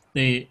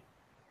they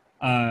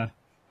there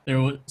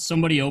was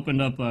somebody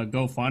opened up a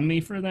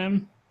GoFundMe for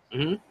them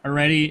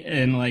already,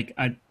 and like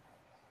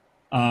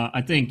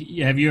I think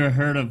have you ever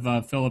heard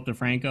of Philip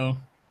DeFranco?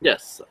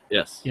 Yes.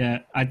 Yeah,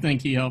 I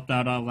think he helped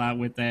out a lot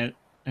with that,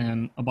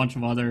 and a bunch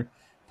of other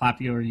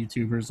popular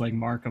YouTubers like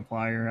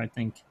Markiplier, I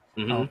think,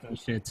 helped and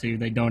shit too.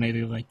 They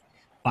donated like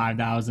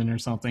 5,000 or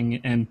something,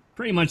 and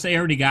pretty much they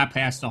already got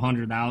past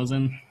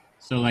 100,000.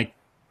 So like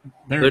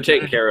They're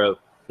taken care of.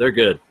 They're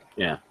good.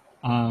 Yeah.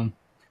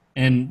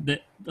 And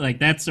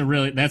that's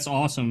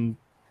awesome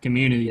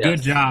community. Yes.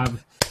 Good job.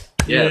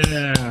 Yes.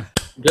 Yeah.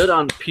 Good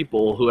on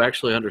people who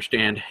actually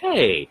understand.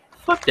 Hey,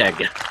 fuck that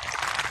guy.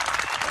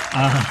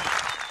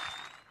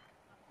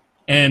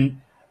 And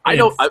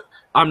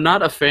I'm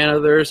not a fan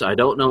of theirs. I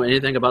don't know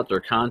anything about their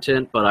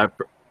content, but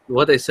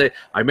what they say,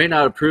 I may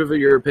not approve of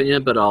your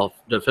opinion, but I'll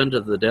defend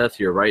to the death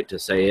your right to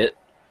say it.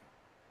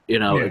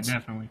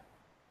 definitely.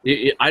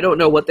 I don't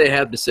know what they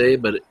have to say,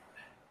 but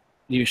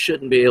you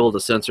shouldn't be able to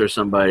censor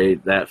somebody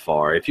that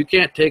far. If you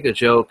can't take a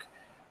joke,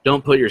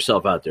 don't put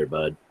yourself out there,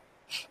 bud.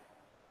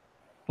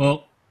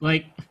 Well,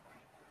 like,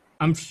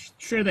 I'm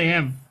sure they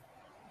have.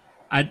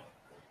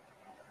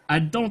 I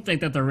don't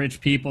think that they're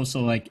rich people, so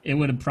like it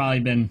would have probably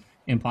been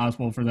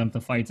impossible for them to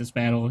fight this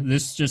battle.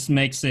 This just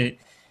makes it.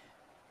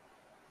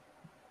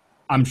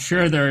 I'm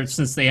sure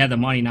since they had the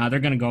money now, they're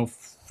gonna go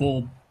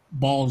full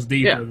balls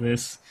deep with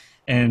this,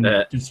 and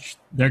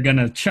they're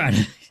gonna try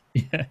to.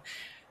 Yeah,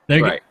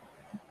 Right.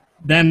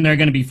 Then they're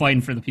gonna be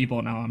fighting for the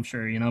people now. I'm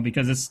sure,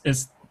 because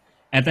it's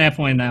at that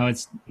point now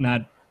it's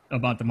not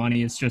about the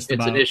money. It's just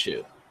about an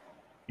issue.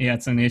 Yeah,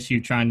 it's an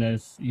issue.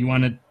 You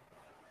wanted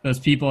those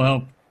people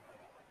help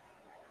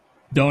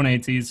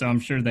donate to you, so I'm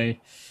sure they'd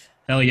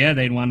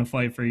want to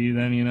fight for you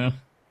then,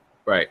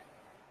 Right.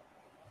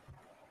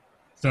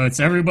 So it's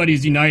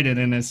everybody's united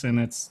in this, and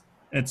it's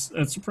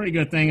a pretty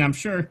good thing. I'm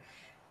sure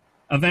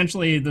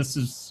eventually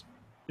this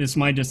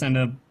might just end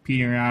up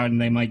petering out, and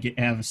they might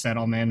have a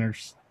settlement, or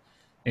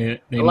a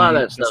lot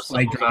of that stuff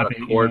settles out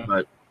of court,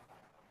 but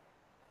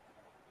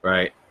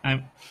right.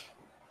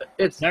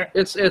 It's cool.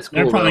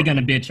 They're probably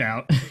gonna bitch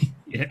out.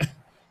 Yeah.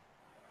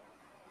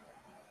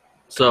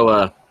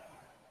 So,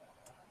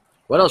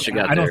 what else you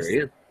got there,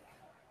 Ian?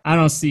 I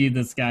don't see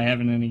this guy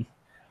having any.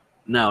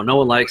 No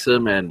one likes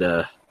him,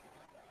 and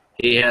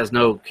he has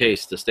no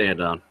case to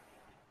stand on.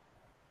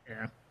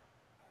 Yeah.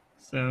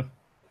 So.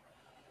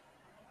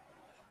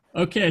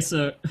 Okay,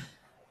 so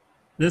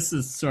this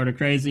is sort of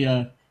crazy.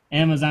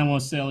 Amazon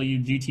won't sell you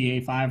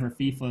GTA 5 or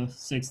FIFA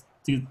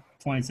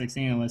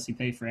 2016 unless you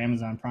pay for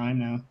Amazon Prime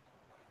now.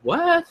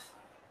 What?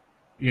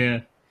 Yeah.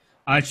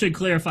 I should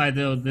clarify,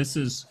 though,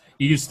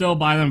 you can still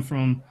buy them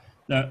from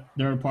the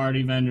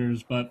third-party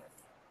vendors, but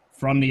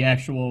from the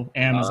actual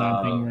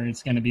Amazon thing, where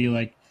it's going to be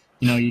like,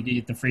 you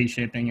get the free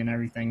shipping and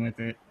everything with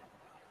it.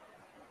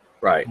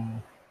 Right.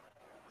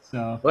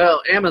 So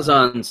well,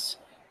 Amazon's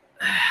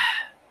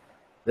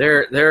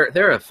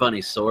they're a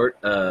funny sort.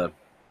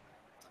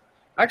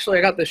 Actually,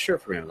 I got this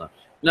shirt from Amazon.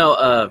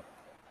 No,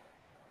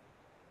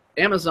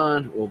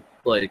 Amazon will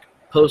like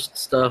post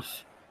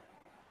stuff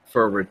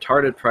for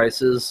retarded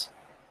prices,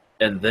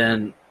 and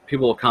then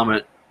people will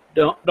comment,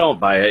 "Don't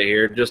buy it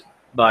here. Just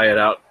buy it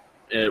out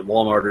at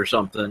Walmart or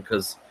something,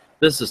 because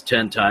this is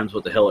 10 times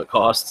what the hell it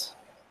costs."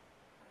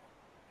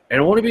 And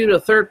it won't be to a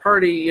third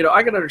party.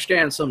 I can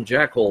understand some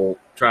jackhole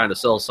trying to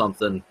sell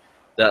something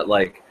that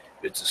like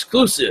it's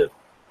exclusive.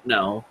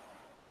 No,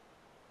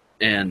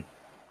 and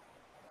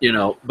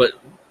but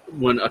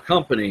when a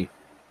company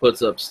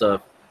puts up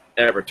stuff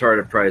at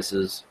retarded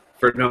prices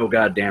for no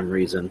goddamn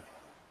reason.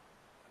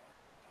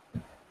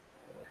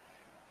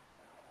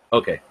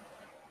 Okay.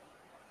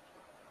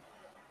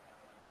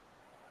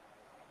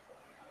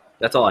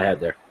 That's all I had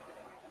there.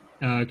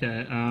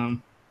 okay.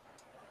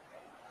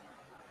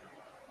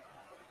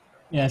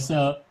 Yeah,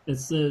 so it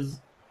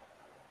says,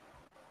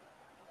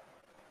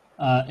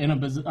 in a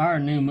bizarre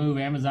new move,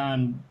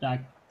 Amazon.co.uk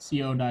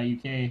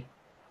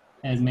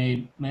has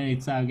made many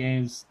top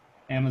games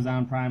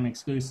Amazon Prime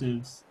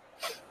exclusives,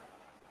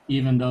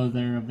 even though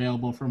they're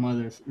available from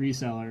other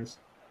resellers.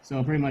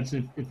 So pretty much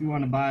if you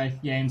want to buy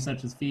games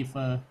such as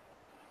FIFA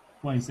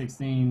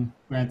 2016,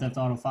 Grand Theft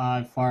Auto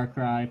 5, Far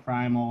Cry,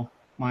 Primal,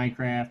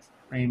 Minecraft,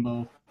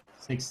 Rainbow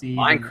Six Siege,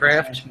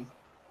 Minecraft,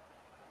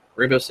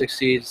 Rainbow Six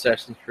Siege,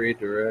 Assassin's Creed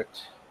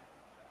Direct.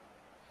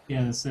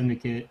 Yeah, the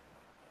Syndicate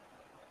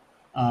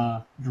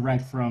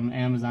direct from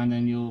Amazon,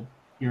 then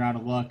you're out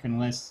of luck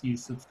unless you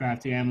subscribe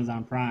to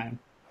Amazon Prime.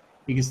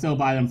 You can still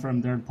buy them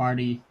from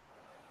third-party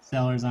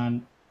sellers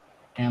on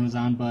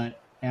Amazon, but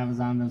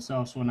Amazon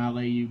themselves will not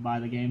let you buy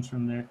the games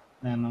from them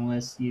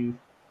unless you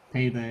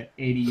pay the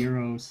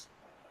 €80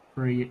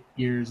 for a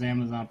year's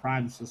Amazon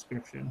Prime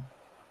subscription.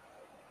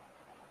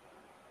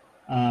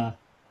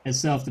 As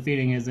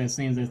self-defeating as that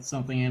seems, it's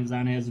something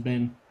Amazon has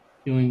been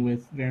doing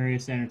with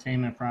various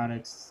entertainment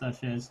products,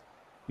 such as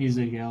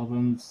music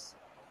albums,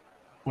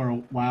 for a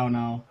while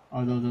now,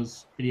 although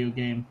those video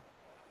game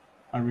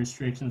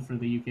restrictions for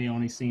the UK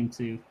only seem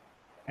to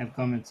have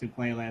come into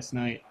play last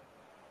night.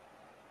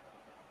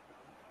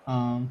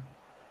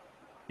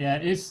 Yeah,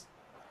 it's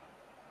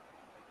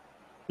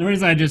the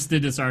reason I just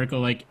did this article.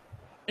 Like,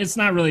 it's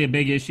not really a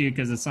big issue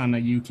because it's on the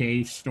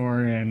UK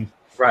store, and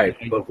right.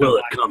 But will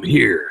it come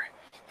here?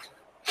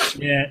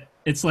 Yeah,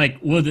 it's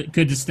like,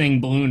 could this thing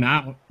balloon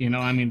out?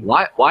 I mean,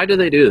 why do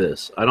they do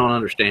this? I don't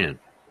understand.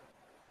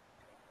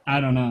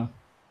 I don't know.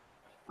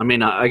 I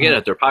mean, I get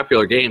it. They're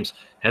popular games.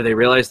 Have they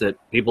realized that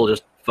people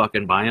just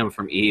fucking buy them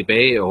from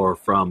eBay or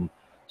from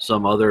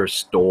some other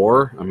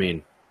store? I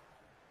mean,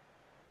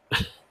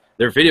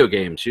 they're video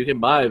games. You can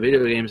buy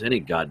video games any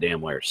goddamn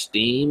where.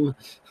 Steam,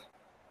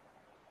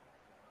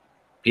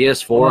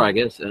 PS4, I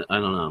guess. I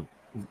don't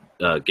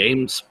know.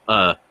 Games.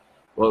 What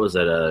was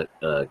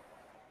that?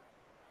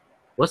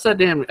 What's that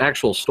damn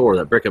actual store?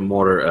 That brick and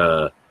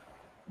mortar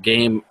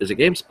game? Is it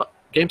GameStop?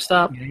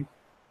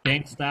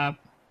 GameStop.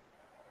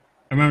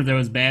 I remember there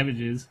was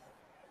Babbage's.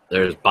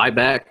 There's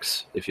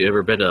buybacks. If you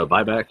ever been to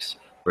buybacks,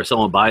 where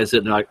someone buys it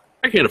and they're like,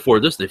 I can't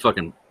afford this. They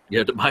fucking you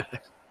have to buy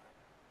back.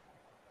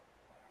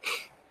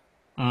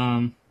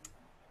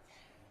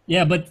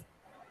 Yeah, but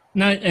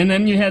no, and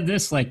then you had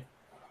this, like,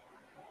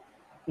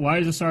 why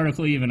is this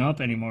article even up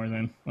anymore?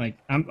 Then, like,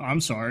 I'm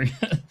sorry.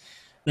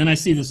 Then I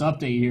see this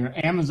update here.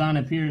 Amazon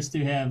appears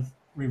to have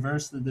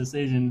reversed the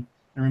decision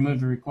and removed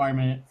the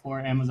requirement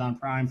for Amazon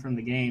Prime from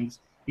the games.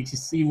 You can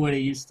see what it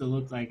used to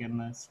look like in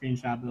the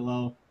screenshot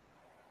below,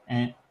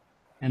 and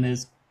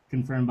as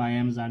confirmed by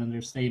Amazon in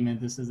their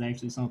statement, this is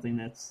actually something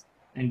that's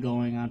been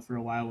going on for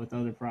a while with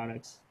other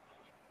products.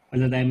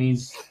 Whether that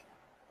means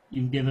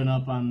you've given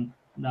up on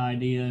the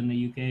idea in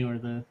the UK or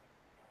the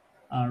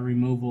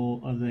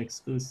removal of the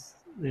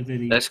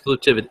exclusivity.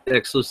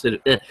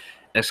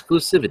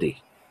 Exclusivity.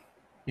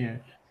 Yeah.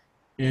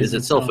 Is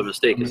itself a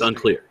mistake? It's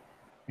unclear.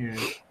 Yeah.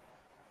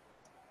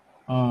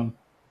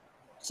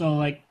 So,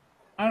 like,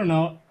 I don't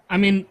know. I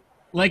mean,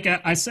 like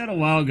I said a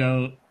while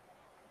ago,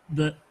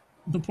 the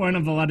point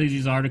of a lot of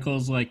these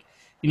articles, like,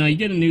 you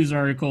get a news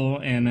article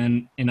and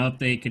then an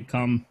update could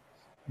come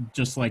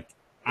just like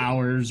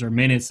hours or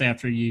minutes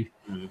after you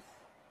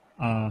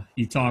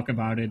you talk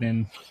about it.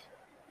 And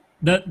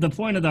the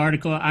point of the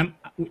article,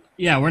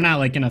 we're not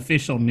like an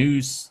official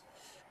news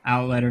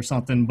outlet or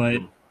something,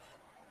 but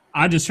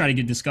I just try to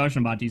get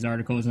discussion about these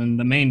articles. And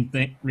the main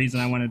reason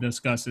I want to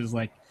discuss is,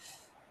 like,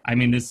 I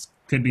mean, this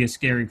could be a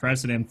scary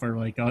precedent for,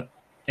 like,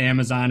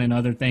 Amazon and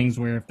other things,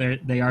 where if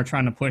they are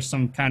trying to push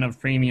some kind of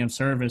premium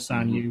service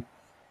on you,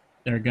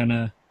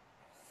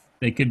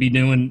 they could be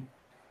doing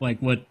like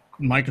what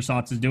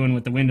Microsoft is doing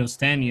with the Windows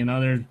 10.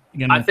 They're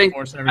gonna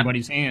force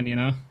everybody's hand.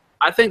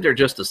 I think they're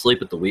just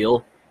asleep at the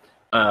wheel.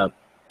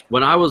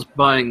 When I was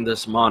buying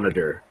this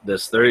monitor,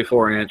 this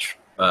 34-inch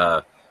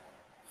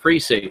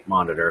FreeSync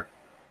monitor,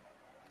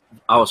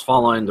 I was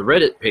following the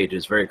Reddit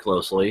pages very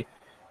closely,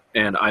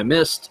 and I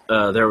missed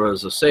there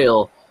was a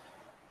sale.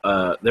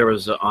 There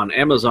was on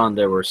Amazon.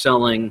 They were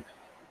selling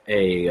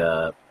a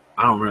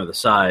I don't remember the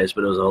size,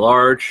 but it was a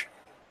large.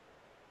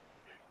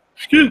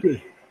 Excuse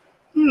me.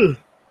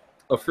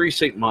 A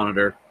FreeSync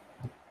monitor.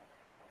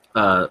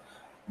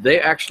 They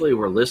actually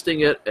were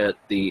listing it at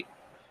the.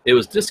 It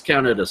was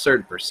discounted a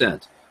certain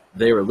percent.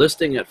 They were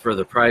listing it for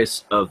the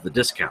price of the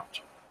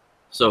discount.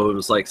 So it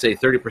was like, say,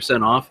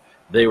 30% off.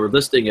 They were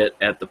listing it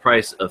at the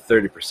price of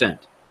 30%.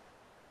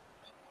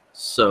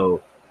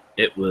 So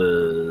it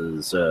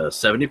was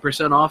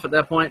 70% off at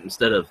that point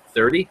instead of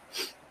 30.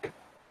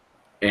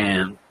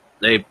 And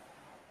they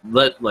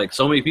let like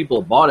so many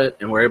people bought it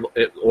and were able.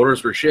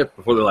 Orders were shipped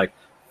before they're like,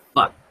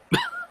 fuck.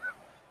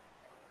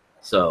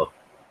 So,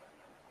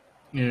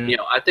 Yeah.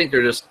 I think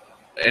they're just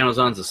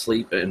Amazon's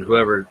asleep, and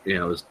whoever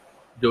is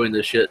doing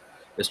this shit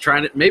is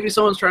trying to. Maybe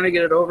someone's trying to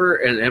get it over,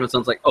 and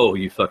Amazon's like, "Oh,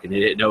 you fucking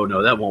idiot!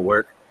 No, that won't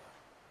work."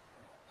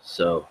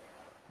 So,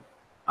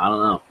 I don't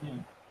know.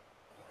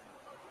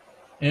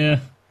 Yeah,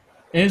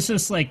 it's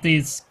just like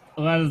there's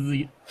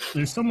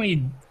so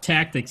many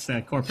tactics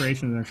that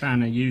corporations are trying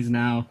to use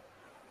now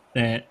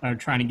that are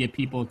trying to get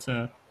people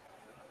to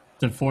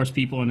force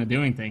people into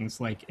doing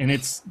things. Like, and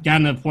it's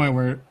gotten to the point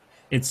where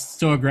it's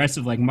so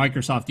aggressive. Like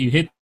Microsoft, you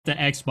hit the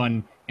X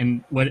button,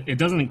 and what it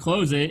doesn't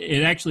close it,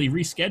 it actually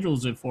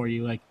reschedules it for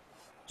you. Like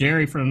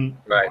Jerry from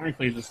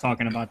Barclays was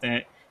talking about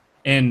that,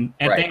 and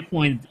at that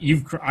point,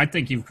 I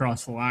think you've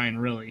crossed the line,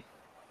 really.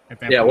 At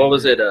that point. What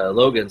was it?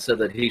 Logan said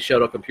that he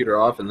shut a computer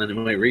off, and then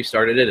when he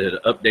restarted it,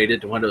 it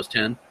updated to Windows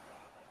 10.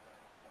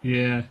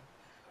 Yeah,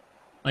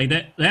 like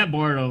that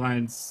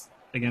borderline's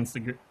against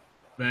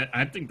that.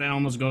 I think that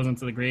almost goes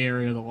into the gray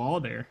area of the law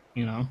there.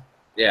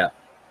 Yeah.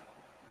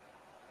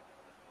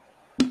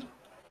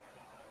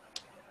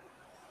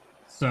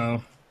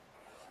 So,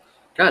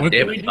 God what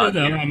damn can we it, do,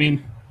 though? I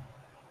mean,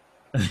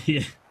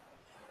 yeah.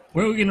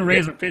 Where are we going to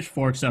raise our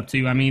pitchforks up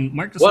to? I mean,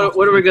 Microsoft.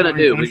 What are we going to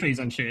do? Countries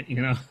and shit,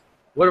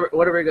 What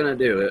are we going to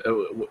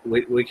do?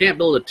 We can't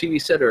build a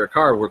TV set or a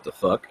car worth the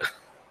fuck.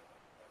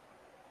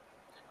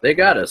 They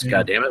got us,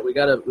 goddammit. We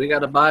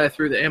gotta buy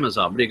through the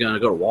Amazon. What are you going to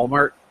go to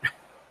Walmart?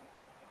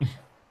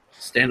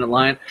 Stand in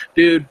line?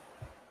 Dude.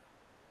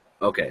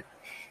 Okay.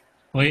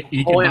 Well,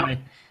 you can buy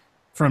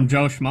from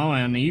Joe Schmo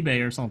on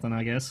eBay or something,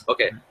 I guess.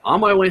 Okay. On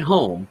my way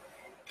home,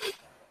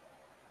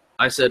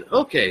 I said,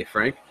 okay,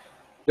 Frank,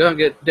 go and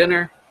get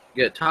dinner,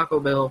 get Taco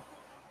Bell,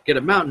 get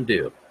a Mountain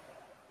Dew.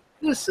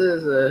 This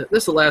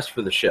will last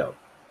for the show,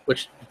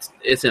 which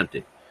it's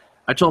empty.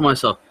 I told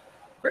myself,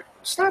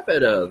 stop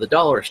at the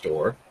dollar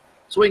store,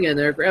 swing in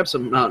there, grab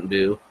some Mountain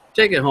Dew,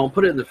 take it home,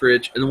 put it in the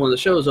fridge, and then when the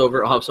show's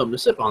over, I'll have something to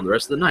sip on the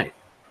rest of the night.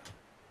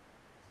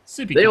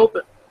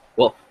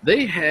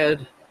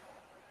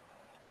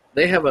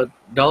 They have a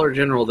Dollar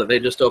General that they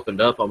just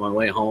opened up on my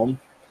way home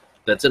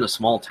that's in a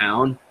small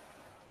town.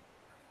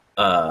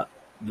 The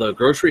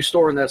grocery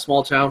store in that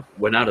small town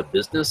went out of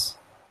business.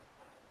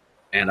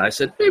 And I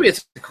said, maybe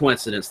it's a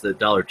coincidence that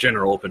Dollar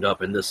General opened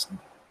up and this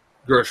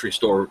grocery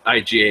store,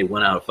 IGA,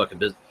 went out of fucking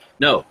business.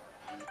 No.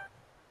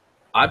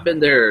 I've been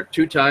there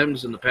 2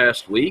 times in the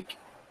past week.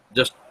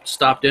 Just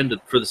stopped in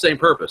for the same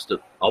purpose.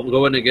 I'll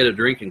go in and get a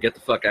drink and get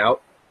the fuck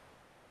out.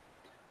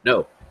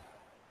 No.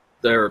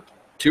 There are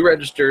 2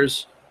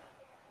 registers,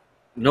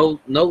 no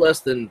less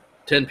than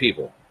 10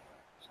 people,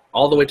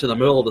 all the way to the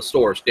middle of the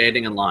store,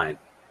 standing in line.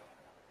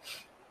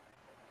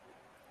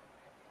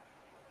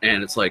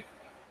 And it's like,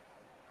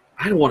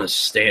 I don't want to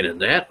stand in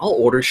that. I'll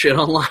order shit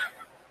online.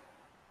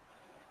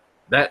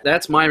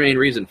 That's my main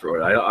reason for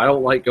it. I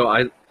don't like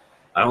going to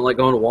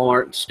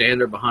Walmart and stand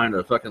there behind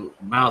a fucking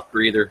mouth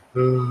breather.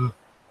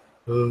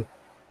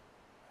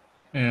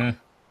 Yeah.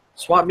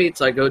 Swap meets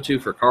I go to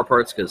for car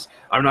parts because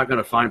I'm not going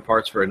to find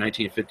parts for a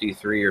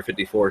 1953 or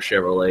 54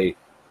 Chevrolet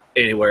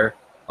anywhere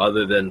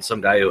other than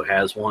some guy who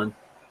has one.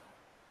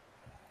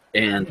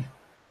 And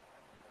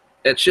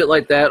at shit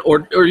like that,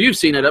 or you've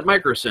seen it at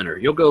Micro Center.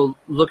 You'll go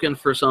looking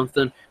for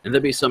something, and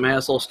there'll be some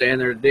asshole standing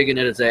there digging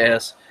at his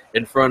ass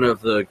in front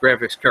of the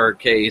graphics card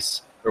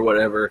case or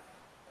whatever.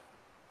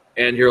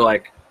 And you're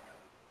like,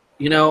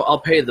 I'll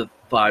pay the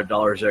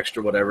 $5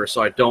 extra, whatever,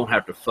 so I don't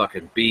have to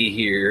fucking be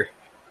here.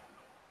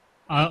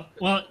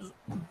 Well,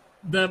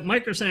 the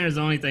Micro Center is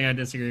the only thing I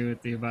disagree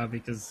with you about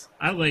because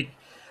I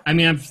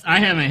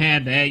haven't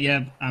had that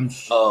yet. I'm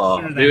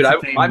sure that's dude,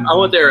 I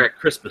went there at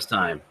Christmas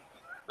time.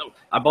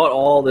 I bought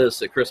all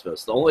this at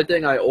Christmas. The only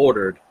thing I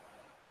ordered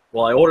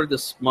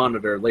this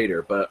monitor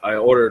later, but I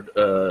ordered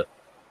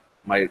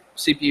my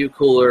CPU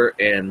cooler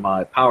and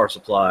my power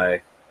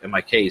supply and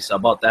my case. I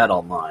bought that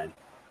online.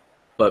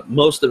 But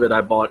most of it I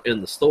bought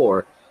in the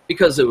store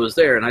because it was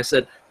there. And I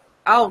said,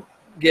 I'll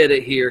get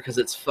it here because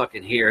it's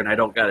fucking here and I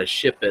don't got to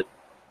ship it.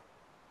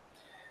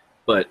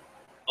 But,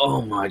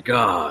 oh my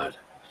God.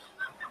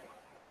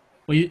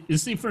 Well, you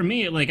see, for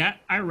me, like,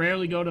 I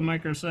rarely go to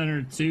Micro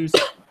Center too.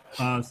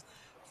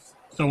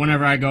 So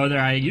whenever I go there,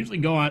 I usually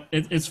go on.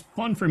 It's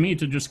fun for me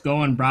to just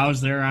go and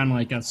browse there on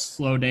like a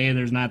slow day.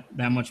 There's not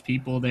that much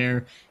people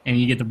there, and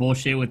you get to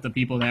bullshit with the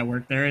people that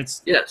work there.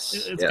 Yes,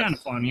 It's kind of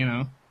yes. fun, you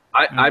know.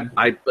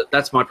 But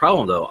that's my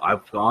problem though.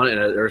 I've gone and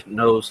there's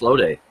no slow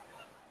day.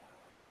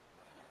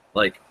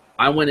 Like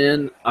I went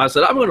in, I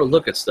said I'm going to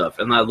look at stuff,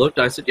 and I looked.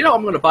 I said,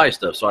 I'm going to buy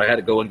stuff, so I had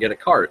to go and get a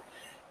cart,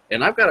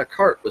 and I've got a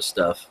cart with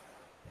stuff.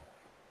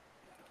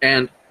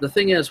 And the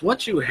thing is,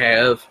 once you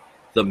have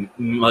the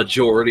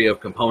majority of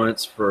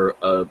components for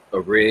a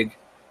rig,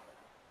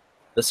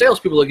 the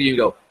salespeople look at you and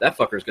go, "That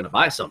fucker's going to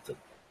buy something,"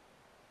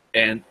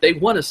 and they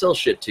want to sell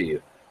shit to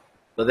you,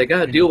 but they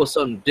got to deal with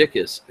some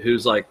dickus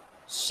who's like,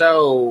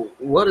 "So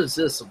what does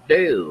this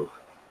do?"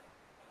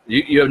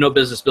 You have no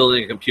business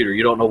building a computer.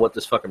 You don't know what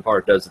this fucking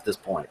part does at this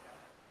point.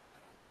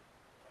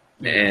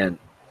 And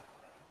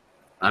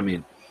I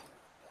mean,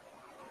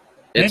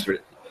 it's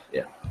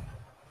yeah.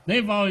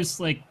 They've always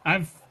like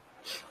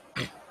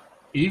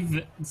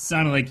you've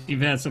sounded like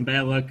you've had some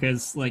bad luck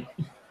because like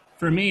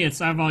for me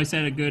I've always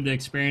had a good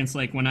experience.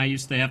 Like when I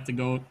used to have to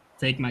go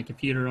take my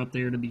computer up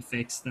there to be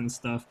fixed and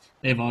stuff,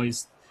 they've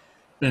always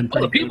been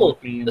Well, pretty good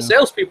with me. You the know?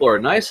 salespeople are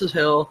nice as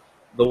hell.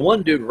 The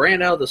one dude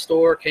ran out of the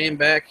store, came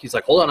back. He's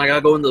like, "Hold on, I gotta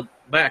go in the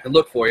back and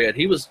look for you." And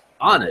he was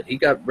on it. He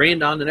got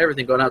rained on and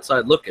everything, going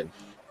outside looking.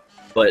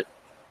 But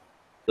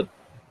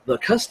the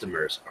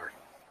customers are.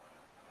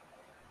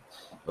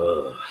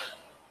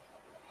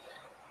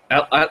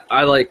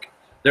 I like.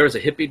 There was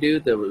a hippie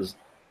dude that was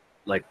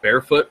like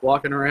barefoot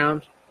walking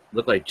around,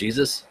 looked like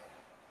Jesus.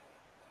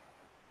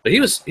 But he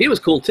was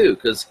cool too,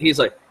 because he's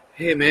like,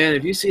 "Hey man,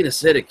 have you seen a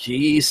set of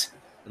keys?"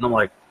 And I'm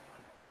like,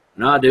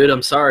 "Nah, dude,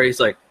 I'm sorry." He's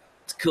like,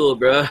 "It's cool,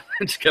 bro."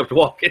 And just kept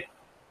walking.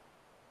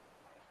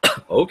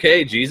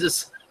 Okay,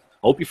 Jesus.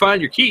 Hope you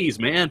find your keys,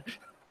 man.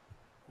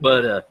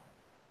 But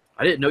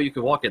I didn't know you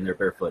could walk in there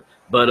barefoot.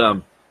 But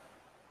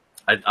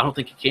I don't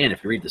think you can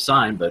if you read the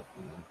sign. But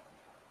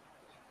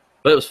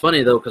it was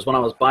funny though, because when I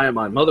was buying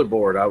my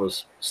motherboard, I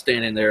was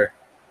standing there.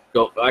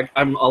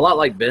 I'm a lot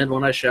like Ben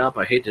when I shop.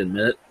 I hate to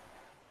admit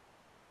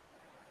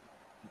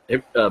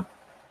it. I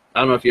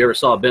don't know if you ever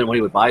saw Ben when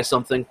he would buy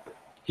something.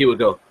 He would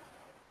go,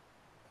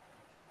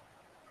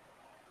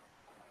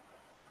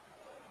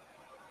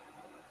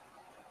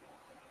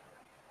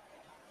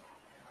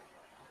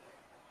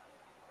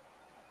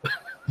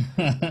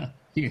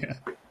 Yeah.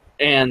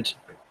 and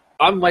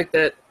I'm like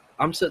that.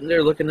 I'm sitting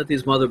there looking at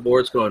these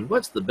motherboards going,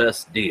 what's the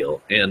best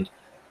deal? And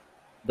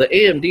the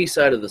AMD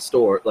side of the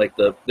store, like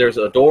there's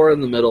a door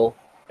in the middle,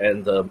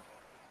 and the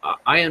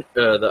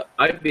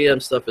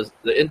IBM stuff the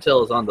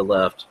Intel is on the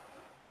left.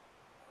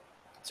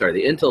 Sorry,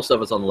 the Intel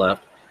stuff is on the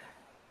left.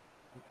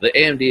 The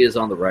AMD is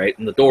on the right,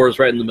 and the door is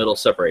right in the middle,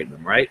 separating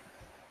them, right?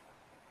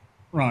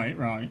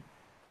 Right.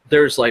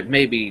 There's like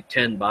maybe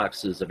 10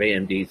 boxes of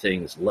AMD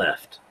things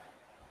left.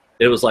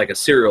 It was like a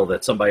cereal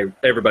that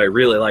everybody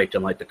really liked,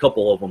 and like a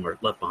couple of them are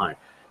left behind.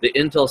 The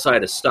Intel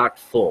side is stocked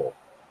full.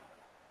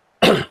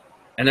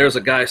 And there's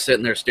a guy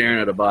sitting there staring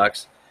at a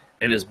box,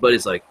 and his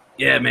buddy's like,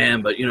 "Yeah,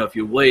 man, but if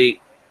you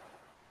wait,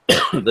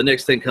 the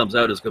next thing comes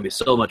out is going to be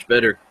so much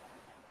better."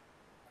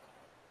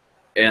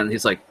 And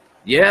he's like,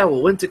 "Yeah,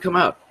 well, when's it come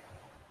out?"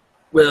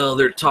 "Well,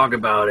 they're talking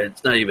about it.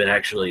 It's not even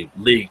actually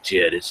leaked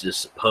yet. It's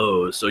just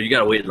supposed. So you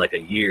got to wait like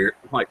a year."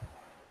 I'm like,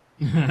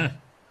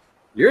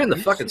 "You're in the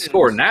fucking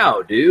store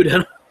now,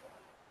 dude.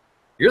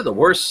 You're the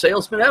worst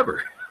salesman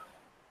ever."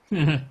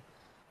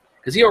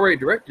 Because he already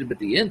directed him at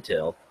the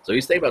Intel, so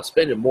he's thinking about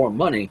spending more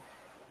money.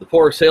 The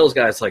poor sales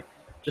guy's like,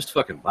 "Just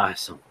fucking buy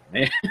something,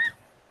 man."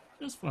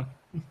 Just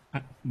fucking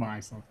buy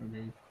something,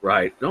 dude.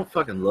 Right. Don't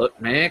fucking look,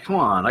 man. Come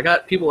on. I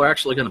got people who are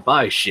actually going to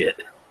buy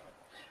shit.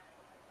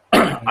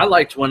 I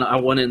liked when I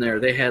went in there,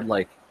 they had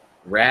like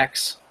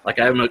racks. Like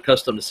I'm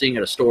accustomed to seeing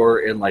at a store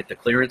in like the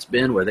clearance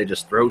bin where they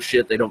just throw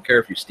shit. They don't care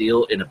if you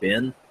steal in a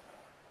bin.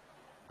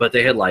 But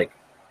they had like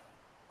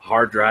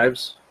hard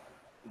drives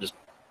just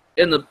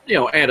in the,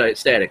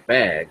 anti-static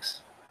bags.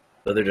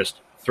 So they're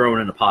just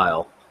thrown in a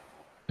pile.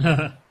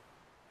 And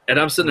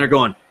I'm sitting there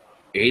going,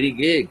 80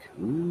 gig.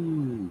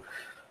 Ooh.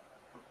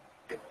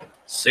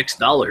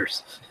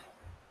 $6.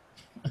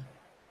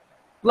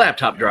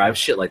 Laptop drive,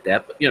 shit like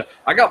that. But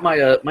I got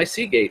my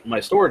Seagate,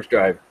 my storage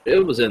drive. It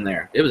was in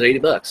there. It was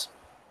 $80.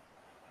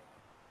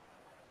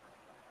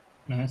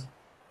 Nice.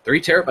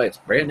 3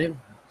 terabytes, brand new,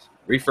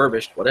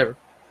 refurbished, whatever.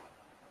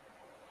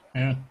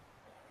 Yeah.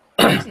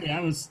 Actually,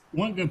 that was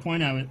one good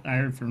point I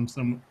heard from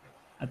some.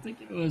 I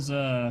think it was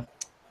I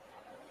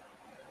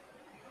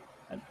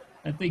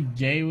think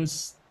Jay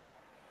was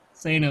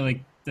saying that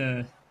like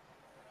the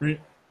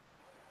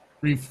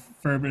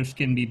refurbished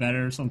can be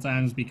better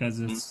sometimes because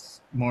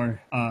it's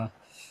more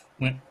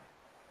when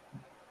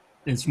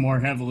it's more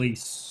heavily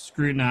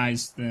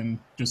scrutinized than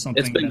just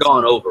something. It's been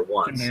gone over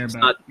once.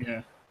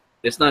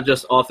 It's not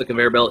just off the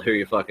conveyor belt. Here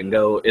you fucking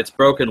go. It's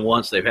broken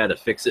once. They've had to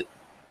fix it.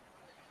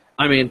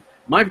 I mean,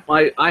 my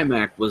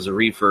iMac was a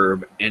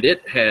refurb, and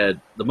it had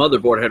the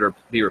motherboard had to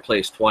be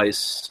replaced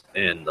twice,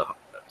 and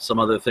some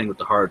other thing with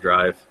the hard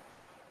drive.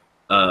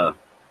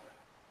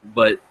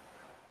 But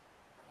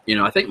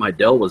I think my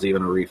Dell was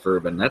even a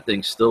refurb, and that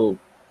thing's still.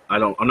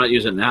 I'm not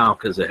using it now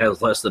because it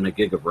has less than a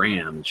gig of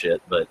RAM and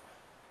shit, but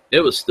it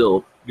was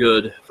still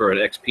good for an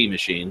XP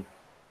machine.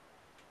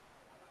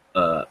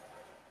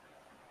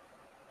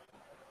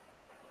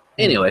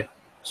 Anyway,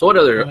 so what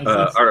other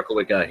article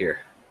we got here?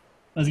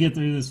 Let's get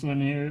through this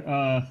one here.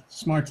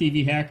 Smart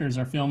TV hackers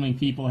are filming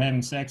people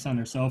having sex on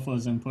their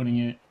sofas and putting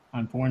it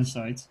on porn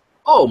sites.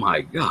 Oh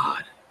my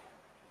god!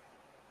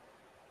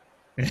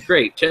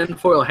 Great,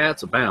 tinfoil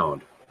hats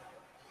abound.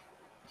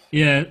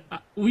 Yeah,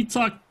 we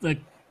talked a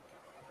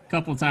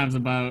couple times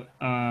about.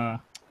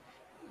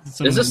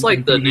 Is this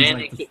like the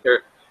nanny?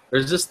 Or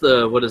is this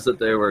the what is it?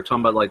 They were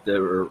talking about like they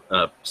were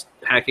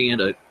hacking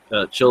into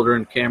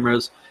children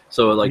cameras,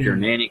 so like your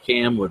nanny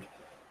cam would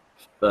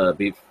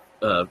be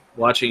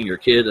watching your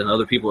kid, and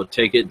other people would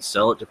take it and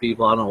sell it to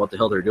people. I don't know what the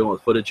hell they're doing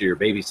with footage of your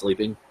baby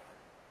sleeping.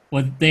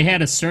 Well, they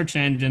had a search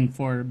engine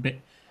for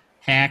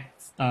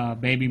hacked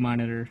baby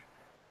monitor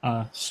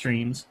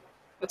streams.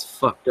 That's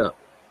fucked up.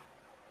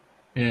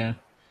 Yeah,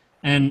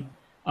 and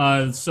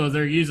so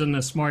they're using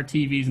the smart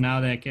TVs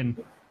now that can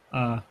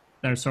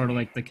they're sort of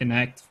like the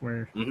Kinect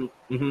where you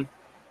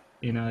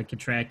know it can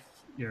track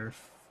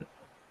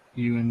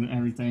you and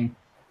everything.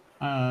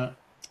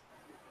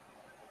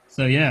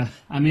 So yeah,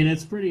 I mean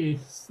it's pretty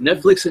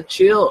Netflix and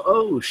chill.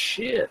 Oh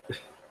shit.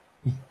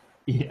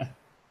 Yeah.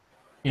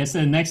 Yeah,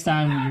 so next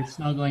time you're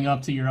snuggling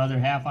up to your other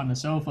half on the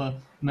sofa,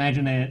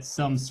 imagine that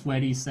some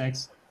sweaty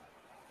sex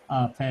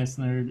past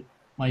nerd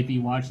might be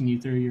watching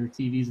you through your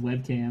TV's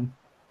webcam.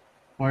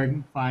 Or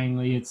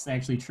finally, it's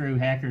actually true.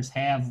 Hackers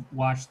have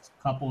watched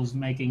couples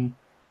making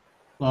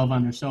love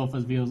on their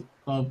sofas via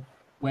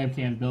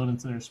webcams built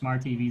into their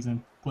smart TVs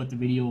and put the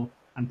video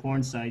on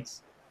porn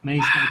sites. Many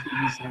smart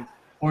TVs have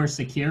poor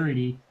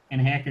security,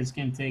 and hackers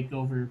can take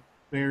over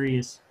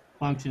various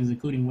functions,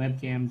 including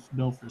webcams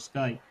built for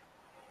Skype.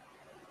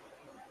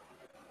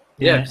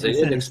 Yeah, because they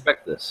didn't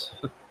expect this.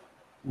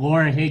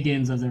 Laura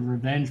Higgins of the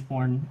Revenge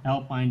Porn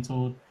Helpline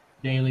told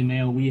Daily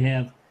Mail, "We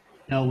have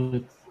dealt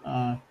with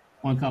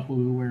one couple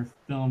who were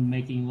filmed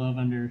making love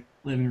in their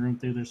living room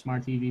through their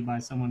smart TV by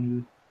someone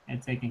who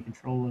had taken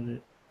control of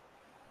it.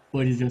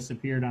 Footage just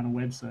appeared on a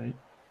website."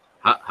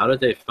 How did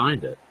they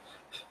find it?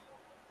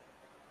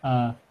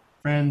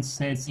 Friends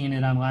had seen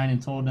it online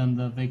and told them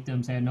the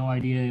victims had no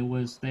idea it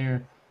was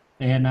there.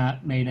 They had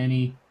not made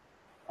any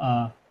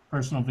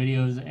personal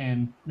videos,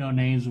 and no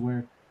names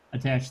were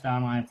attached to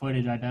online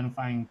footage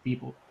identifying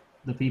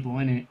the people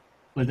in it,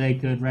 but they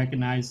could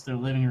recognize their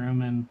living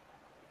room, and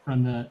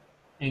from the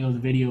angle the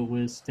video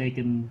was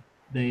taken,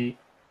 they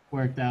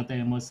worked out that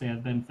it must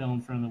have been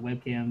filmed from the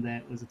webcam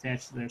that was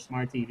attached to their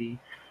smart TV.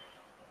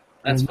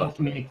 There's no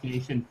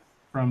communication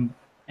from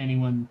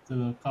anyone to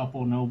the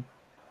couple, no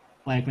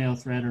blackmail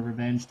threat or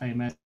revenge type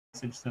message,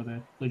 so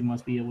the conclusion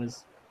must be it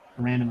was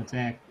a random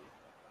attack.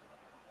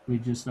 We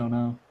just don't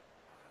know.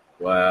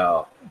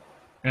 Wow.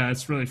 Yeah,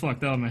 it's really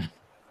fucked up, man.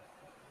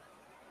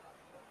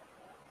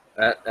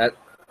 That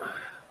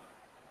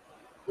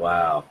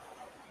wow.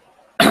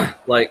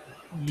 Like,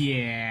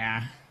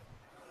 yeah.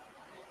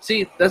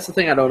 See, that's the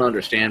thing I don't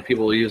understand.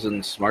 People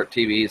using smart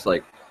TVs,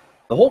 like,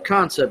 the whole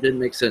concept didn't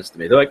make sense to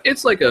me. They're like,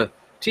 it's like a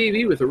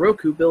TV with a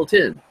Roku built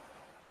in.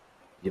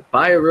 You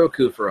buy a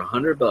Roku for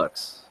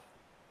 $100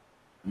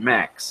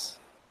 max.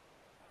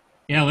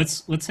 Yeah,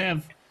 let's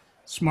have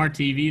smart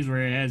TVs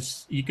where it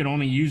has you can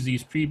only use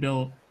these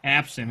pre-built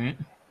apps in it.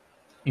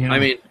 You know? I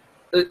mean,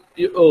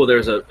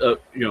 there's a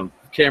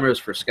cameras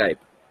for Skype.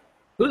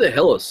 Who the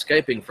hell is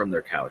Skyping from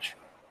their couch?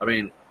 I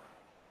mean,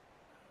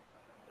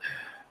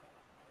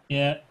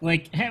 yeah,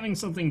 like having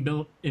something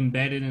built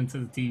embedded into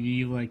the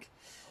TV, like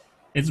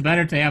it's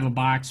better to have a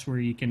box where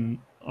you can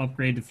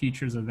upgrade the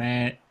features of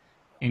that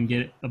and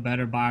get a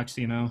better box,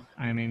 you know?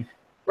 I mean,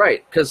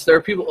 right, because there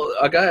are people,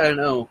 a guy I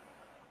know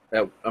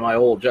at my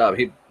old job,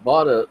 he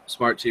bought a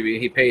smart TV,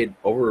 he paid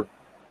over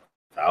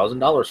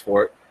 $1,000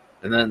 for it,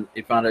 and then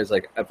he found out, he's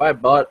like, if I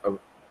bought a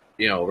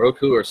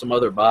Roku or some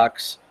other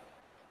box,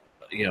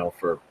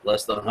 for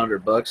less than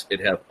 $100,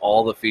 it'd have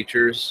all the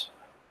features,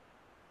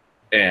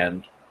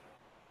 and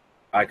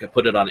I could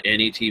put it on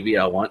any TV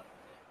I want.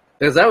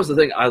 Because that was the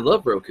thing. I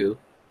love Roku.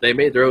 They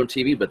made their own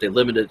TV, but they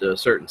limited it to a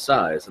certain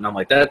size. And I'm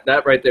like,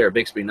 that right there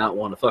makes me not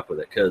want to fuck with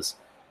it, because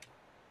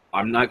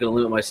I'm not going to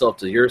limit myself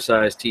to your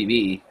size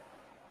TV,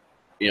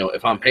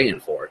 if I'm paying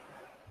for it.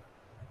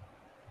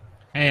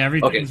 Hey,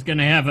 everything's going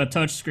to have a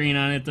touch screen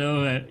on it,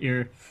 though.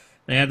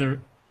 They have the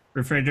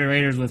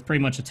refrigerators with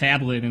pretty much a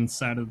tablet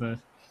inside of the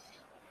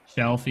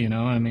shelf,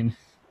 I mean.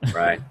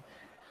 Right.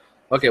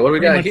 Okay, what do we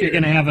got here? You're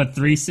going to have a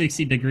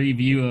 360-degree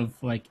view of,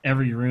 like,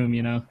 every room,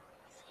 You're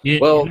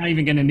not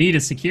even going to need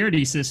a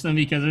security system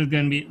because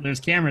there's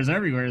cameras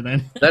everywhere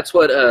then. That's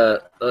what,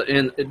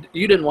 and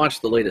you didn't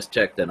watch the latest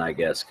tech then, I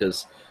guess,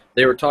 because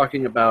they were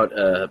talking about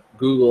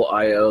Google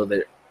I.O.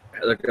 They're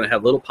going to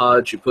have little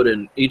pods you put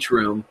in each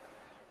room,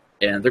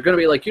 and they're going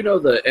to be like,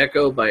 the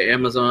Echo by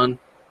Amazon,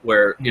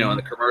 where, in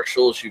the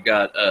commercials you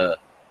got,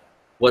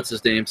 what's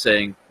his name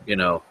saying,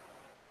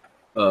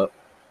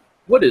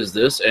 what is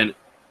this? And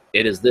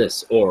it is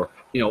this, or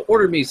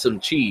order me some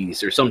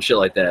cheese or some shit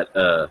like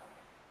that.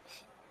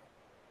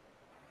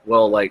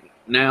 Well, like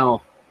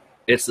now,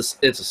 it's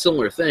a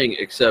similar thing,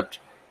 except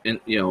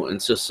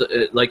it's just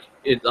like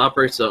it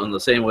operates in the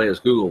same way as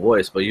Google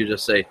Voice, but you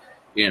just say,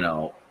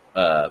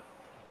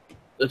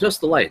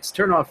 adjust the lights,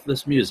 turn off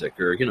this music,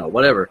 or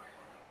whatever.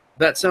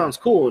 That sounds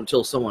cool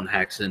until someone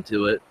hacks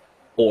into it,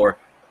 or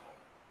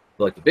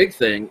like the big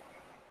thing,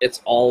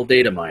 it's all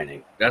data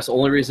mining. That's the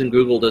only reason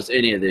Google does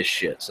any of this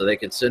shit, so they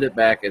can send it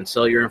back and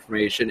sell your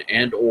information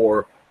and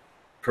or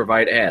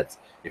provide ads.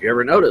 If you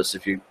ever notice,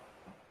 if you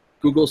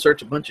Google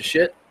search a bunch of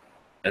shit,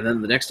 and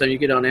then the next time you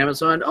get on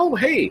Amazon, oh,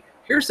 hey,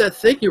 here's that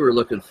thing you were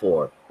looking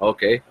for.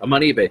 Okay, I'm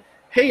on eBay.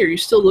 Hey, are you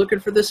still looking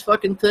for this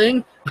fucking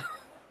thing?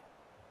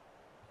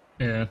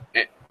 Yeah.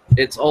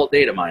 It's all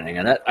data mining,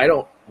 and I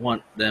don't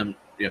want them,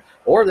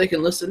 or they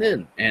can listen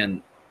in,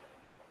 and,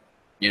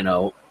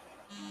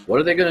 what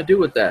are they going to do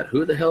with that?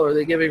 Who the hell are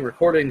they giving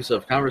recordings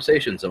of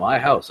conversations in my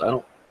house?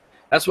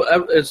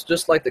 It's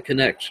just like the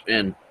Connect,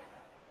 and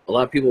a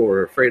lot of people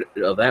were afraid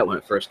of that when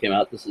it first came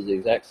out. This is the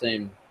exact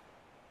same,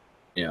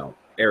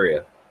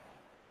 area.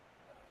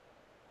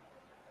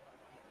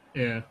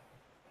 Yeah.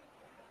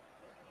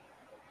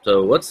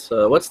 So what's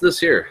this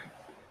here?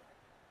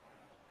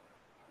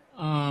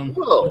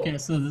 Whoa. Okay,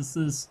 so this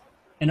is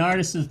an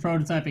artist is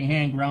prototyping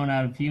hand grown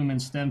out of human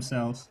stem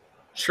cells.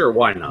 Sure,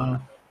 why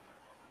not?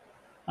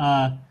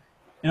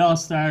 It all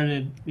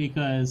started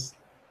because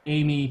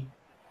Amy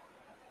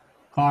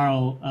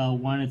Carl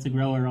wanted to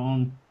grow her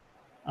own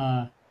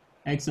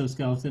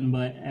exoskeleton,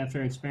 but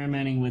after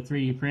experimenting with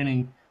 3D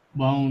printing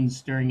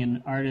bones during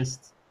an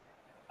artist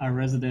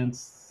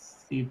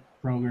residency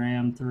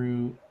program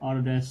through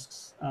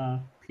Autodesk's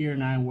Pier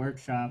 9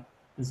 workshop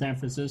in San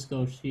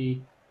Francisco,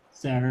 she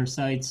set her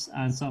sights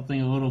on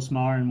something a little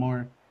smaller and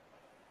more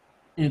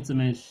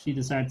intimate. She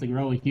decided to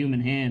grow a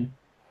human hand.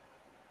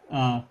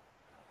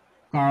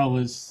 Carl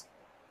has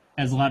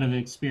a lot of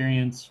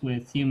experience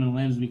with human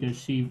limbs because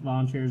she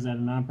volunteers at a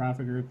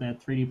nonprofit group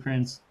that 3D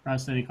prints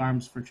prosthetic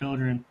arms for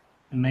children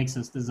and makes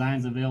us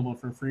designs available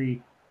for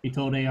free. She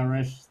told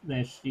ARS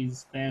that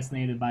she's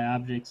fascinated by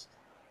objects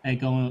that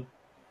go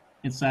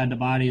inside the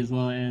body, as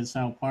well as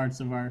how parts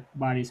of our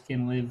bodies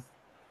can live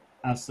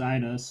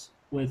outside us.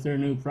 With her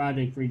new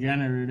project,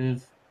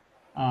 Regenerative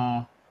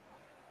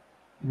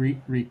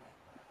Reliquary.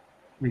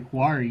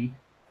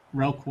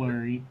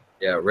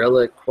 Yeah,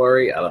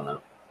 Reliquary, I don't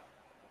know.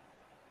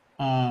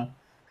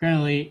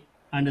 Currently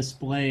on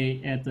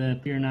display at the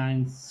Pier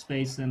 9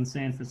 space in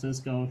San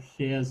Francisco,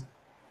 she has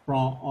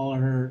brought all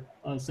of her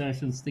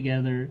obsessions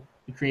together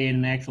to create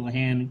an actual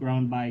hand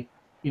grown by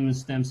human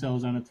stem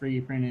cells on a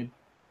 3D printed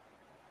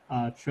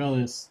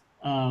trellis.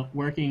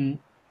 Working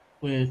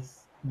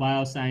with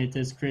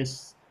bioscientist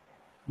Chris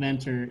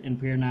Venter in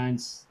Pier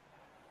 9's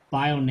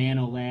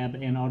BioNano Lab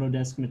and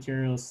Autodesk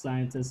materials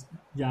scientist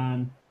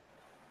John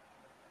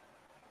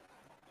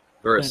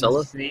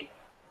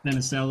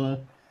Venezuela,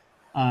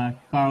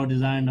 Carl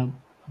designed a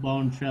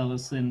bone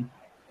trellis and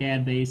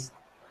CAD based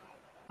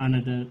on the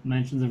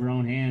dimensions of her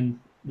own hand.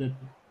 The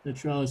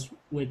trellis,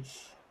 which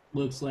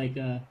looks like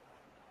a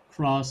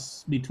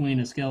cross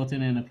between a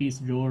skeleton and a piece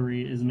of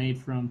jewelry, is made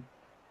from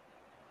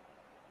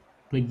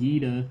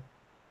Pegida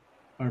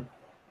or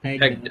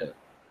Pegida.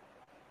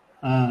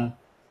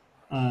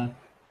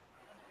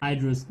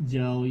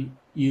 Hydrogel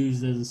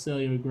used as a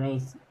cellular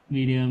growth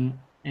medium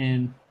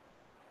and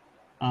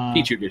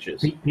Petri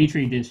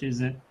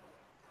dishes.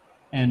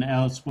 And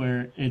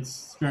elsewhere, its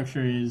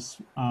structure is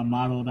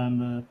modeled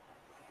on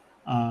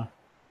the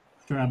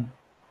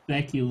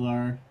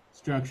trabecular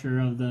structure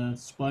of the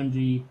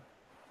spongy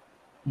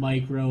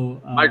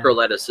micro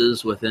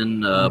lettuces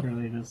within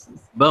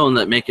bone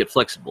that make it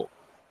flexible.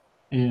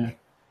 Yeah.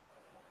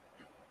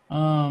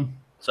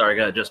 Sorry, I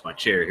gotta adjust my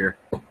chair here.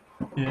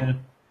 Yeah.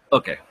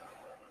 Okay.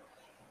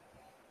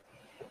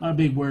 A lot of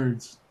big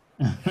words.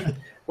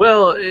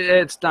 Well,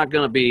 it's not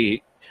gonna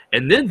be.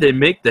 And then they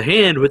make the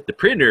hand with the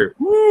printer.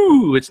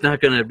 Woo! It's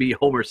not gonna be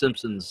Homer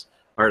Simpson's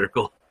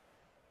article.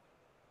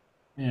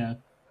 Yeah.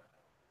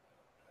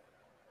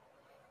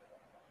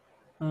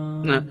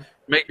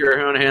 Make your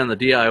own hand, the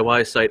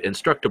DIY site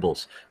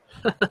Instructables.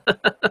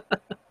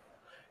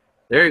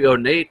 There you go,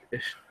 Nate.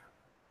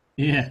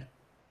 Yeah.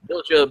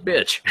 Built you a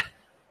bitch.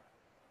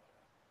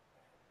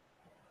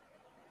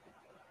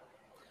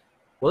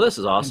 Well, this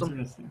is awesome.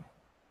 Interesting.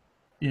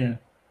 Yeah.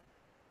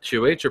 She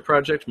waits your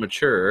project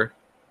mature.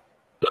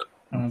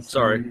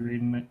 Sorry.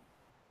 Reading it.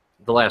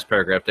 The last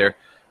paragraph there.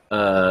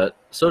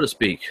 So to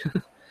speak.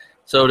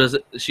 So does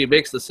it? She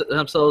makes the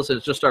stem cells and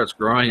it just starts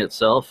growing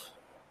itself?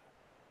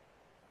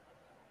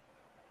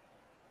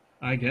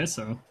 I guess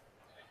so.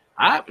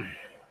 I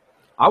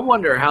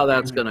wonder how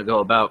that's going to go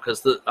about,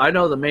 because I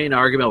know the main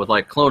argument with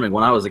like cloning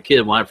when I was a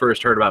kid, when I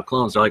first heard about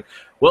clones, they're like,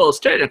 well, it's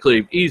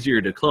technically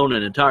easier to clone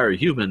an entire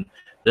human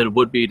than it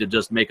would be to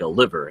just make a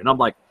liver. And I'm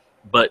like,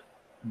 but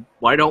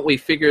why don't we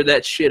figure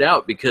that shit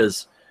out?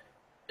 Because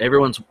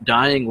everyone's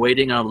dying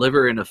waiting on a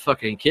liver and a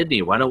fucking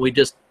kidney. Why don't we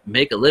just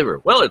make a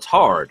liver? Well, it's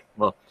hard.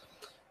 Well,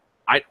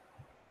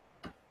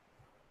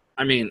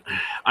 I mean,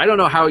 I don't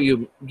know how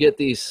you get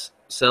these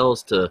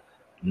cells to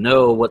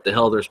know what the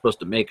hell they're supposed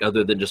to make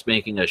other than just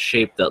making a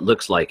shape that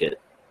looks like it.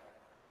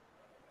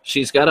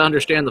 She's got to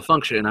understand the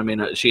function. I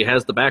mean, she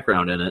has the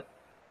background in it.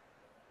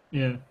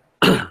 Yeah.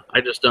 I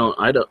just don't.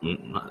 I don't.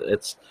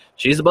 It's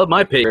she's above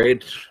my pay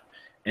grade,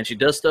 and she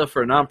does stuff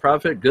for a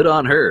nonprofit. Good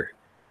on her.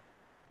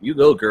 You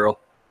go, girl.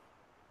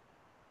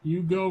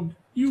 You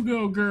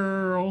go,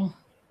 girl.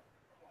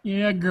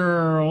 Yeah,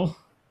 girl.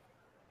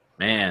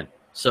 Man.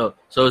 So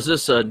is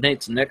this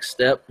Nate's next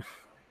step?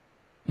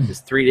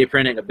 Is 3D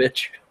printing a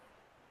bitch?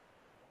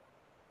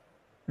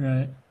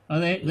 Right. Oh,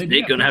 they Is do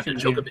Nate have gonna have to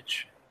pictures choke a here.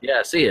 bitch? Yeah,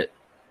 I see it.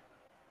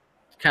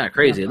 It's kind of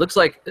crazy. Yeah. It looks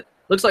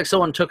like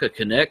someone took a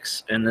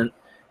Kinex and then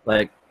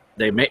like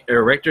they made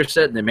a Richter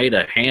set and they made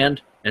a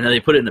hand and then they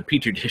put it in a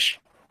petri dish.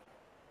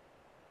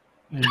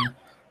 Yeah.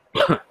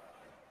 Yeah,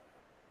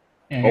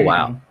 Oh here you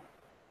wow.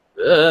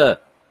 go.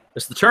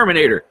 It's the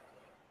Terminator.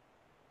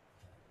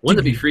 Wouldn't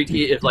it be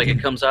freaky if like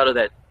it comes out of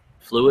that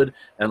fluid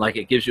and like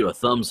it gives you a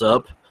thumbs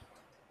up?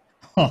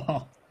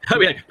 Oh, I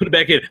mean, put it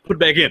back in. Put it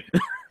back in.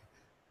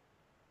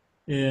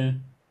 yeah.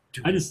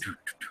 I just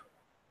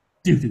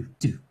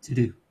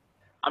do.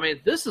 I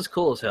mean, this is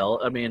cool as hell.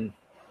 I mean,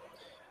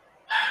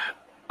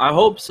 I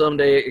hope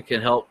someday it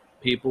can help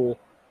people.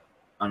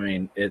 I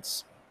mean,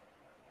 it's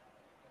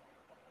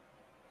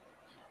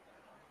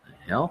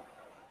hell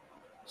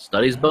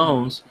studies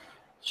bones.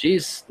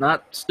 She's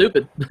not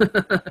stupid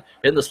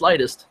in the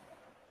slightest.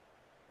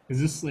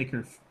 Is this like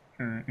her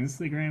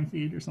Instagram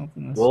feed or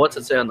something? That's, Well, what's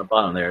it say on the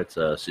bottom there? It's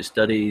she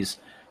studies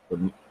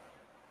the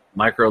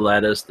micro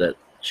lattice that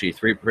she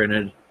 3D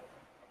printed.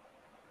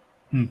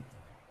 Hmm.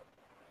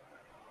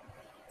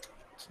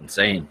 It's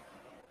insane.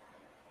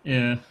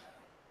 Yeah.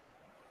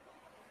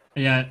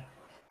 Yeah.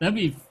 That'd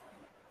be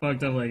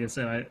fucked up. Like I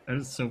said, I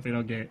just hope we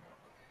don't get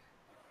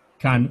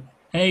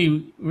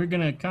Hey, we're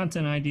gonna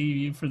content ID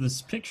you for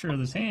this picture of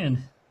this hand.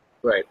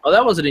 Right. Oh,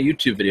 that wasn't a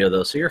YouTube video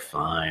though, so you're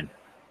fine.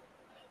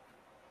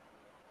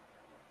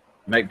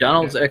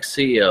 McDonald's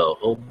ex-CEO.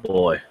 Oh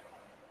boy.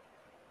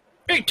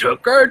 He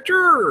took our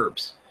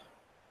gerbs.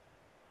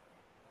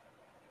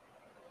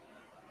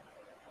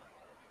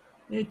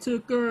 They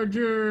took our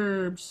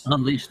gerbs.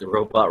 Unleash the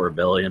robot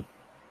rebellion.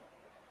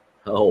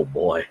 Oh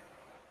boy.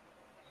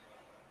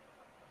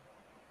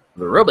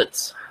 The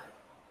robots.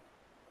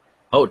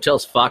 Oh, it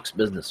tells Fox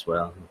Business.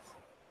 Well,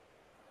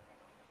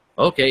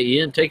 okay,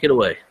 Ian, take it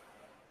away.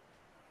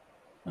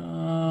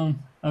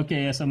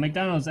 Okay, yeah, so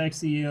McDonald's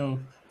ex-CEO,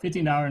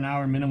 $15 an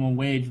hour minimum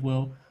wage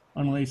will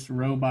unleash the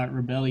robot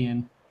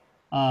rebellion.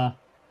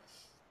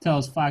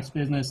 Tells Fox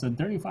Business a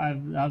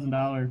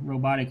 $35,000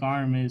 robotic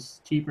arm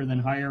is cheaper than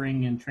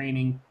hiring and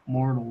training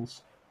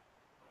mortals.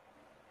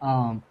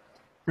 For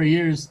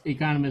years,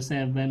 economists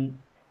have been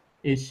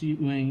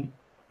issuing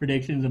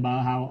predictions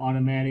about how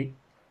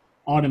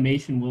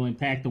automation will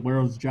impact the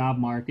world's job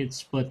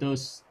markets, but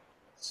those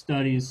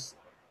studies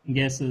and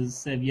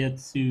guesses have yet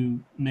to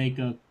make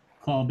a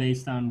call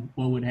based on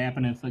what would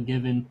happen if a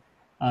given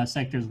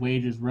sector's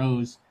wages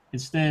rose.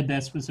 Instead,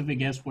 that specific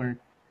guesswork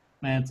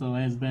mantle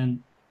has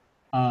been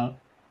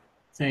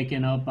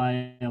taken up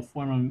by a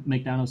former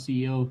McDonald's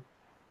CEO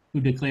who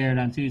declared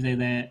on Tuesday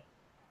that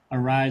a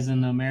rise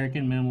in the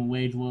American minimum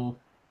wage will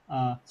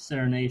set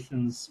our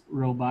nation's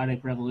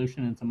robotic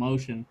revolution into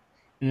motion.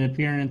 In an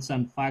appearance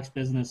on Fox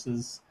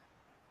Business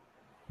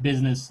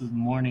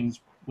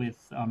Mornings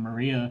with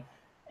Maria,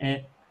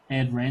 Ed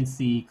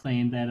Renzi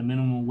claimed that a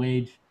minimum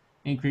wage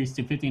increase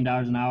to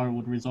 $15 an hour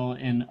would result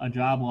in a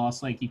job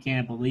loss like you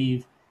can't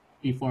believe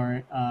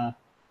before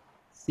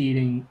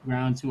ceding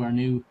ground to our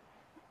new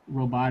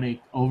robotic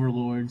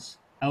overlords.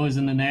 I was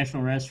in the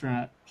National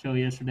Restaurant Show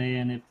yesterday,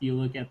 and if you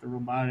look at the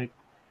robotic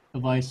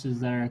devices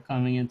that are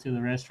coming into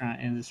the restaurant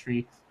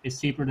industry,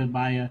 it's cheaper to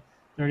buy a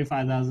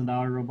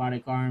 $35,000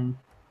 robotic arm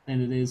than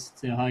it is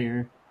to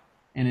hire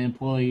an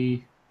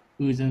employee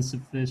who's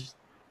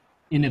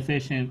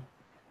inefficient,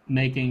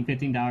 making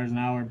 $15 an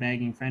hour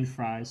bagging French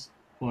fries,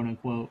 quote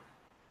unquote.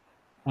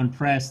 When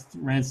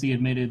pressed, Renzi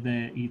admitted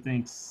that he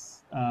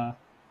thinks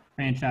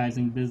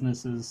franchising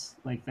businesses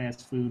like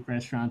fast food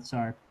restaurants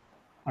are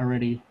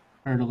already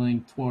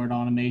hurtling toward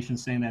automation,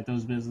 saying that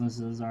those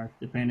businesses are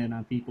dependent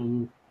on people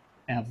who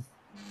have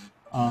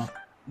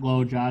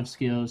low job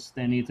skills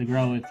that need to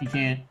grow. If you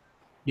can't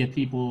get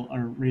people a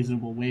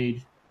reasonable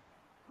wage,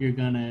 you're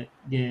gonna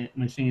get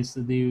machines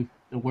to do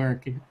the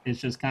work. It's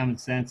just common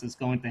sense. It's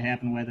going to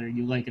happen whether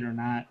you like it or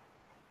not.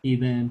 He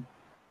then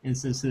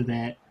insisted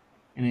that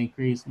an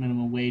increased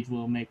minimum wage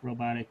will make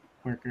robotic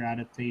worker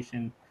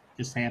adaptation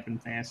just happen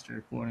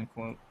faster, quote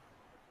unquote.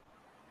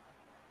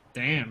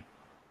 Damn.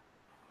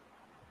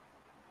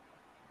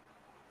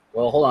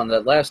 Well, hold on.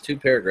 That last two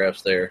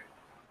paragraphs there.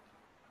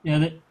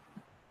 Yeah,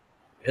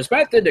 His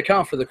math didn't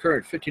account for the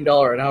current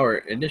 $15 an hour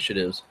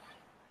initiatives,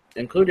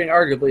 including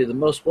arguably the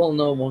most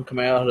well-known one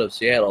coming out of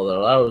Seattle that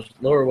allows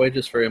lower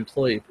wages for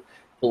employee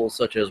pools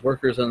such as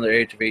workers under the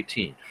age of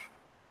 18.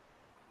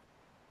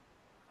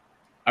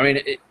 I mean,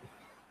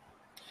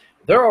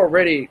 they're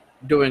already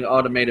doing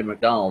automated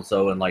McDonald's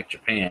though in like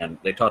Japan.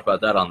 They talked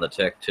about that on the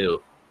tech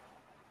too.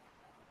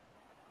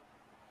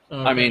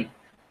 Okay. I mean,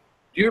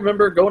 do you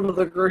remember going to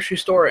the grocery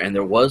store and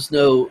there was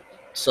no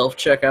self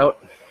checkout?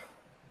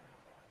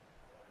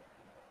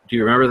 Do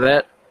you remember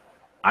that?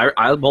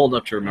 I'm old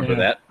enough to remember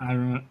that.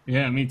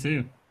 Yeah, me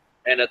too.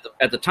 And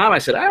at the time, I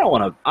said, I don't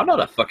want to. I'm not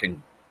a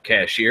fucking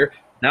cashier.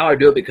 Now I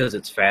do it because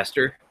it's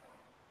faster,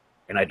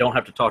 and I don't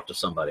have to talk to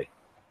somebody.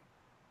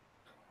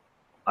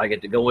 I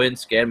get to go in,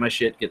 scan my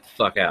shit, get the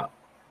fuck out.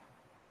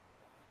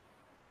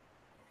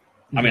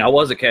 I mean, I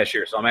was a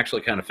cashier, so I'm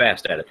actually kind of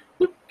fast at it.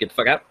 Whoop, get the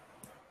fuck out.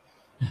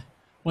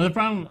 Well, the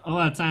problem a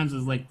lot of times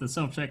is like the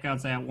self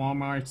checkouts at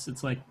Walmart's.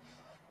 It's like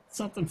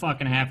something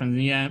fucking happens,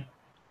 and yeah,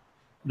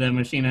 the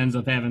machine ends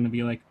up having to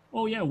be like,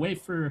 "Oh yeah,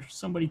 wait for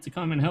somebody to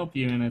come and help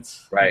you," and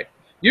it's right.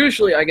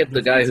 Usually, I get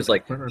the guy who's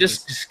like,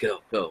 purpose. just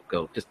go.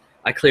 Just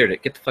I cleared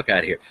it. Get the fuck out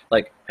of here.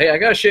 Like, hey, I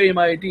gotta show you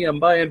my ID. I'm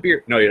buying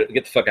beer. No, you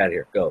get the fuck out of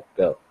here. Go.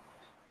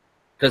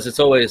 Because it's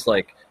always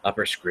like a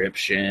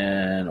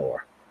prescription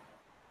or.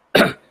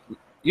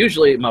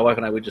 Usually, my wife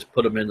and I would just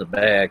put them in the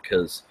bag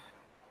because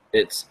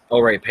it's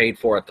already paid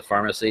for at the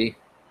pharmacy,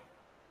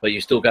 but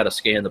you still got to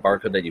scan the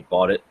barcode that you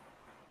bought it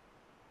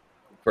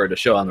for it to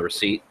show on the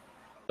receipt.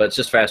 But it's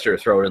just faster to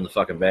throw it in the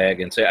fucking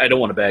bag and say, I don't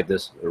want to bag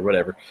this or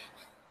whatever.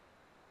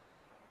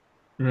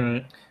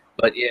 Right.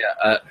 But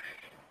yeah,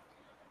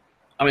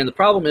 I mean, the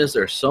problem is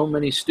there's so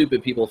many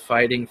stupid people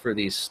fighting for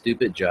these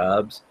stupid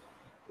jobs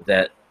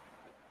that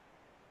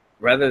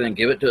rather than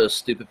give it to a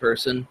stupid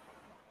person,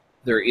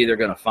 they're either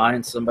going to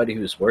find somebody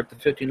who's worth the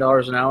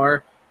 $15 an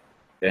hour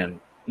and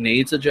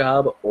needs a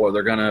job, or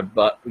they're going to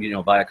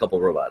buy a couple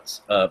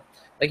robots.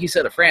 Like you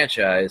said, a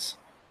franchise,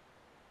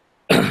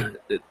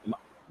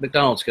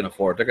 McDonald's can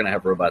afford. They're going to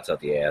have robots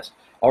out the ass.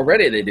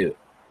 Already they do.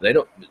 They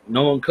don't.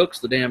 No one cooks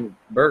the damn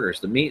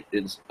burgers. The meat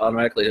is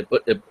automatically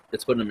put in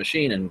a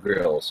machine and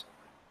grills.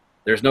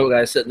 There's no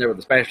guy sitting there with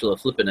a spatula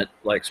flipping it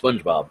like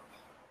SpongeBob.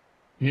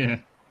 Yeah.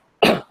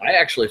 I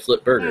actually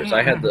flip burgers.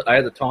 I had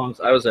the tongs.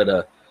 I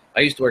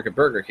used to work at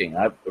Burger King.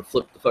 I would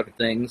flip the fucking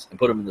things and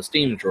put them in the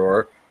steam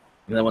drawer,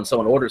 and then when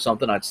someone ordered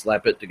something, I'd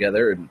slap it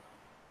together and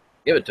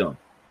give it to them.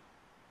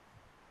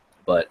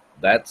 But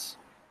that's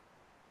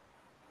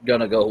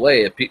gonna go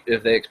away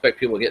if they expect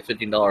people to get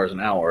 $15 an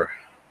hour.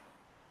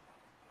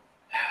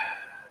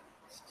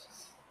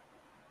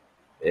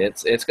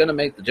 It's gonna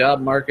make the job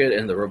market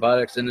and the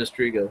robotics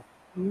industry go.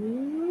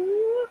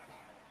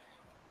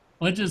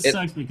 Well, it just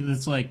sucks because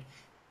it's like,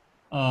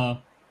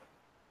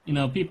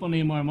 people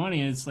need more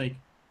money, and it's like,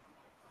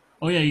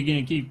 oh yeah, you're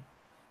gonna keep.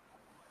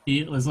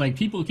 It's like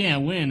people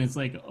can't win. It's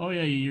like, oh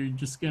yeah, you're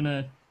just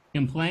gonna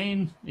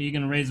complain. Are you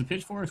gonna raise the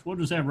pitchforks? We'll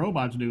just have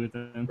robots do it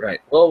then. Right.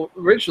 Well,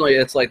 originally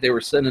it's like they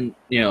were sending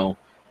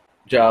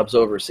jobs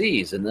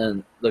overseas, and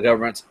then the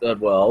government said,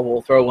 well,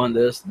 we'll throw in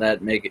this and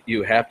that, make it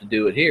you have to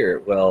do it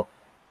here. Well,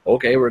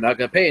 okay, we're not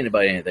gonna pay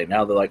anybody anything.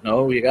 Now they're like,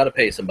 no, you got to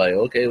pay somebody.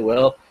 Okay,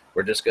 well,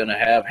 we're just gonna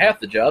have half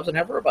the jobs and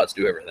have robots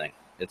do everything.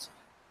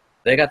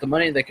 They got the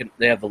money.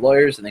 They have the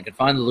lawyers, and they can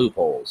find the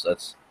loopholes.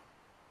 That's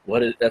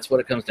what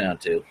it comes down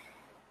to.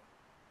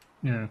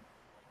 Yeah.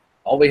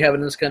 All we have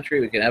in this country,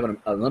 we can have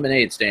a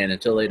lemonade stand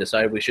until they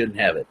decide we shouldn't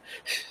have it.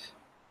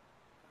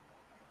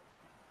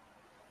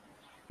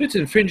 It's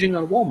infringing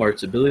on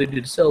Walmart's ability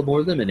to sell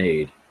more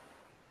lemonade.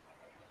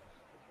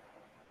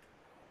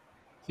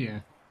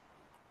 Yeah.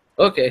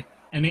 Okay.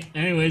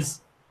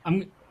 Anyways,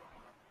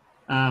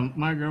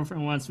 my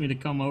girlfriend wants me to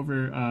come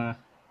over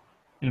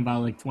in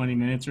about like 20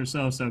 minutes or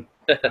so. So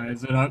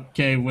is it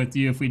okay with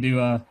you if we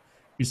do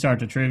we start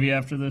the trivia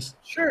after this?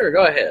 Sure,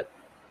 go ahead.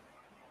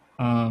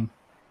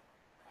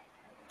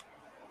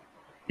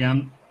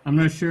 Yeah, I'm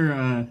not sure.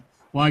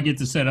 While I get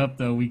to set up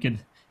though, we could,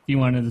 if you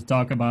wanted to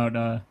talk about.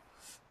 I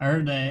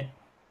heard that.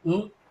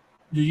 Well,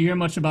 did you hear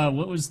much about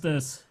what was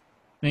this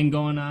thing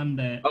going on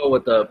that? Oh,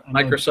 with the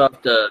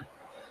Microsoft.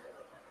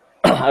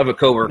 I have a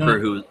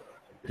coworker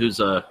who's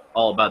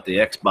all about the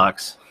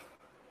Xbox.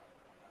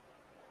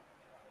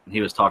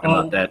 He was talking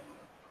about that.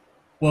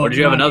 Well, or did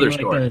you have another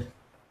story? Like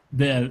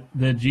the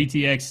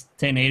GTX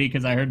 1080,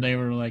 because I heard they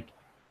were like,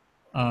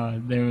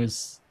 there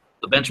was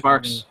the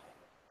benchmarks.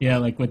 Yeah,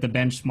 like with the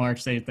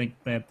benchmarks, they think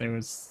that there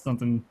was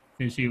something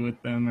fishy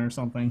with them or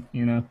something,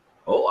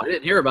 Oh, I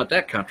didn't hear about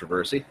that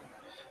controversy.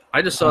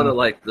 I just saw that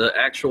like the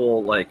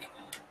actual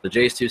the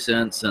J's 2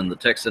 cents and the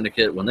Tech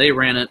Syndicate, when they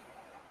ran it,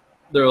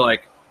 they're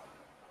like,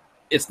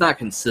 it's not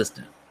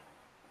consistent.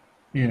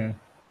 Yeah.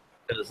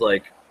 It's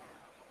like,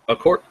 of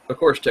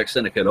course, Tech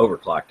Syndicate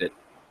overclocked it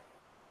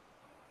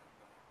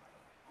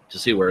to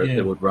see where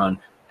it would run,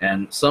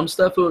 and some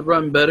stuff it would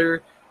run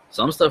better,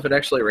 some stuff it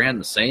actually ran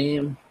the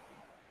same.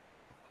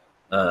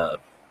 I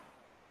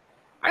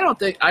don't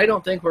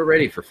think we're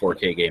ready for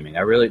 4K gaming.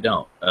 I really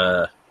don't.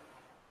 I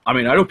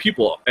mean, I know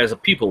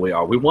we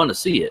are. We want to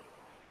see it.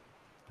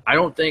 I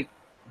don't think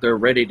they're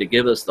ready to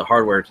give us the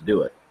hardware to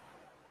do it.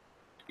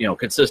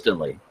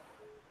 Consistently.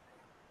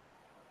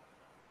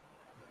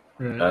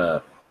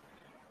 Right.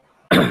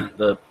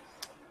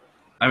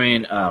 I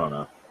don't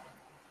know.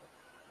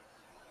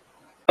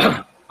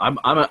 I'm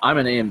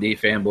an AMD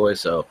fanboy,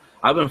 so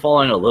I've been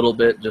following a little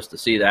bit just to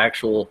see the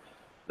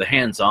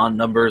hands-on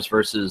numbers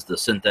versus the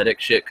synthetic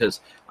shit. Because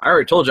I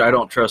already told you I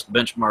don't trust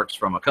benchmarks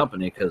from a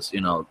company because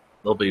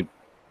they'll be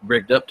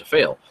rigged up to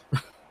fail.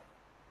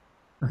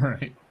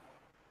 Right.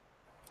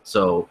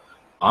 So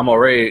I'm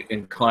already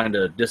inclined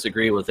to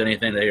disagree with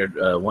anything they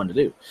want to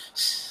do.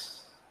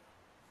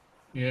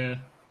 Yeah.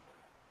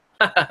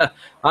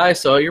 I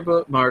saw your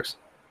bookmarks.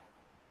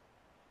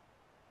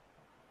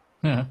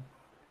 Huh.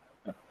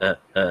 Uh,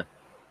 uh,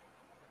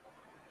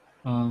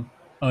 Oh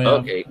yeah.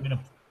 okay.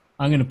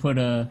 I'm gonna put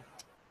it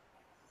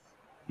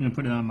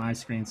on my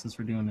screen since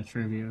we're doing the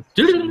trivia,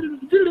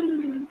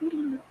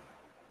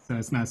 so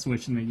it's not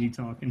switching to you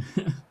talking.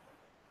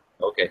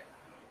 Okay.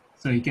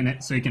 so you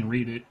can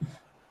read it.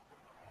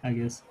 I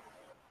guess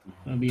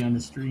it'll be on the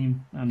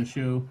stream on the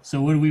show.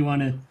 So what do we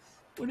want to?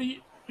 What do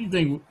you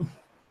think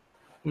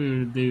we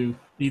would do?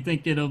 Do you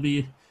think it'll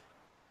be?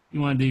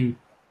 You want to do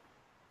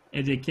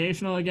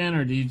educational again,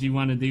 or did you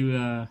want to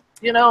do?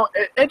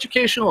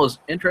 Educational is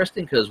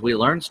interesting because we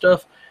learn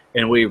stuff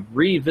and we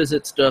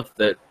revisit stuff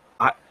that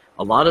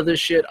a lot of this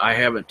shit I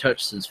haven't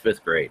touched since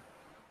 5th grade.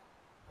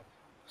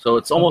 So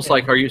it's almost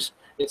like, are you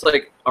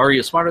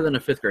smarter than a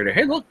 5th grader?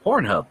 Hey, look,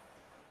 Pornhub.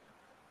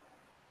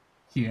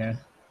 Yeah.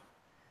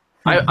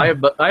 I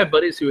have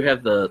buddies who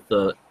have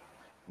the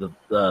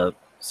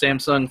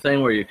Samsung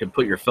thing where you can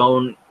put your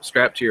phone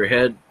strapped to your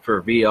head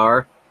for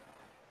VR,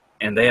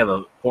 and they have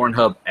a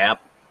Pornhub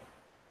app.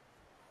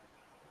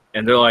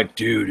 And they're like,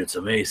 dude, it's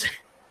amazing.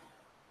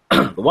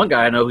 The one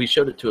guy I know, he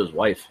showed it to his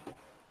wife.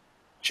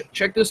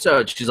 Check this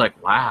out. She's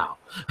like, wow.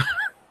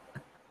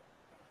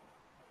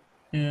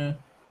 Yeah.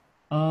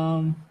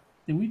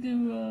 Did we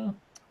do?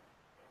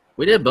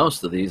 We did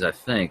most of these, I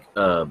think.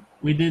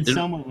 We did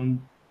some of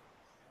them.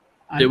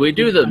 Did we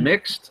do the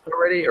mixed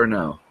already or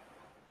no?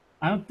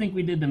 I don't think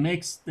we did the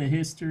mixed, the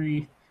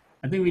history.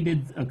 I think we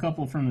did a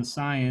couple from the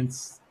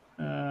science,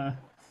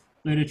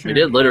 literature. We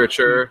did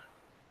literature.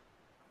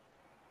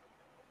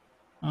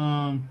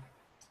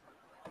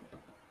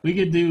 We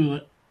could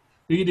do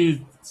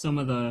some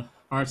of the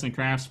arts and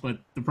crafts, but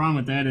the problem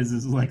with that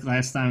is like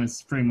last time,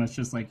 it's pretty much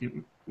just like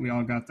we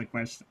all got the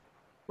questions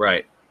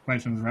right,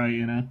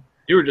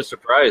 You were just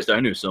surprised I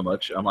knew so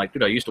much. I'm like,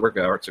 dude, I used to work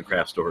at arts and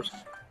crafts stores.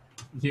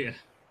 Yeah.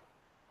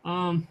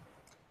 Well,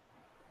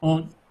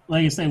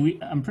 like I said,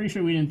 I'm pretty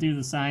sure we didn't do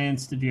the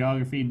science, the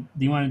geography.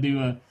 Do you want to do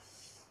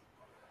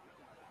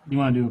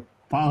a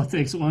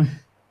politics one?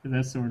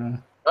 That's sort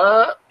of.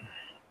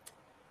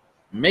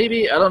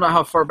 Maybe. I don't know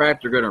how far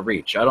back they're going to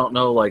reach. I don't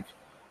know,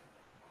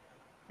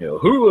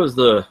 who was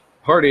the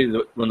party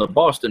when the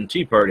Boston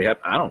Tea Party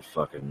happened? I don't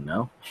fucking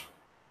know.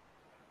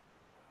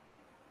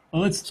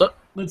 Well, let's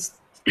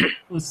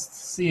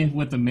see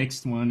what the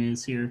mixed one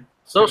is here.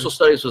 Social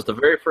studies was the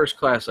very first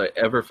class I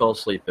ever fell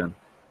asleep in.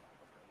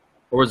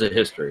 Or was it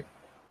history?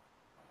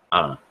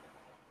 I don't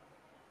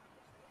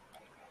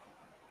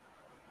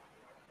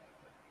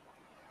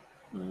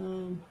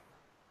know.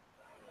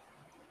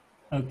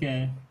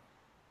 Okay.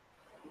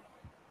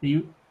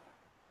 Am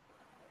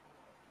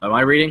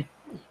I reading?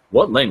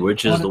 What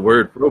language is the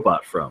word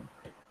robot from?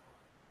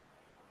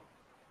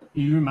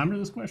 Do you remember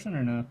this question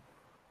or no?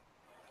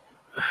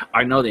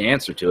 I know the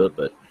answer to it,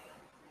 but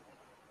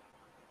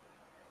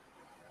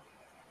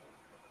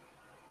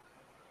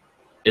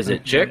is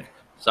it Czech,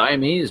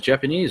 Siamese,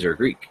 Japanese, or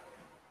Greek?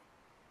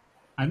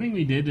 I think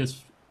we did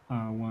this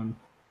one.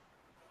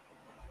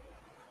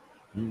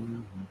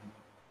 Mm-hmm.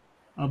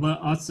 But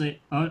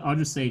I'll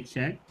just say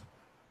Czech.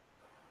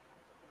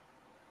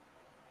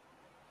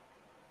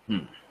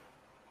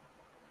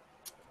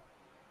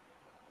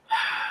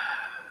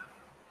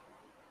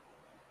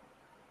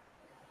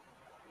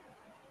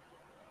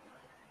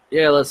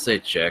 Yeah, let's say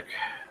Czech.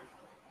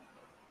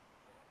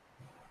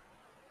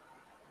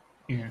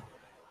 Yeah.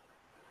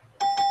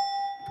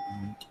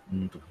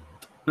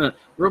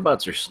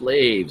 Robots are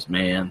slaves,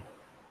 man.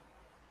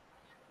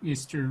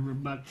 Mr.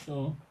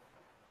 Roboto.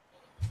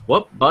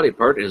 What body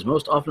part is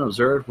most often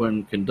observed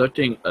when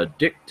conducting a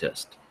dick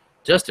test?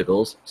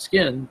 Testicles,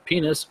 skin,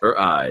 penis, or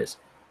eyes?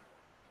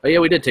 Oh yeah,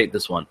 we did take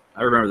this one.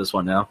 I remember this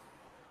one now.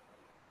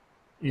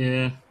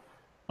 Yeah.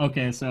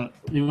 Okay, so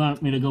you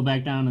want me to go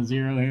back down to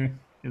 0 here?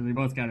 Because we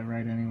both got it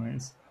right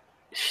anyways.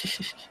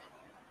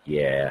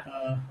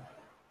 Yeah.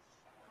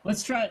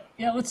 Let's try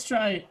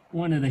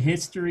one of the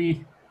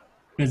history,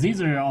 because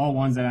these are all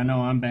ones that I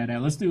know I'm bad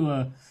at. Let's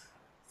do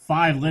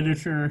 5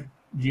 literature,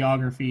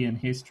 geography, and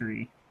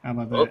history. How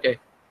about that? Okay.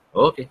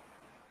 Okay.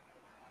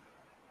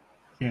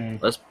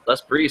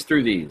 Let's breeze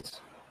through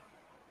these.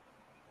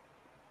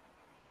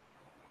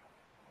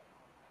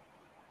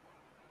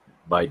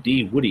 By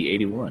D.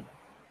 Woody81.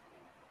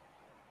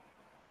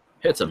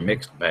 It's a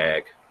mixed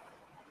bag.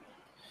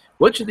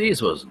 Which of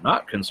these was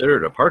not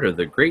considered a part of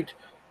the Great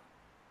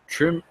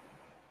Triumvirate?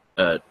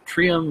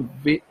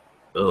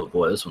 Oh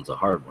boy, this one's a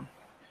hard one.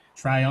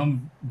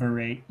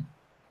 Triumvirate.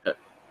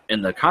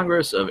 In the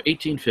Congress of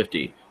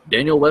 1850,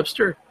 Daniel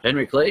Webster,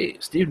 Henry Clay,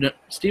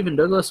 Stephen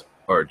Douglas,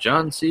 or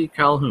John C.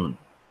 Calhoun?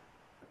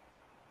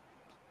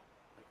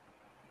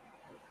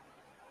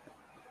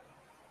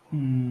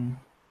 Hmm.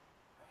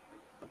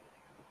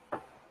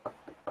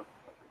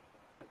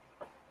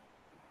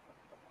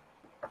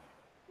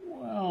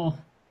 Well,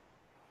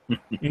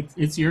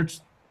 it's your.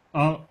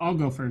 I'll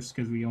go first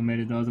because we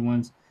omitted the other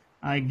ones.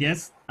 I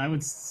guess I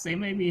would say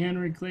maybe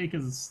Henry Clay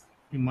because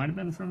it might have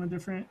been from a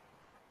different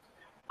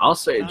I'll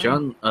say time.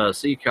 John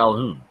C.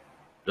 Calhoun,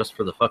 just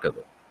for the fuck of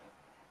it.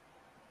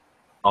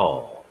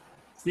 Oh,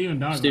 Stephen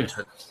Stephen Douglas.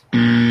 Douglas.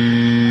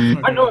 I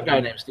fuck I with know a that guy guy.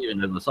 named Stephen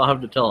Douglas. I'll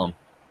have to tell him.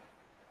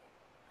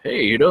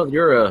 Hey, you know,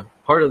 you're a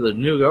part of the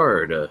new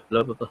guard.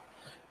 Blah, blah, blah.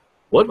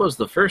 What was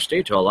the first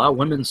state to allow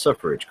women's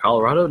suffrage?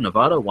 Colorado,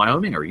 Nevada,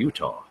 Wyoming, or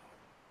Utah?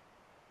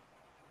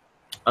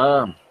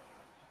 Um.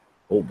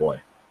 Oh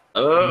boy.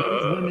 What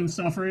is Uh. women's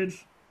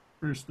suffrage?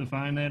 First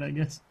define that, I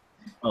guess.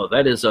 Oh,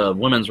 that is a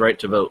women's right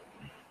to vote.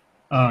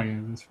 Oh yeah,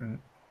 that's right.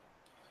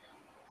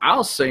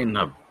 I'll say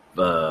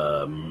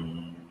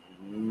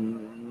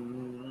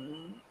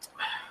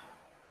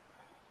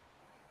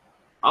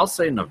I'll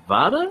say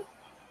Nevada.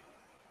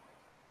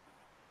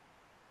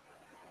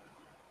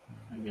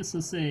 I guess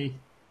I'll say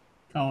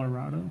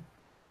Colorado.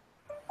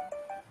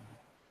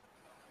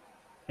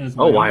 As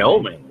Oh,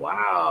 Wyoming. Wyoming.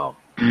 Wow.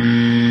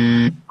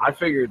 I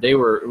figured they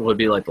would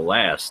be like the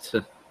last.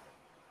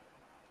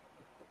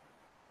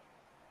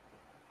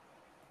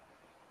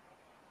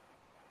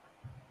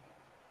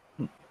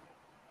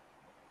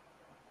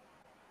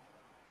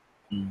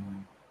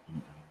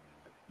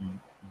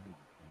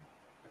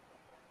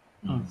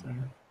 Oh, sorry.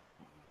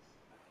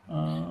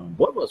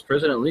 What was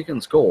President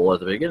Lincoln's goal at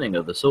the beginning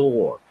of the Civil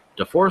War?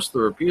 To force the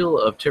repeal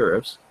of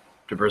tariffs,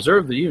 to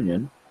preserve the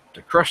Union,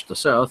 to crush the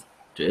South,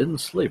 to end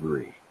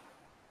slavery.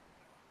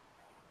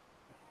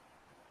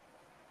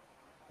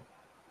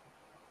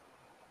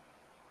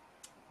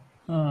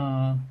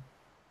 uh,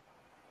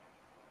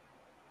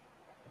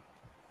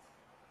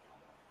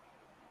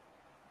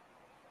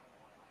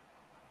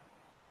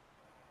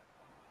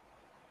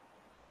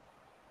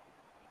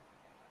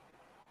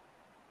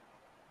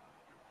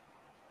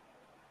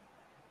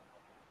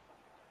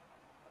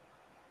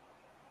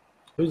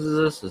 Whose is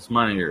this? It's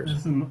mine or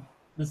yours?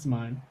 this is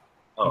mine.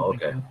 Oh, I'm okay.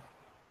 thinking.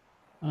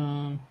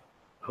 Um,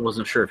 I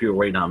wasn't sure if you were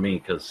waiting on me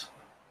because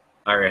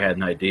I already had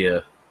an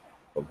idea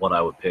of what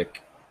I would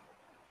pick.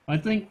 I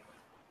think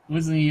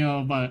wasn't he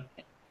about?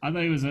 I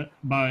thought it was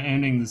about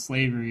ending the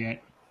slavery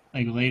at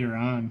like later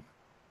on.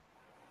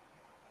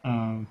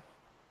 Um,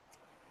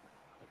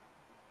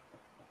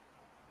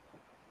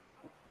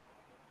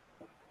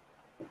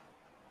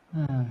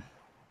 uh,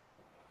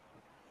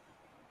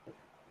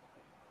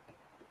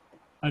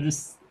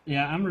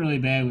 I'm really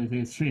bad with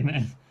history,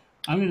 man.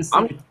 I'm gonna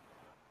I'm. say,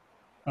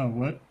 oh,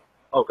 what?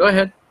 Oh, go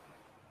ahead.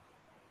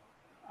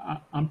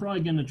 I'm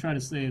probably gonna try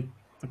to say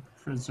to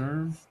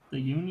preserve the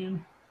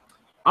union.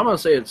 I'm gonna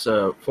say it's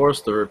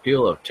force the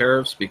repeal of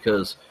tariffs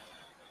because,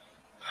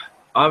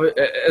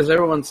 as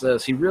everyone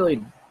says, he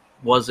really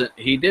wasn't.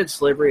 He did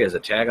slavery as a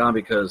tag on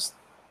because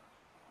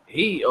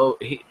he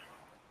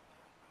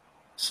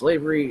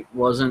slavery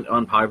wasn't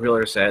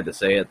unpopular, sad to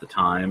say, at the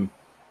time,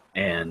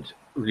 and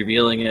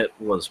revealing it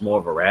was more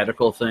of a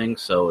radical thing.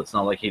 So it's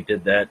not like he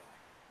did that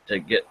to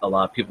get a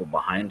lot of people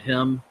behind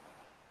him.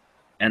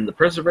 And the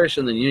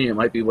preservation of the union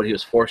might be what he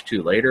was forced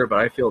to later, but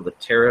I feel the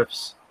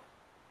tariffs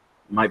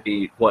might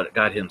be what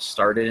got him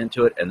started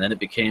into it, and then it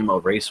became a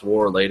race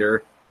war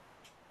later.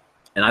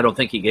 And I don't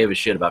think he gave a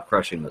shit about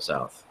crushing the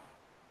South.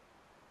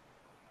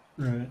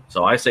 Right.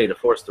 So I say to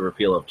force the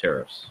repeal of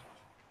tariffs.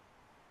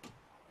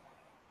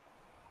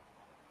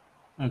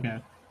 Okay.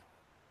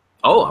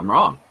 Oh, I'm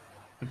wrong.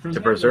 To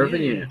The preserve the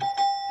union.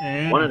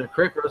 And Wanted a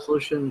quick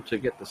resolution to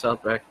get the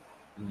South back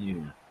in the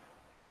union.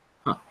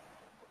 Huh.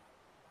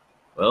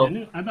 Well,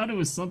 I thought it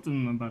was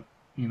something about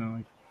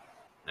like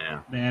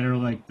yeah. that or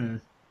like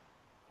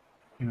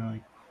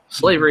like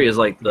Slavery is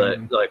like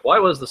why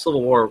was the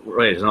Civil War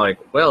raised? And like,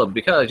 well,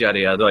 because yada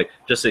yada. They're like,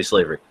 just say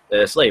slavery.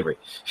 Slavery.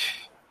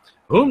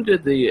 Whom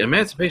did the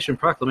Emancipation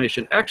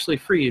Proclamation actually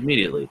free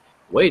immediately?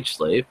 Wage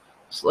slave,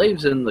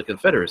 slaves in the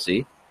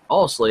Confederacy,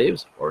 all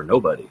slaves, or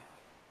nobody?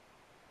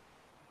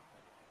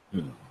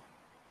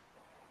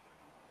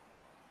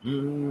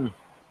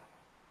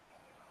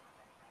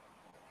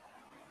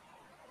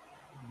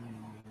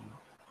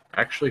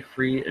 Actually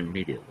free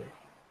immediately.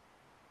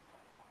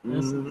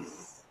 this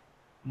is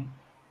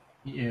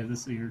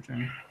your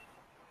turn.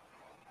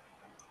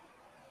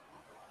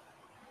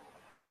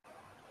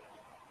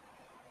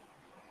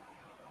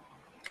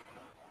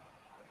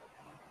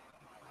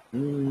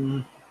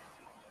 The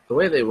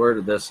way they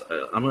worded this,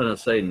 I'm going to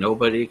say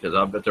nobody because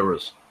I bet there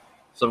was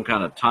some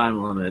kind of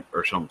time limit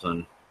or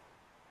something.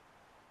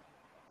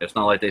 It's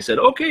not like they said,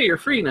 okay, you're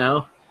free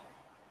now.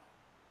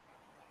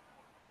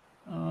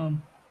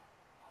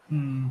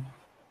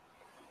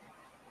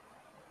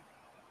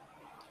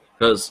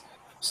 Because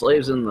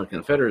slaves in the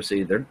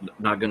Confederacy, they're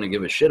not going to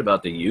give a shit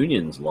about the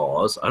Union's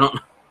laws. I don't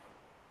know.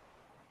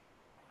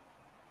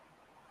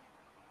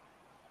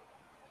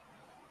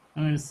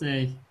 I'm gonna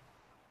say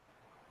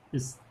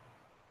just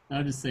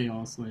I'll just say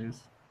all slaves.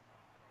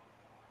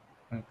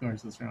 Of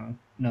course, it's wrong.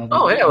 No, but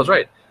Oh, hey, I was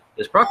right.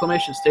 His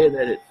proclamation stated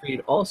that it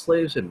freed all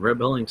slaves in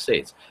rebelling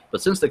states,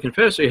 but since the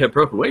Confederacy had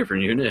broken away from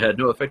the Union, it had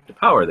no effective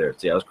power there.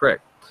 See, I was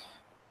correct.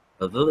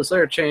 Although this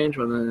later changed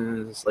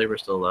when the slaves were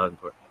still allowed.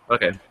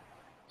 Okay,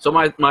 so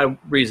my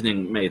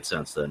reasoning made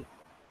sense then.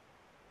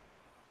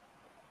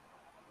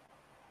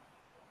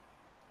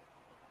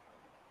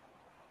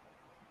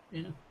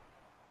 Yeah.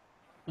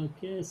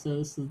 Okay, so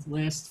this is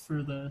last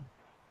for the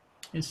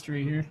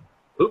history here.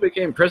 Who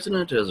became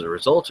president as a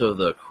result of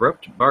the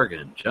corrupt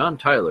bargain? John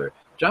Tyler,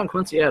 John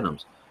Quincy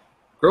Adams,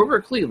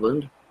 Grover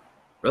Cleveland,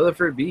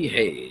 Rutherford B.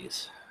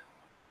 Hayes.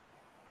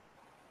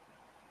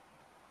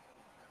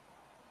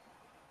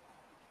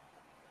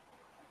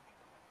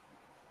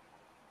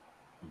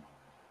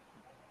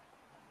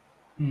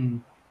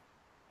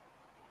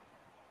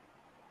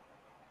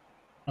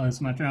 Oh,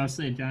 it's my turn. I'll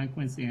say John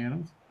Quincy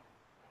Adams.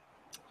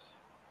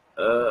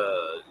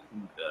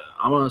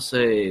 I'm going to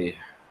say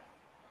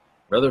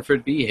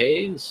Rutherford B.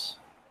 Hayes.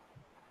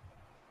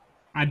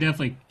 I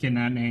definitely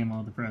cannot name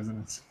all the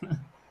presidents.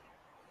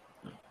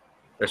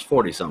 There's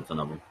 40-something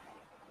of them.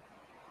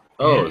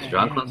 Oh, Yeah, it's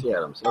John yeah. Quincy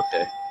Adams.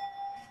 Okay.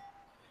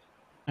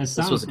 That This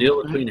sounds was a deal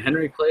right. between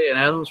Henry Clay and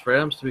Adams for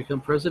Adams to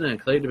become president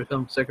and Clay to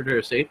become Secretary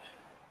of State,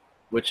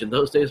 which in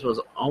those days was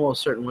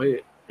almost a certain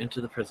way into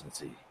the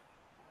presidency.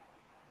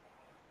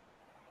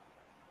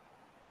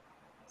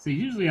 So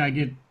usually I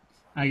get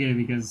it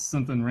because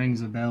something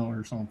rings a bell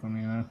or something,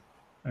 you know.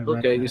 I Okay,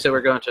 recognize- you said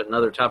we're going to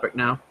another topic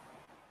now?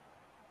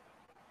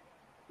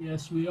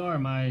 Yes, we are,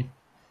 my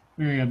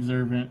very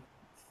observant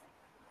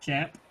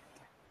chap.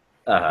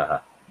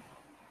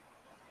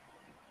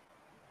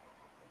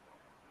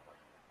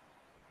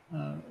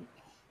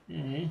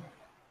 Okay.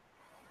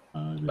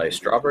 By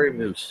Strawberry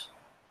Moose.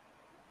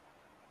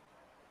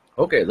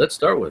 Okay, let's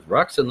start with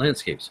rocks and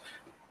landscapes.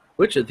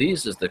 Which of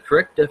these is the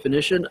correct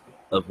definition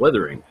of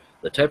weathering?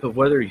 The type of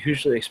weather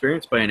usually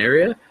experienced by an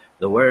area,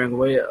 the wearing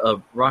away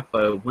of rock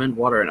by wind,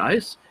 water, and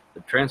ice,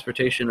 the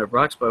transportation of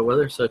rocks by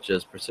weather such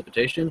as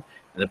precipitation,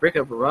 and the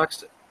breakup of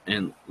rocks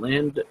and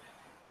land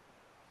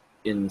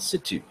in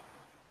situ.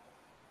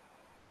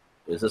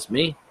 Is this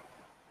me?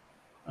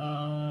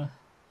 Yeah.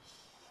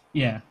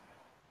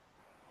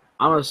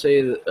 I'm going to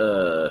say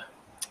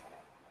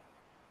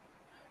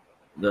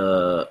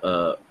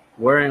the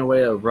wearing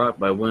away of rock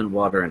by wind,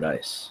 water, and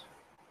ice.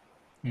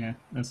 Yeah,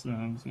 that's what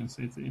I was going to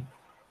say too.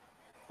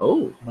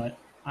 Oh, But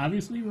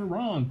obviously we're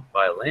wrong.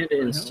 by land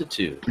in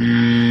situ.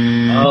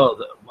 Oh,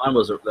 mine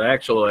was the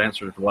actual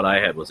answer to what I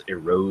had was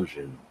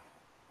erosion.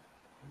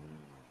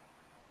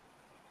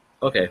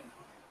 Okay.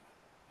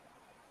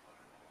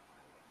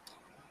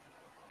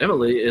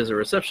 Emily is a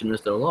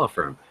receptionist at a law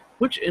firm.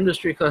 Which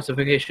industry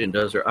classification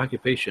does her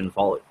occupation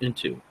fall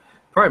into?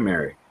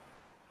 Primary,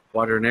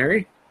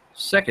 quaternary,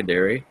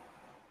 secondary,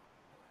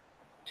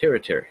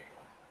 tertiary.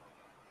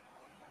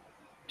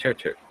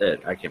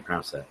 I can't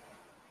pronounce that.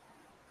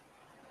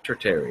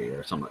 Tertiary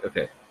or something.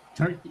 Okay.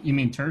 You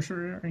mean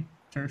tertiary?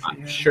 Tertiary?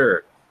 I'm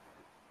sure.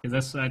 Because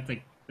that's, I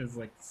think, is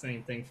like the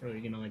same thing for,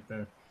 you know, like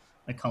the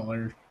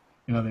color.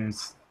 You know,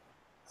 there's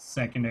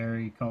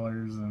secondary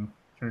colors and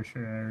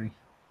tertiary.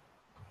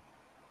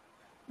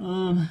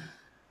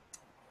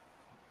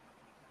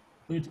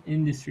 Which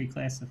industry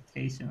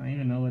classification? I don't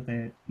even know what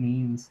that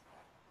means.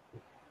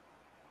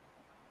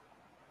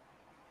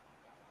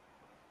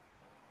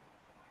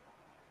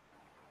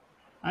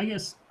 I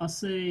guess I'll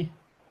say.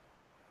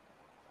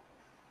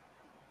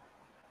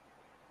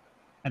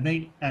 I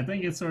think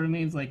it sort of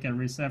means like a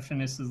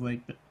receptionist is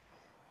like,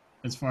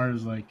 as far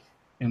as like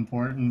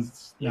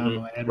importance down the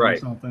ladder or Right.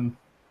 something.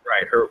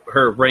 Right.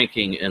 Her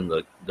ranking in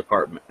the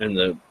department, in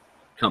the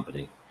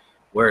company,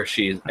 where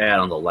she's at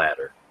on the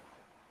ladder.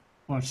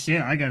 Well,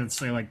 shit, I gotta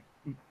say like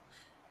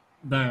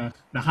the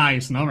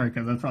highest number,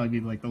 because that'd probably be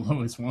like the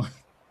lowest one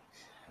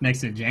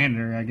next to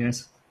janitor, I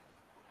guess.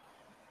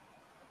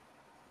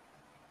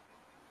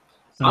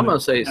 So I'm going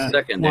to say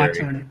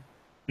secondary.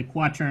 The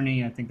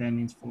quaternary, I think that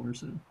means 4.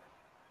 So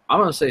I'm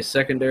going to say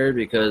secondary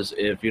because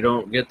if you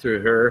don't get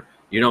through her,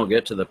 you don't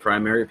get to the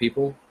primary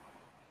people.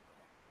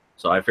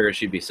 So I figured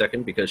she'd be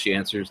second because she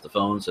answers the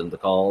phones and the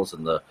calls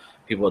and the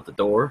people at the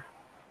door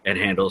and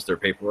handles their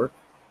paperwork.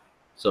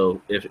 So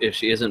if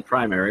she isn't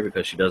primary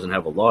because she doesn't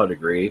have a law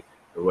degree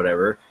or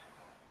whatever,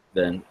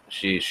 then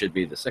she should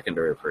be the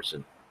secondary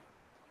person.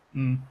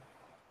 you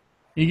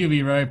could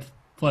be right.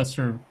 Plus,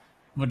 her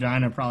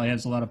vagina probably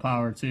has a lot of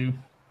power too.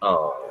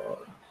 Oh.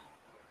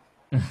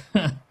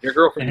 Your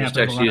girlfriend It just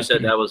happens a texted lot you, said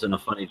too. that wasn't a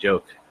funny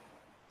joke.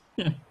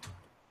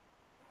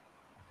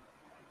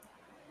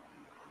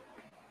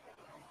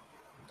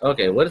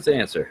 Okay, what is the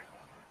answer?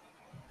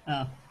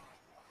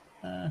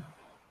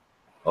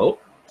 Oh,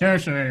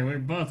 Tertiary, we're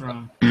both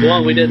wrong.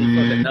 well, we didn't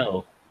fucking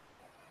know.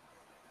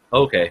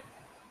 Okay.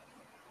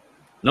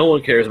 No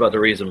one cares about the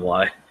reason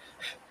why.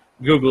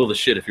 Google the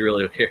shit if you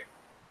really don't care.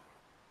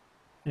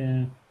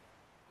 Yeah.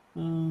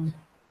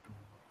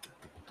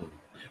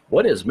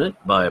 What is meant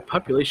by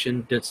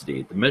population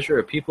density? The measure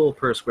of people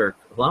per square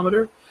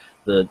kilometer,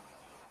 the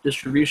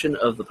distribution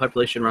of the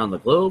population around the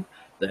globe,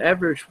 the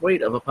average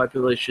weight of a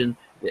population,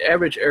 The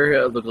average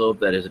area of the globe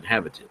that is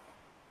inhabited.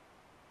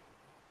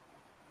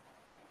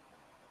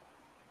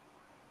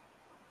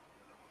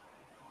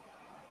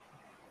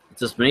 Is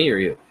this me or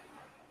you?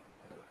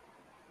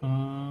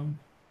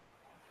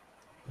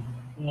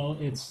 Well,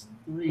 it's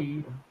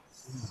 3.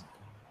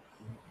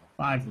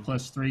 5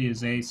 plus 3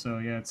 is 8, so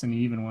yeah, it's an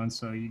even one,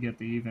 so you get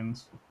the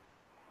evens.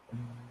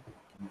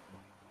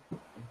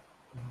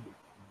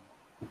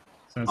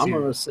 So I'm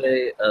going to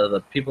say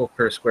the people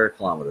per square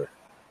kilometer.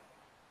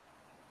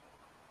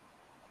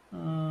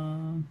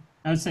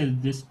 I would say the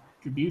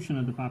distribution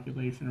of the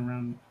population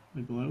around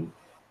the globe.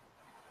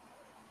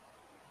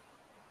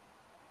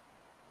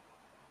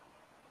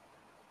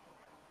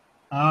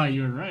 Ah,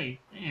 you're right.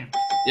 Damn.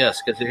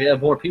 Yes, because if you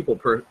have more people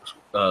per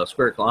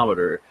square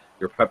kilometer,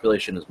 your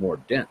population is more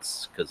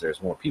dense because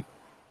there's more people.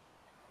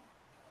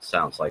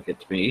 Sounds like it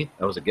to me.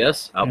 That was a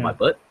guess out my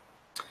butt.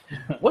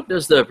 What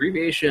does the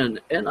abbreviation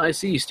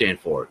NIC stand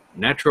for?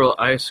 Natural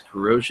ice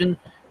corrosion,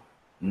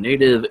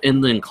 native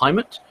inland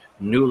climate,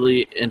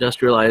 newly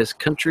industrialized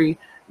country,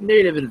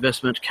 native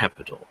investment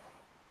capital.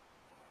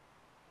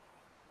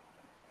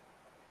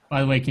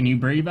 By the way, can you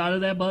breathe out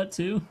of that butt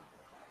too?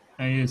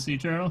 Are you a sea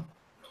turtle?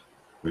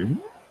 I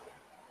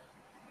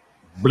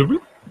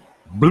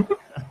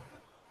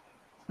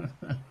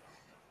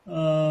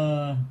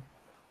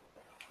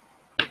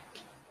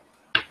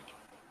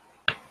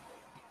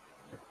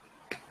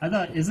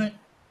thought isn't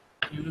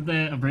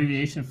the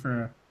abbreviation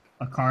for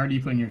a card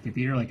you put in your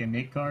computer, like a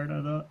NIC card?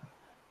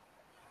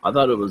 I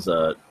thought it was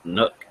a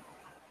Nook.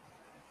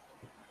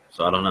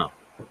 So I don't know.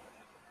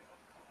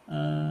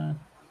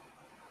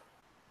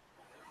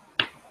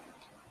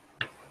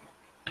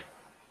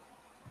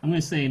 I'm going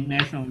to say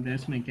National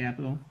Investment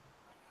Capital.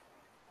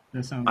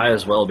 That sounds I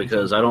as well,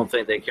 because I don't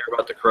think they care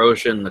about the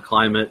corrosion, the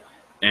climate,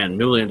 and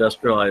newly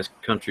industrialized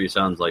country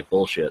sounds like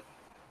bullshit.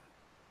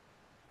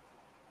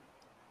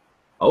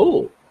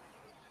 Oh,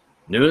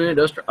 newly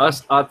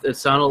industrialized. It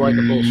sounded like a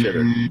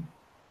bullshitter.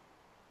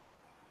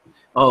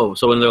 Oh,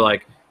 so when they're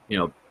like,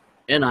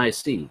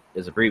 NIC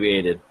is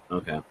abbreviated.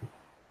 Okay.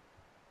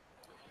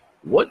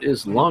 What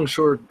is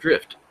longshore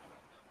drift?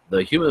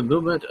 The human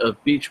movement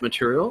of beach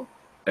material,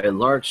 a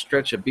large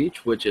stretch of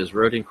beach which is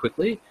eroding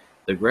quickly,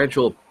 the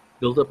gradual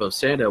buildup of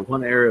sand at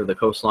one area of the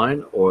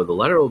coastline, or the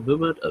lateral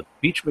movement of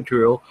beach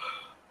material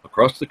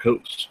across the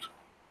coast.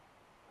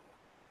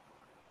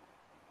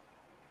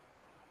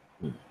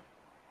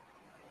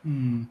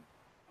 I'm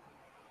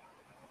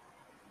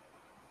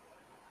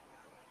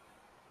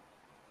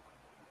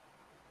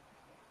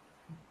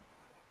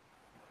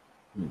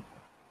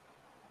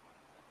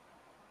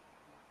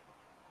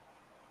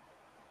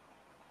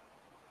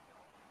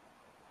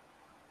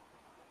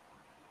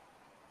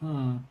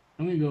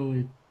going to go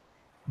with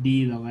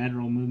D, the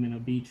lateral movement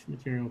of beach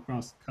material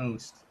across the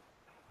coast.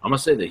 I'm going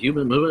to say the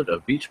human movement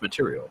of beach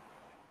material.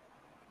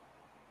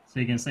 So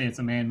you can say it's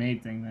a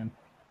man-made thing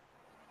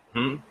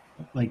then?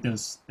 Like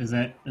those,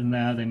 isn't that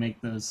how they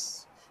make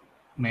those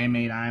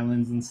man-made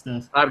islands and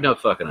stuff? I have no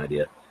fucking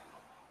idea.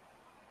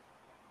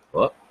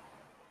 What?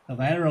 The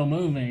lateral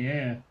movement,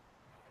 yeah.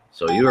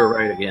 So you were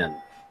right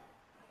again.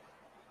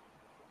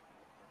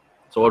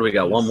 So what do we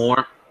got? One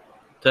more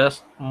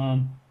test?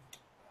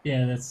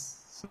 Yeah,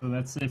 that's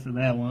it for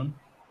that one.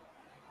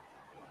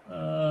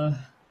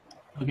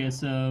 Okay,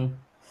 so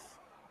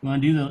you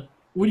want to do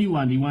what do you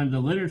want? Do you want the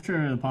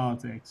literature or the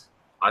politics?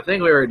 I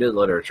think we already did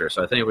literature,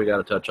 so I think we got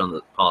to touch on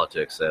the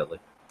politics, sadly.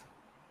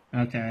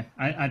 Okay,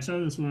 I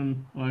chose this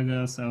one a while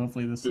ago, so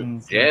hopefully this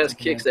one's... Jazz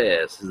Kicks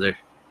Ass is there,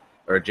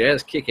 or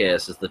Jazz Kick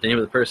Ass is the name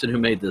of the person who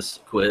made this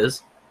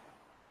quiz.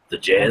 The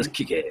Jazz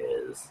Kick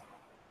Ass.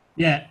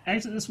 Yeah,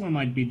 actually, this one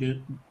might be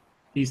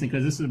decent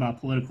because this is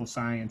about political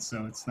science,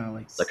 so it's not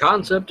like... The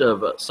concept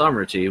of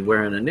sovereignty,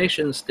 wherein a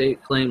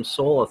nation-state claims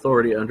sole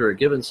authority under a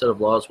given set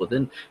of laws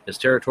within its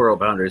territorial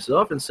boundaries, is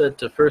often said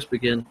to first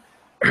been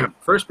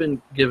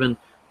given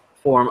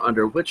form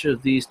under which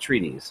of these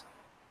treaties?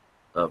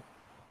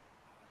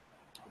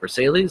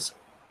 Versailles,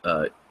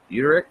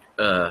 Utrecht,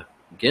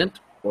 Ghent,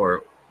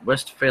 or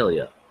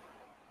Westphalia?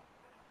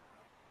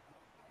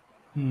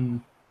 Okay,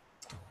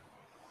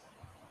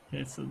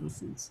 so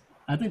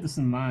I think this is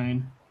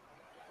mine.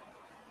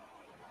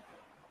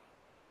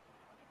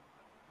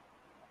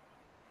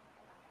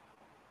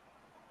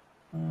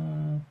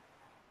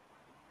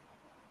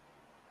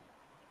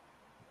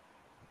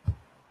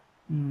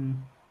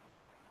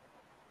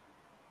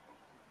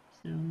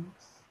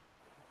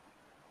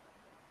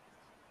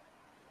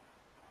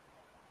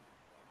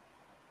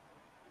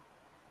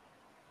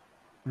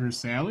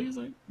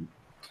 Versailles?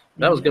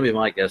 That was going to be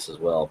my guess as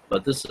well,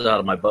 but this is out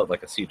of my butt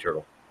like a sea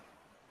turtle.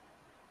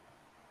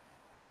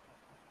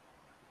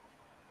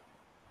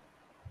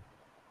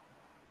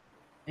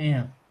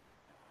 Damn.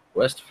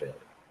 Westphalia.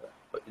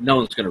 But no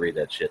one's going to read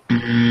that shit.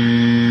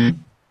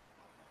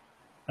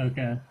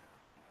 Okay.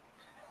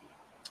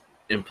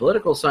 In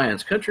political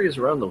science, countries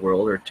around the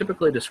world are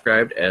typically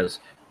described as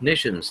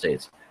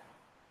nation-states.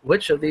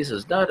 Which of these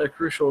is not a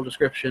crucial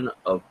description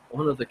of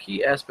one of the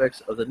key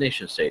aspects of the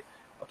nation-state?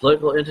 A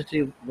political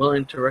entity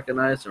willing to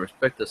recognize and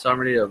respect the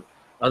sovereignty of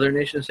other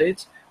nation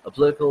states, a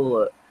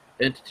political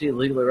entity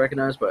legally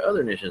recognized by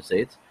other nation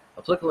states,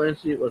 a political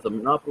entity with a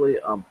monopoly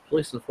on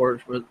police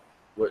enforcement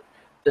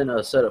within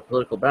a set of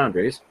political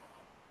boundaries,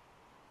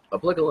 a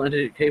political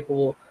entity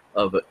capable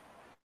of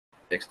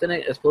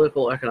extending its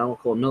political,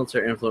 economical, and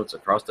military influence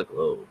across the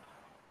globe.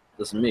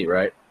 This is me,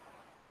 right?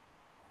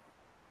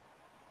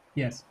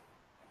 Yes.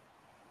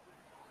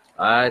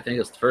 I think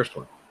it's the first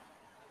one.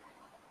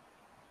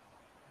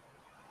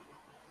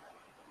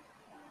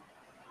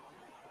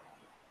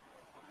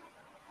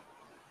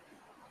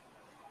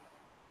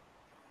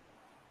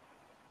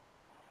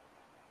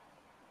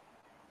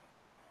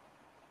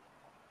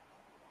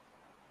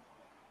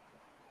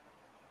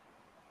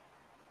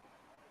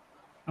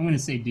 I'm going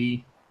to say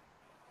D.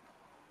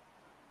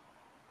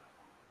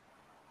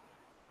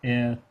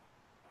 Yeah.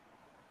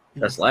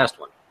 That's the last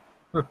one.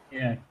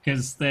 Yeah,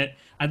 because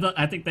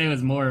I think that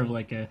was more of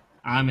like a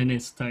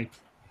ominous type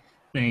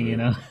thing, you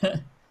know.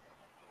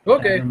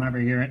 Okay. I remember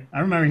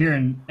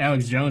hearing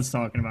Alex Jones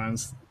talking about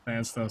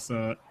that stuff.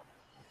 So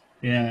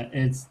yeah,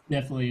 it's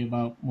definitely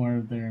about more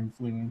of their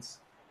influence,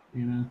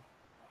 you know.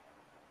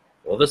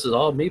 Well, this is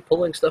all me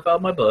pulling stuff out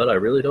of my butt. I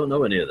really don't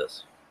know any of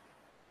this.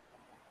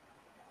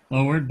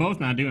 Well, we're both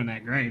not doing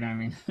that great. I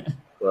mean,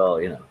 Well,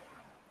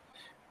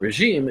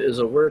 regime is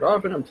a word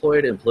often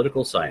employed in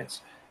political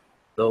science,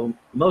 though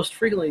most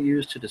frequently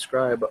used to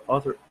describe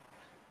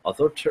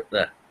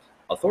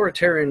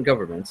authoritarian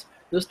governments.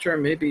 This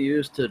term may be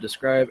used to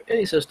describe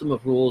any system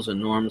of rules and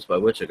norms by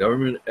which a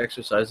government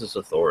exercises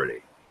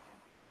authority.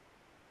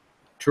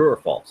 True or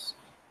false?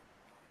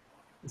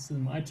 this is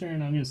my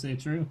turn. I'm going to say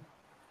true.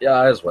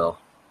 Yeah, as well.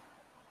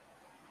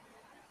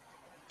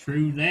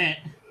 True that.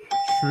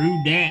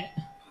 True that.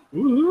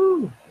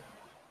 Woohoo!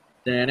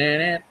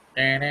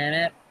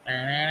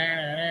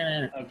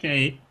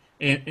 Okay,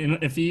 and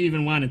if you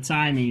even want to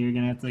tie me, you're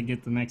going to have to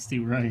get the next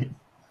two right.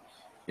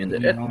 In the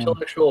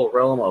intellectual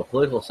realm of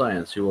political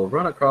science, you will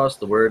run across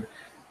the word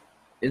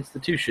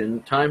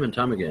institution time and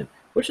time again.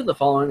 Which of the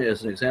following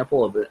is an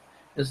example of an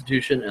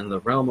institution in the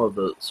realm of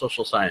the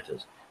social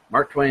sciences?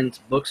 Mark Twain's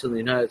books in the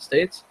United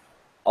States,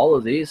 all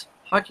of these,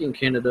 hockey in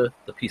Canada,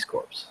 the Peace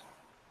Corps.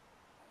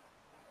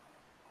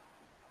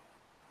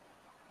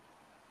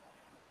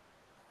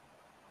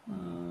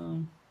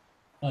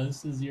 Oh,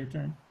 this is your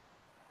turn.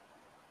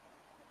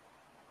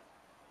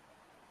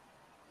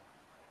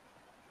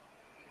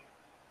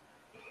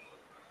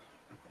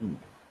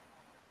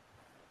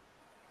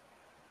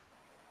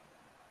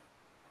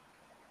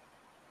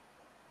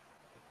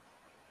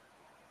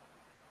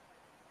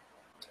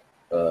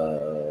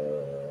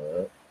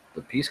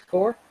 The Peace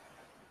Corps?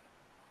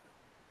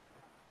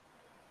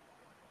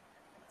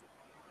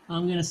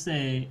 I'm going to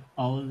say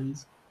all of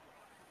these.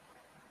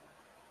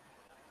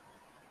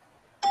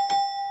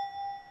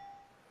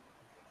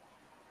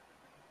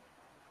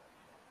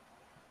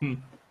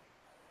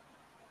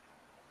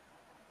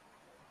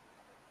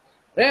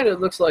 And it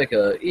looks like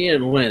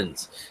Ian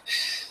wins.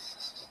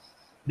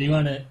 Do you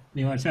want to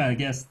try to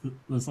guess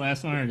this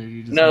last one, or did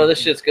you just? No, this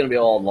shit's gonna be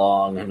all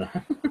long.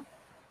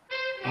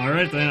 All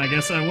right, then I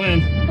guess I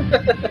win.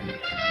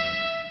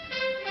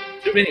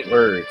 Too many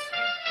words.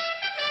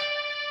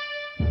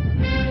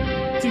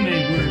 Too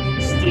many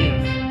words,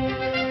 stiff.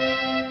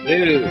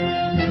 Dude.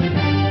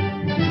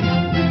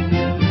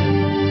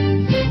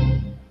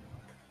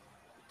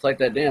 It's like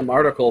that damn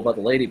article about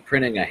the lady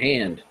printing a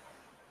hand.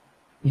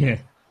 Yeah.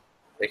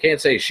 They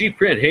can't say she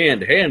print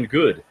hand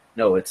good.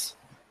 No, it's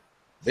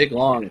big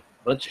long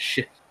bunch of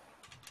shit.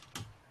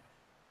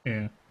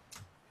 Yeah.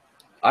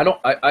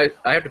 I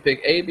have to pick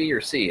A, B, or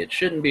C. It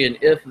shouldn't be an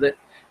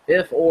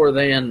if or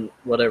then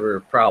whatever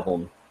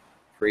problem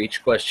for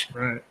each question.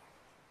 Right.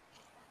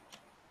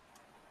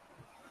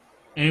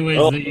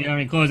 Anyways, do you have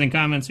any closing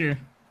comments here?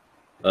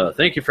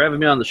 Thank you for having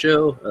me on the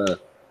show.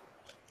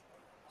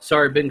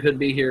 Sorry Ben couldn't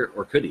be here,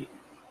 or could he?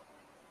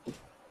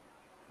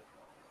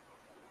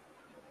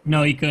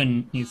 No, he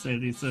couldn't. He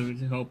said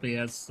hope we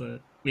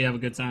have a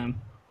good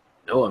time.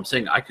 No, I'm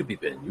saying I could be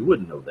Ben. You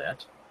wouldn't know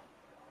that.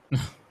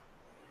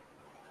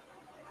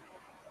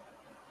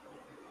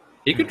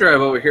 He could drive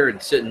over here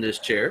and sit in this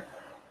chair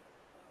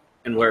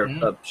and wear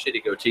a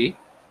shitty goatee.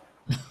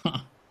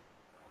 I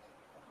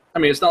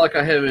mean, it's not like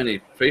I have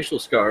any facial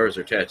scars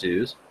or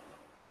tattoos.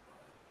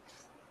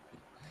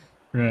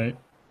 Right.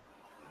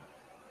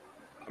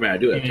 I mean, I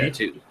do have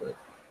tattoos, but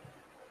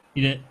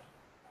You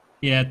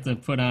have to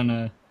put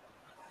on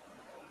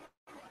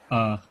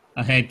a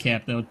head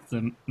cap though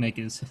to make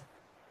his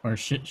or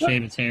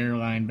shave his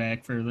hairline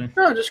back further.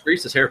 No, just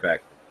grease his hair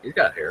back. He's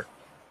got hair.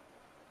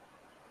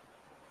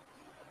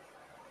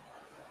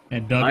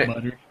 And duck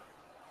butter.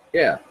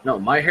 Yeah, no,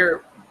 my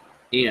hair,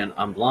 Ian,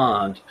 I'm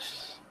blonde.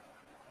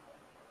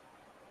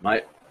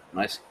 My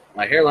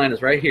hairline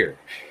is right here.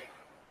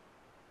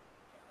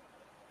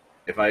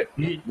 If I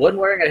wasn't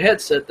wearing a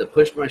headset that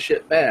pushed my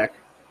shit back,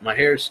 my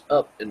hair's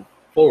up and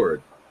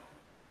forward.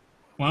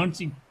 Why don't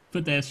you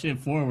put that shit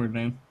forward,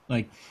 man?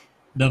 Like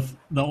the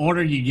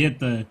order you get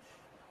the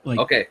like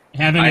okay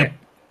having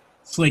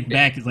slick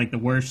back is like the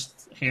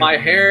worst hair. My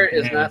hair you can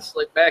is have. not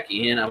slick back,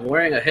 Ian. I'm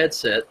wearing a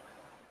headset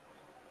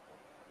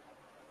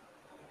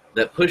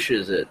that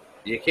pushes it.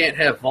 You can't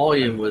have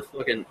volume with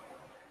fucking.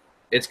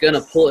 It's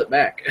gonna pull it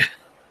back.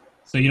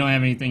 So you don't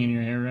have anything in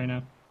your hair right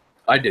now?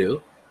 I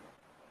do,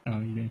 Oh,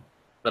 you do.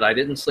 but I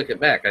didn't slick it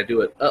back. I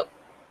do it up.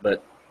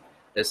 But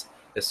as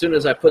soon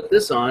as I put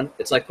this on,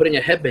 it's like putting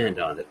a headband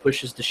on. It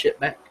pushes the shit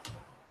back.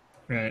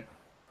 Right.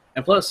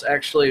 And plus,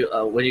 actually,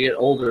 when you get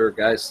older,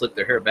 guys slick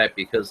their hair back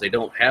because they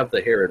don't have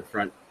the hair in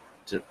front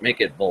to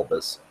make it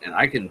bulbous. And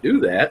I can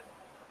do that.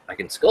 I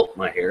can sculpt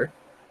my hair.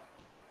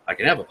 I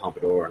can have a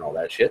pompadour and all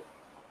that shit.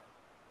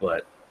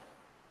 But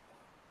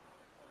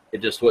it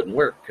just wouldn't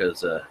work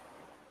because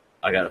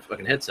I got a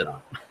fucking headset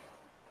on.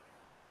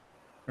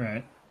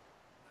 Right.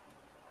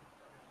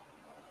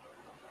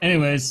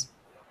 Anyways,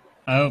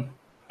 I hope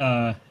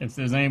if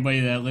there's anybody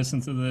that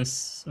listens to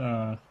this,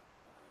 I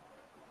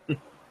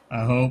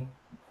hope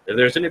If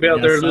there's anybody out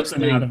you there got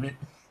something out listening, of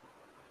it.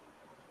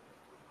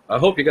 I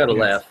hope you got a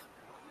Yes.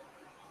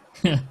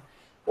 laugh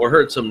or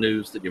heard some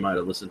news that you might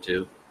have listened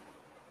to.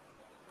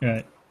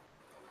 Right.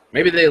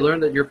 Maybe they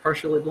learned that you're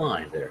partially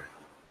blind there.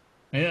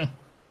 Yeah.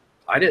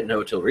 I didn't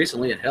know till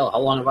recently, and hell, how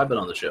long have I been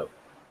on the show?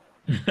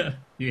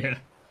 Yeah.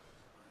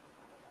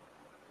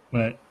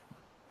 But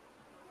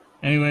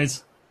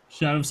anyways,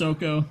 shout out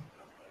Soko.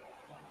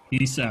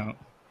 Peace out.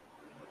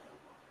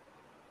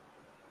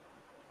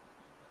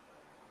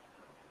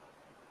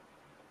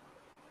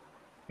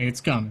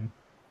 It's coming.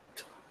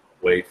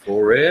 Wait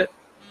for it.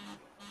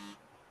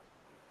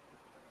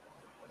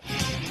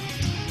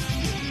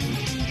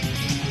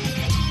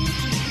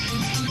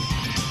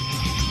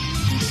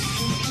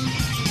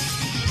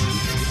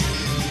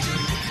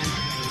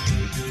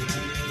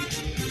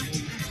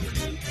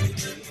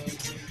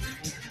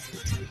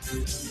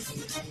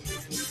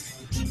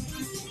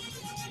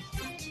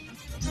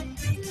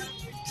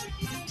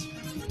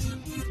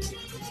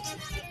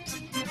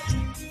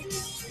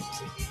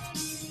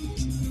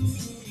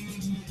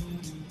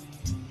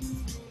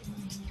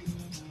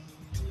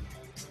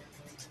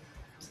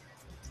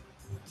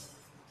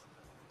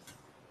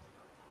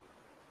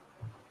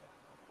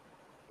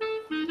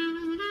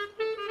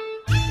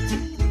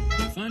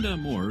 To find out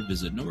more,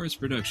 visit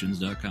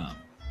NoRightsProductions.com.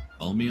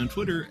 Follow me on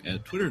Twitter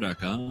at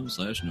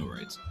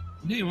twitter.com/NoRights.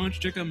 And hey, why don't you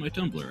check out my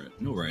Tumblr at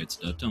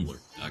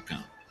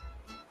NoRights.tumblr.com.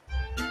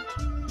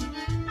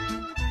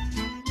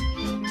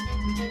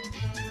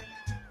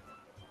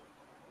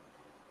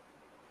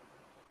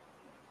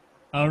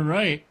 All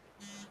right.